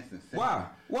out against and say. Why?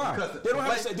 Because they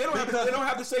don't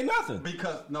have to say nothing.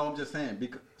 Because I'm just saying,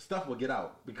 because stuff will get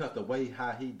out. Because the way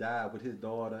how he died with his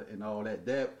daughter and all that,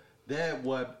 that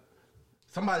what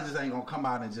somebody just ain't gonna come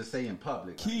out and just say in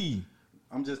public. Key.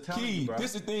 I'm just telling Key, you, bro.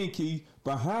 this is the thing, Key.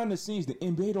 Behind the scenes, the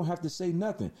NBA don't have to say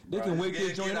nothing. They can wait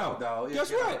their joint out.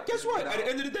 Guess what? At the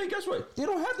end of the day, guess what? They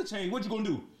don't have to change. What you gonna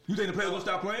do? You think the players gonna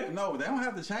stop playing? No, they don't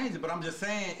have to change it. But I'm just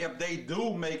saying, if they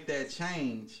do make that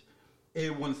change,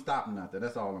 it wouldn't stop nothing.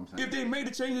 That's all I'm saying. If they made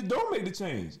the change, don't make the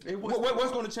change.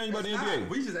 What's going to change about the NBA?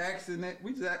 We just asking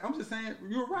that. I'm just saying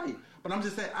you're right, but I'm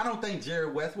just saying I don't think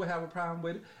Jerry West would have a problem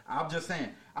with it. I'm just saying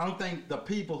I don't think the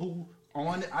people who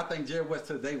on it. I think Jerry West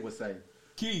today would say.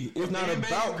 Key, it's not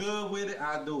about good with it.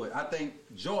 I do it. I think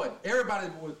Jordan. Everybody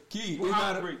would. Key, it's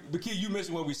not. But Key, you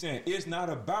missing what we're saying. It's not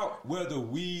about whether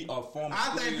we are former.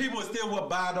 I think people still will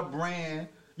buy the brand.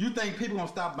 You think people gonna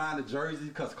stop buying the jersey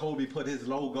because Kobe put his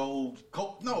logo?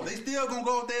 No, they still gonna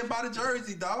go out there and buy the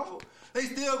jersey, dog. They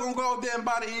still gonna go out there and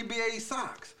buy the NBA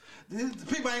socks.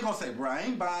 People ain't gonna say, bro, I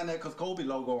ain't buying that because Kobe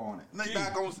logo on it. It's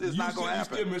not gonna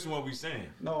happen. You still missing what we're saying.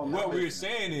 No, what we're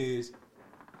saying is.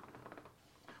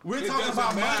 We're talking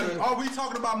about money. Are we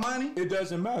talking about money? It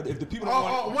doesn't matter. If the people don't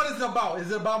want what is it about?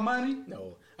 Is it about money?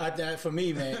 No. For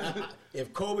me, man,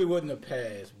 if Kobe wouldn't have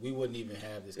passed, we wouldn't even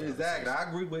have this conversation. Exactly. I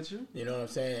agree with you. You know what I'm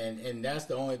saying? And that's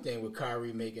the only thing with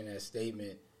Kyrie making that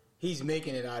statement. He's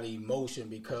making it out of emotion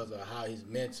because of how his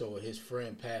mentor, his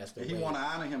friend, passed away. He want to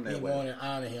honor him that way. He want to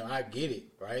honor him. I get it,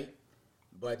 right?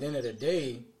 But at the end of the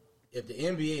day, if the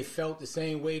NBA felt the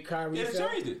same way Kyrie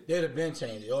felt, they'd have been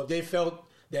changed. Or if they felt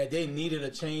that they needed a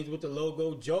change with the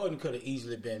logo, Jordan could have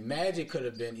easily been. Magic could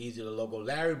have been easily the logo.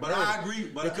 Larry Bird. But I agree.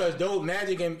 Because those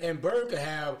Magic and Bird could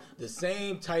have the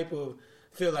same type of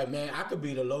feel like, man, I could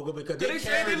be the logo because they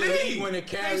carried the league when it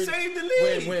carried. They saved the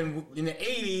league. When in the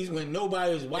 80s, when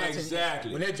nobody was watching.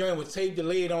 Exactly. When that joint was taped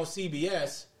delayed on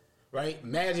CBS, right?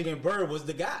 Magic and Bird was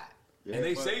the guy. Yeah, and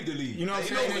they saved the league. You know what I'm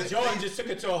saying? And Jordan just took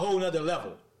it to a whole nother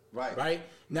level. Right.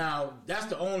 Now that's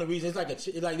the only reason. It's like a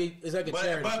charity.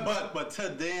 But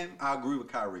till then, I agree with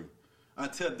Kyrie.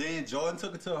 Until then, Jordan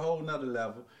took it to a whole nother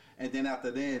level, and then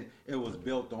after then, it was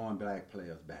built on black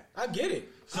players' back. I get it.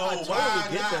 So why not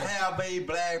have a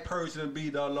black person be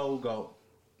the logo?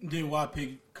 Then why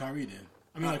pick Kyrie then?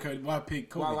 I mean, why pick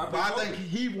Kobe? I think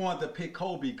he wanted to pick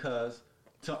Kobe because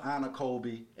to honor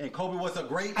Kobe, and Kobe was a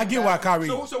great. I get why Kyrie.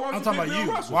 So I'm talking about you.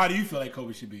 Russell? Why do you feel like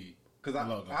Kobe should be? Because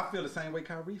I feel the same way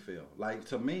Kyrie feel. Like,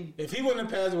 to me, if he wouldn't have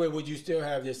passed away, would you still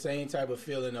have the same type of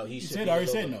feeling? No, he should. I already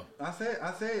said no. I said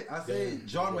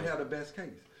Jordan would have the best case.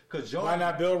 Because Jordan. Why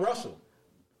not Bill Russell?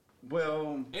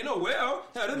 Well, ain't no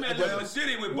this man lives in the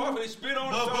city with Buffalo. They spit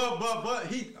on him.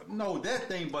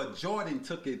 But Jordan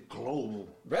took it global,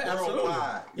 absolutely.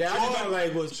 Worldwide. Yeah,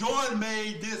 Jordan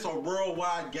made this a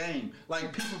worldwide game.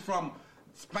 Like people from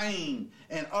Spain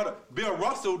and other. Bill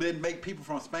Russell didn't make people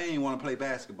from Spain want to play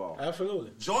basketball.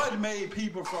 Absolutely. Jordan made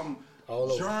people from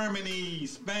Germany,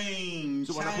 Spain,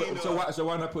 China. So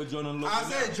why not put Jordan on the logo? I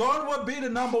said Jordan would be the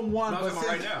number one.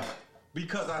 Right now.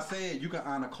 Because I said you can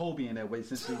honor Kobe in that way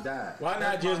since he died. Why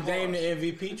not just name the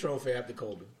MVP trophy after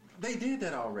Kobe? They did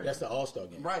that already. That's the All-Star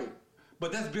game. Right.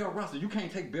 But that's Bill Russell. You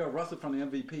can't take Bill Russell from the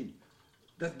MVP.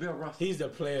 That's Bill Russell. He's the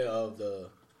player of the...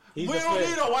 We don't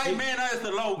need a white man as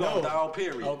the logo, dog,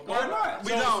 period. Why not?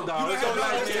 We don't, dog. It's a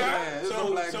black man. It's a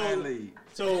black man league.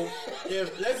 So,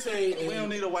 if, let's say... We don't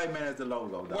need a white man as the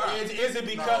logo, dog. Is it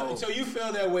because... No. So you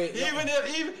feel that way... Even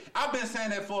I've been saying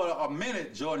that for a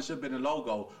minute, Jordan should have been the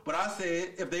logo. But I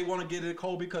said, if they want to get it to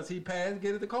Kobe because he passed,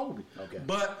 get it to Kobe. Okay.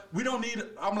 But we don't need...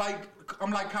 I'm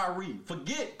like Kyrie.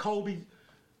 Forget Kobe,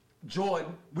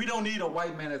 Jordan. We don't need a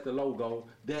white man as the logo.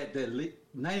 That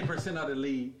 90% of the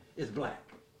league is black.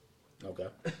 Okay.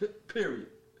 Period.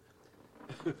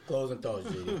 Closing thoughts,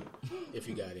 JD, if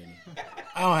you got any.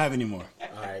 I don't have any more.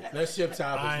 All right, let's shift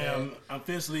topics. I am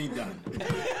officially done.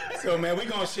 So, man, we're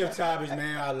going to shift topics,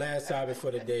 man. Our last topic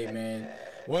for the day, man.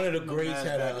 One of the greats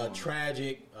had a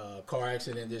tragic car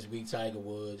accident this week, Tiger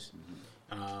Woods.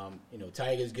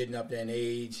 Tiger's getting up there in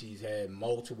age. He's had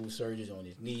multiple surgeries on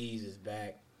his knees, his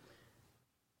back.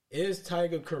 Is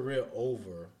Tiger's career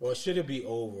over, or should it be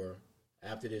over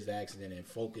after this accident and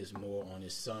focus more on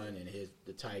his son and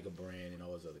the Tiger brand and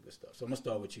all this other good stuff? So I'm going to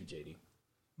start with you, JD.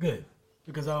 Good.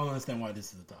 Because I don't understand why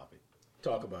this is a topic.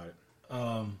 Talk about it.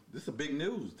 This is a big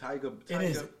news. Tiger. It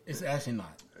is. It's actually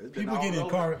not. People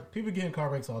get in car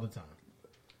wrecks all the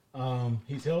time.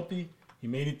 He's healthy. He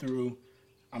made it through.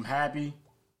 I'm happy,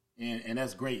 and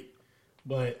that's great.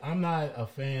 But I'm not a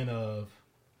fan of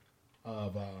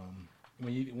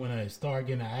when I start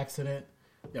getting an accident,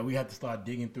 that we have to start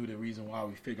digging through the reason why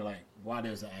we figure like why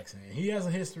there's an accident. He has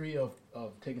a history of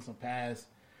taking some past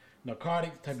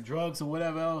narcotic type of drugs or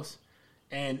whatever else,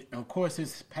 and of course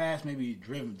his past may be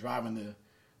driving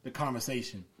the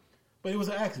conversation. But it was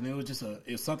an accident. It was just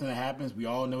it was something that happens. We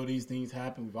all know these things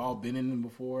happen. We've all been in them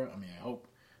before. I mean,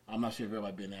 I'm not sure if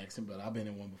everybody been in an accident, but I've been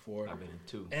in one before. I've been in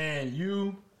two.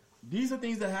 And these are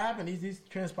things that happen. These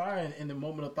transpire in the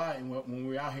moment of thought and when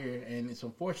we're out here, and it's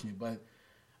unfortunate. But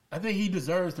I think he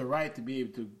deserves the right to be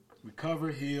able to recover,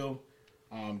 heal,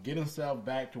 get himself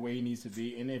back to where he needs to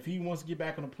be. And if he wants to get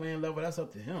back on the playing level, that's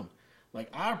up to him. Like,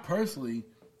 I personally,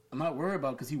 I'm not worried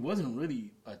about it because he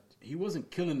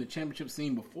wasn't killing the championship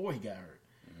scene before he got hurt.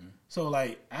 Mm-hmm. So,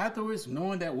 like, afterwards,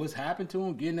 knowing that what's happened to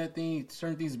him, getting that thing,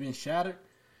 certain things have been shattered,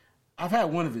 I've had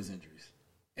one of his injuries.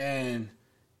 And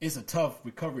it's a tough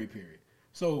recovery period.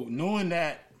 So, knowing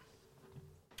that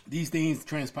these things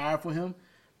transpire for him,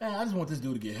 man, I just want this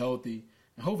dude to get healthy.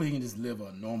 And hopefully he can just live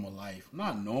a normal life.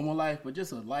 Not a normal life, but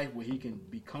just a life where he can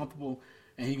be comfortable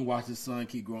and he can watch his son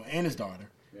keep growing and his daughter.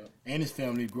 Yep. And his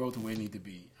family grow to where they need to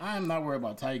be. I'm not worried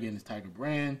about Tiger and his Tiger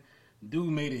brand. Dude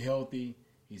made it healthy.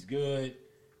 He's good.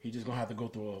 He's just going to have to go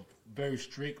through a very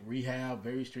strict rehab,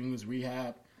 very strenuous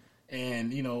rehab.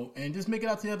 And, and just make it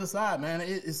out to the other side, man.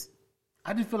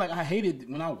 I just feel like I hated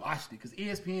when I watched it because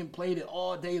ESPN played it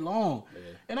all day long. Yeah.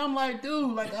 And I'm like,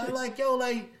 dude,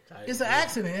 it's an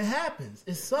accident. It happens.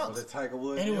 It sucks.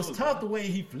 And it was tough the way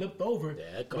he flipped over.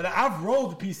 But I've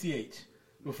rolled the PCH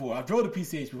before. I've drove the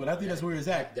PCH before. I think that's where it's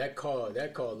at. That car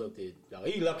looked at.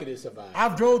 He lucky to survive.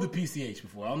 I've drove the PCH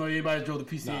before. I don't know if anybody drove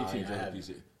the PCH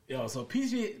here. So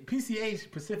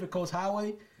PCH, Pacific Coast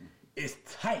Highway, is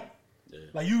tight. Yeah.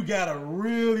 Like, you gotta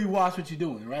really watch what you're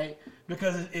doing, right?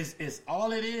 Because it's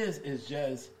all it is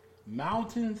just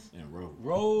mountains and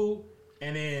road,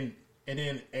 and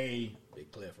then a big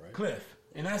cliff, right? Cliff,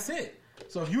 and that's it.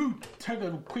 So if you take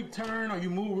a quick turn or you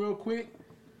move real quick,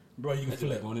 bro, you can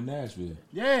flip. Like going to Nashville.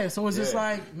 Yeah, so it's just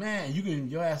like, man,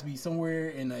 your ass be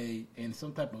somewhere in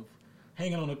some type of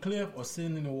hanging on a cliff or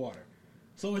sitting in the water.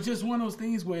 So it's just one of those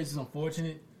things where it's just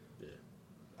unfortunate. Yeah.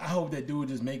 I hope that dude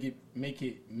just make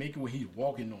it where he's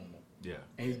walking normal. Yeah.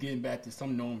 And he's getting back to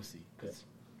some normalcy.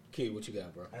 Kid, what you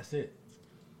got, bro? That's it.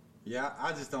 Yeah,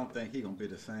 I just don't think he gonna be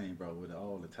the same, bro, with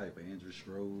all the type of injury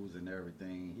screws and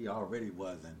everything. He already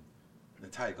wasn't the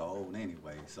Tiger old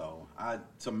anyway. So I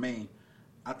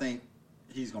think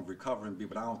he's gonna recover and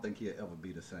but I don't think he'll ever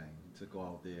be the same. To go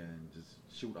out there and just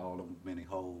shoot all them many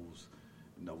holes.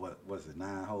 What was it,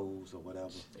 9 holes or whatever?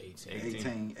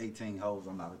 18 holes.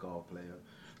 I'm not a golf player.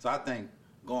 So I think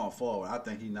going forward, I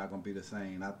think he's not going to be the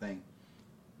same. I think,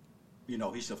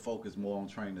 he should focus more on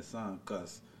training the son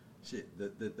because, shit,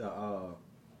 the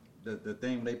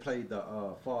thing when they played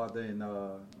the father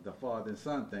and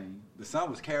son thing, the son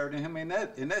was carrying him in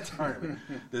that tournament.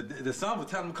 the son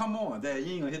was telling him, "Come on, Dad,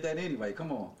 you ain't gonna hit that anyway.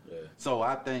 Come on." Yeah. So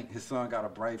I think his son got a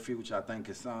bright future. I think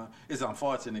his son. It's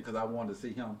unfortunate because I wanted to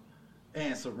see him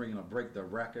and Serena break the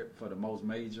record for the most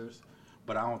majors,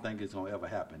 but I don't think it's gonna ever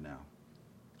happen now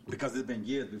because it's been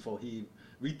years before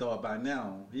we thought by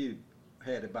now he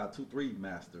had about 2-3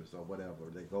 masters or whatever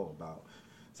they go about.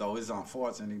 So it's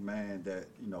unfortunate, man, that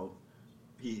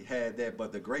he had that.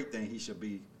 But the great thing, he should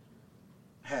be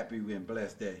happy and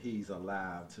blessed that he's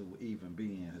alive to even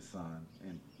be in his son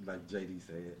and, like JD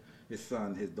said, his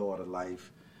son, his daughter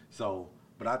life. So.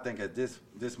 But I think at this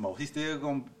moment, he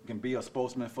still can be a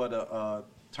spokesman for the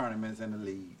tournaments and the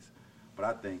leagues. But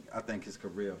I think his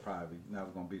career probably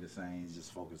not going to be the same. He's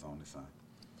just focused on his son.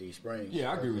 D Springs. Yeah,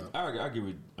 I agree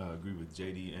with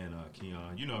JD and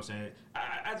Keon. You know what I'm saying?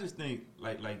 I just think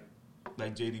like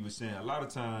JD was saying, a lot of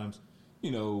times,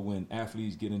 when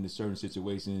athletes get into certain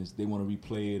situations, they want to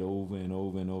replay it over and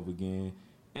over and over again.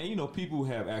 And people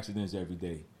have accidents every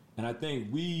day. And I think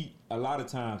a lot of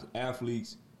times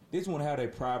athletes, they just want to have their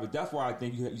private. That's why I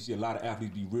think you see a lot of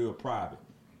athletes be real private.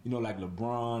 Like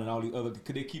LeBron and all the other,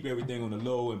 because they keep everything on the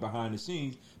low and behind the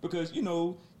scenes. Because, you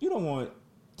don't want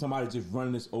somebody just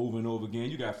running this over and over again.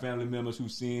 You got family members who've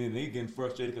seen it and they getting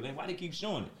frustrated because why they keep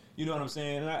showing it? You know what I'm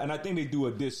saying? And I think they do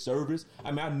a disservice.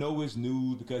 I mean, I know it's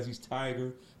news because he's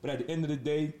Tiger. But at the end of the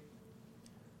day,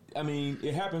 I mean,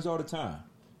 it happens all the time.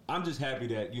 I'm just happy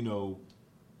that,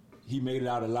 he made it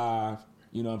out alive.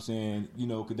 You know what I'm saying?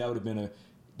 Because that would have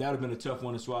that would have been a tough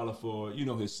one to swallow for,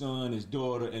 his son, his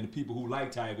daughter, and the people who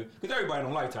like Tiger. Because everybody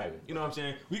don't like Tiger. You know what I'm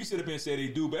saying? We can sit up here and say they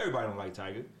do, but everybody don't like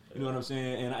Tiger. You know what I'm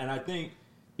saying? And I think,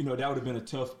 that would have been a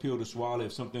tough pill to swallow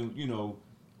if something,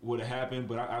 would have happened.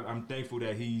 But I'm thankful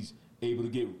that he's able to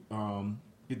get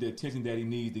the attention that he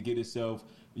needs to get himself,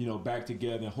 back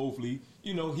together. And hopefully,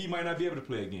 he might not be able to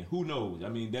play again. Who knows? I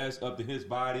mean, that's up to his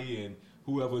body and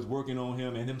whoever is working on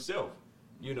him and himself.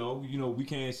 We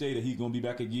can't say that he's going to be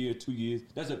back a year, 2 years.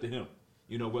 That's up to him,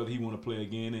 whether he want to play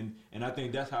again. And I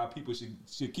think that's how people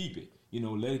should keep it.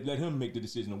 Let him make the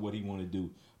decision of what he want to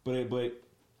do. But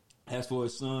as for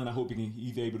his son, I hope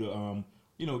he's able to,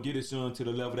 get his son to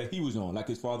the level that he was on, like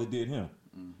his father did him.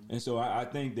 Mm-hmm. And so I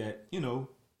think that,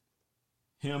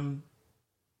 him,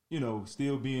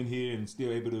 still being here and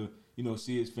still able to,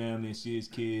 see his family and see his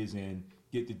kids and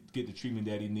get the treatment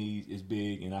that he needs is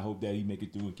big. And I hope that he make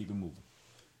it through and keep it moving.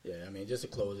 Yeah, I mean, just to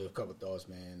close with a couple thoughts,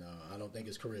 man. I don't think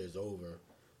his career is over.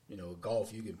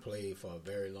 Golf, you can play for a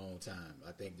very long time.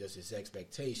 I think just his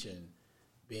expectation,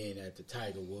 being that the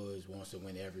Tiger Woods wants to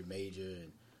win every major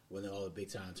and win all the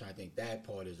big-time tournaments, I think that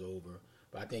part is over.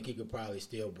 But I think he could probably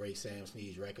still break Sam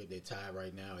Snead's record. They're tied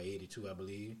right now at 82, I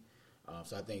believe.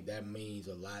 So I think that means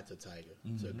a lot to Tiger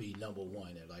to be number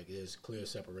one. And, there's clear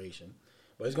separation.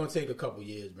 But it's going to take a couple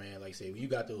years, man. Like I say, when you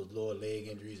got those lower leg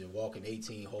injuries and walking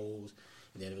 18 holes,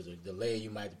 and then if it was a delay, you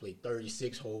might have to play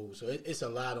 36 holes. So it's a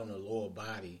lot on the lower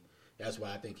body. That's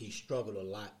why I think he struggled a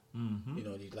lot,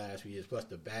 these last few years, plus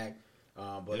the back.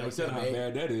 But like I said, how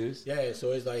bad that is. Yeah,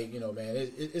 so it's like, man,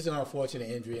 it's an unfortunate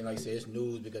injury. And like I said, it's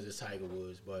news because it's Tiger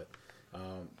Woods. But,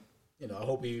 I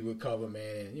hope he recover,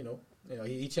 man. And,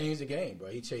 he changed the game, bro.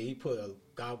 He put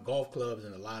golf clubs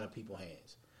in a lot of people's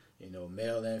hands.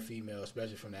 Male and female,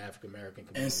 especially from the African-American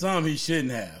community. And some he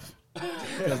shouldn't have,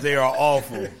 because they are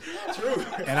awful. True.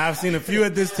 And I've seen a few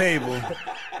at this table.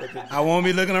 I won't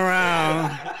be looking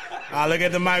around. I'll look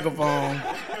at the microphone,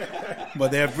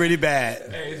 but they're pretty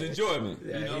bad. Hey, it's enjoyment.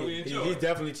 Yeah, he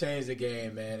definitely changed the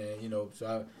game, man. And,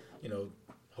 so I,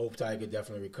 hope Tiger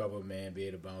definitely recover, man, be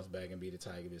able to bounce back and be the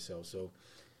Tiger himself. So,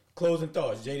 closing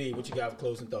thoughts. JD, what you got for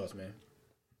closing thoughts, man?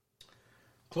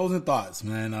 Closing thoughts,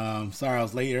 man. Sorry I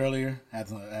was late earlier. Had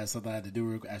something I had to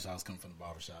do. Actually, I was coming from the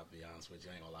barbershop, to be honest with you.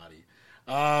 I ain't gonna lie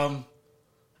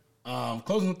to you.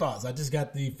 Closing thoughts. I just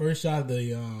got the first shot of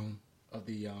the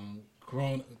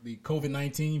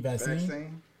COVID-19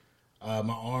 vaccine.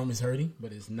 My arm is hurting,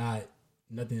 but it's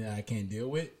nothing that I can't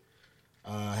deal with.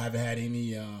 I haven't had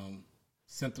any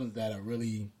symptoms that's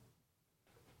really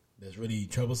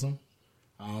troublesome.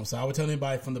 So I would tell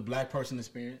anybody from the black person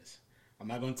experience, I'm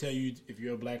not going to tell you if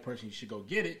you're a black person you should go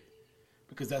get it,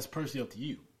 because that's personally up to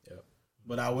you. Yep.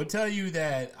 But I would tell you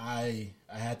that I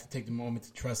had to take the moment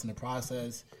to trust in the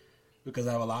process, because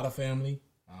I have a lot of family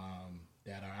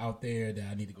that are out there that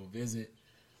I need to go visit.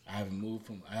 I have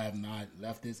not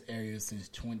left this area since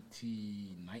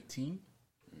 2019.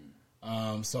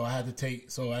 So I had to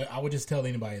take. So I would just tell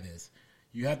anybody this: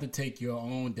 you have to take your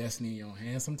own destiny in your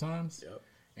hands sometimes. Yep.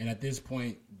 And at this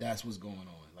point, that's what's going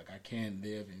on. Like, I can't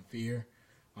live in fear.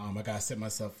 I got to set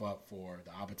myself up for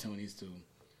the opportunities to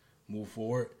move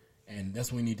forward. And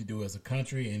that's what we need to do as a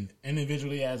country. And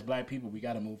individually, as black people, we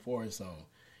got to move forward. So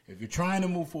if you're trying to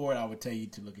move forward, I would tell you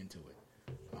to look into it.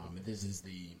 This is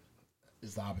the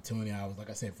opportunity. Like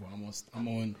I said, I'm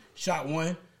on shot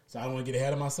 1, so I don't want to get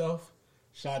ahead of myself.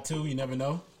 Shot 2, you never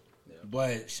know. Yeah.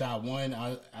 But shot 1,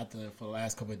 for the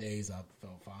last couple of days, I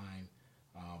felt fine.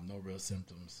 No real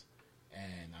symptoms.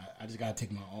 And I just got to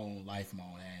take my own life in my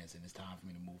own hands, and it's time for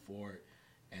me to move forward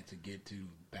and to get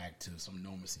back to some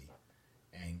normalcy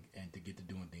and to get to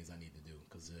doing things I need to do,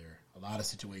 because there are a lot of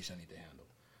situations I need to handle.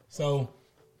 So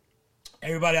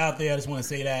everybody out there, I just want to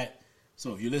say that.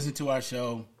 So if you listen to our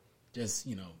show, just,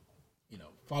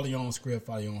 follow your own script,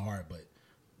 follow your own heart, but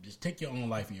just take your own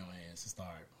life in your hands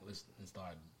and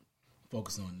start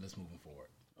focusing on this moving forward.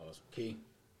 Awesome. Key?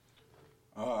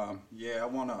 I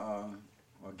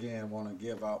want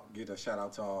to give a shout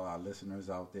out to all our listeners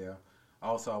out there.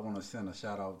 Also, I want to send a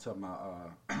shout out to my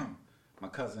my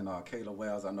cousin Kayla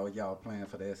Wells. I know y'all playing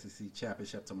for the SEC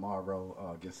championship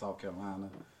tomorrow against South Carolina.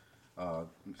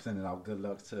 Sending out good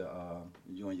luck to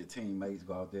you and your teammates.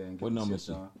 Go out there and get what number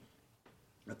shit done.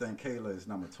 I think Kayla is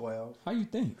number 12. How you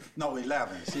think? No,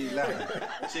 11. She 11.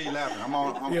 She 11.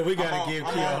 We got to give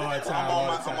Key a hard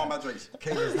time. I'm on my Drake.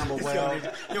 Kayla's number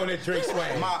 12. You on that Drake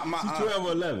swag. She's 12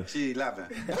 or 11. She 11.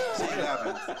 She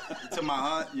 11. To my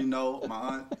aunt, my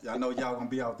aunt, I know y'all going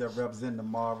to be out there representing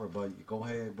tomorrow, but go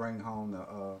ahead and bring home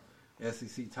the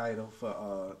SEC title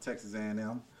for Texas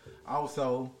A&M.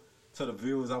 Also, to the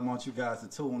viewers, I want you guys to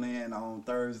tune in on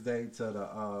Thursday to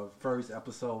the first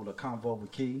episode of Convo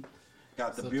with Key.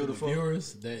 Got the beautiful to the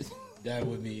viewers. That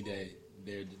would mean that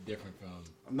they're different from.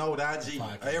 No, the IG.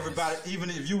 Everybody, even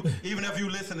if you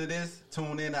listen to this,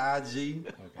 tune in to IG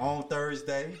on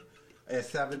Thursday at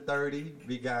 7:30.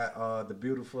 We got the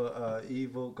beautiful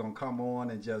Eva gonna come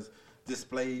on and just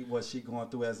display what she going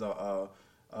through as a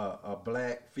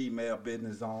black female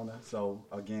business owner.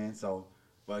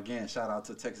 But again, shout out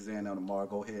to Texas A&M tomorrow.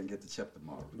 Go ahead and get the chip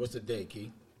tomorrow. What's the date,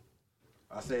 Key?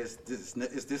 I say it's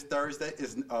this Thursday.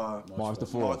 It's March the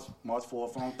 4th. March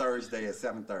 4th on Thursday at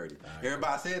 7:30.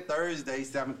 Everybody said Thursday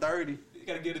 7:30. You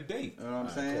gotta get a date. You know what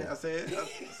I'm saying? Cool. I said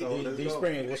so. D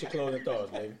Springs, what's your closing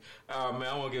thoughts, baby? Man,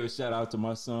 I want to give a shout out to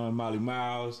my son Molly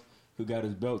Miles, who got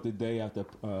his belt today after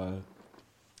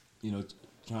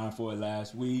trying for it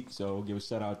last week. So give a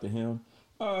shout out to him.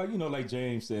 Like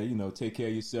James said, take care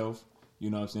of yourself. You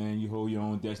know what I'm saying? You hold your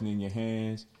own destiny in your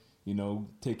hands.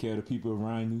 Take care of the people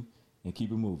around you and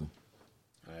keep it moving.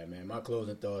 All right, man. My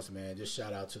closing thoughts, man. Just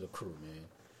shout out to the crew, man.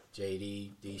 JD,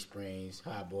 D Springs,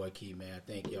 Hot Boy Key, man. I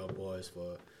thank y'all boys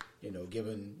for,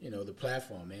 giving, the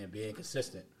platform, man, being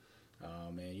consistent.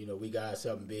 Man, we got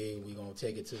something big. We gonna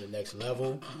take it to the next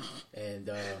level, and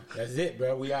that's it,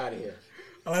 bro. We out of here.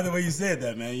 I like the way you said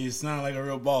that, man. You sound like a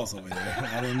real boss over there.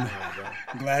 I didn't.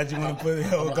 Glad you want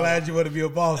to glad you want to be a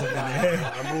boss over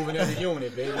there. I'm moving as a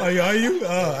unit, baby. Oh, are you?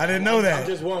 Oh, I didn't know that. I'm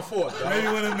just 1/4. Maybe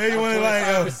you want to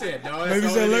maybe you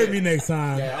should alert me next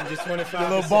time. Yeah, I'm just 25%. Your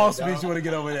little boss speech you want to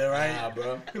get over there, right? Nah,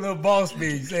 bro. Your little boss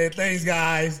speech. Say thanks,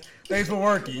 guys. Thanks for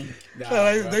working.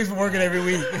 Thanks for working every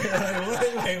week.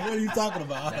 What are you talking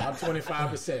about? I'm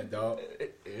 25%, dog.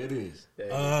 It is.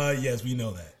 Yes, we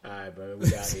know that. All right, bro.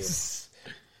 We out here.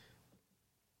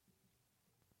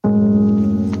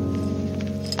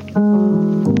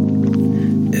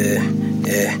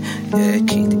 Yeah,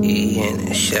 keep the E in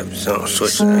the Chev's on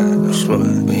switch.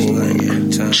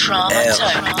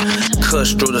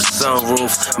 Cush through the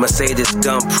sunroof, Mercedes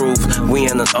gun proof. We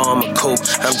in an armor coupe.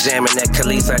 I'm jamming that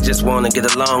Khalees, I just wanna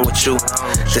get along with you.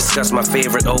 Discuss my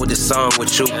favorite oldest song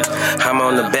with you. I'm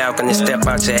on the balcony, step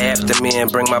out your after me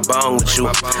and bring my bong with you.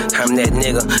 I'm that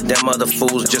nigga, them other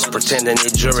fools just pretending they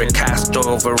jury.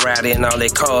 Costume, variety, and all they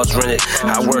cars rented.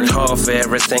 I worked hard for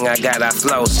everything I got, I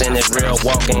floss in it. Real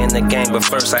walking in the game, but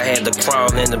first I had to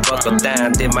crawl in the buckle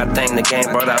down. Did my thing, the game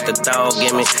brought out the dog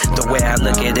in me. The way I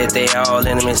look at it, they all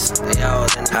enemies.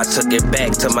 I took it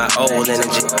back to my old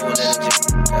energy.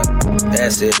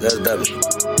 That's it, that's W.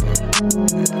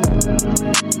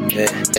 Yeah.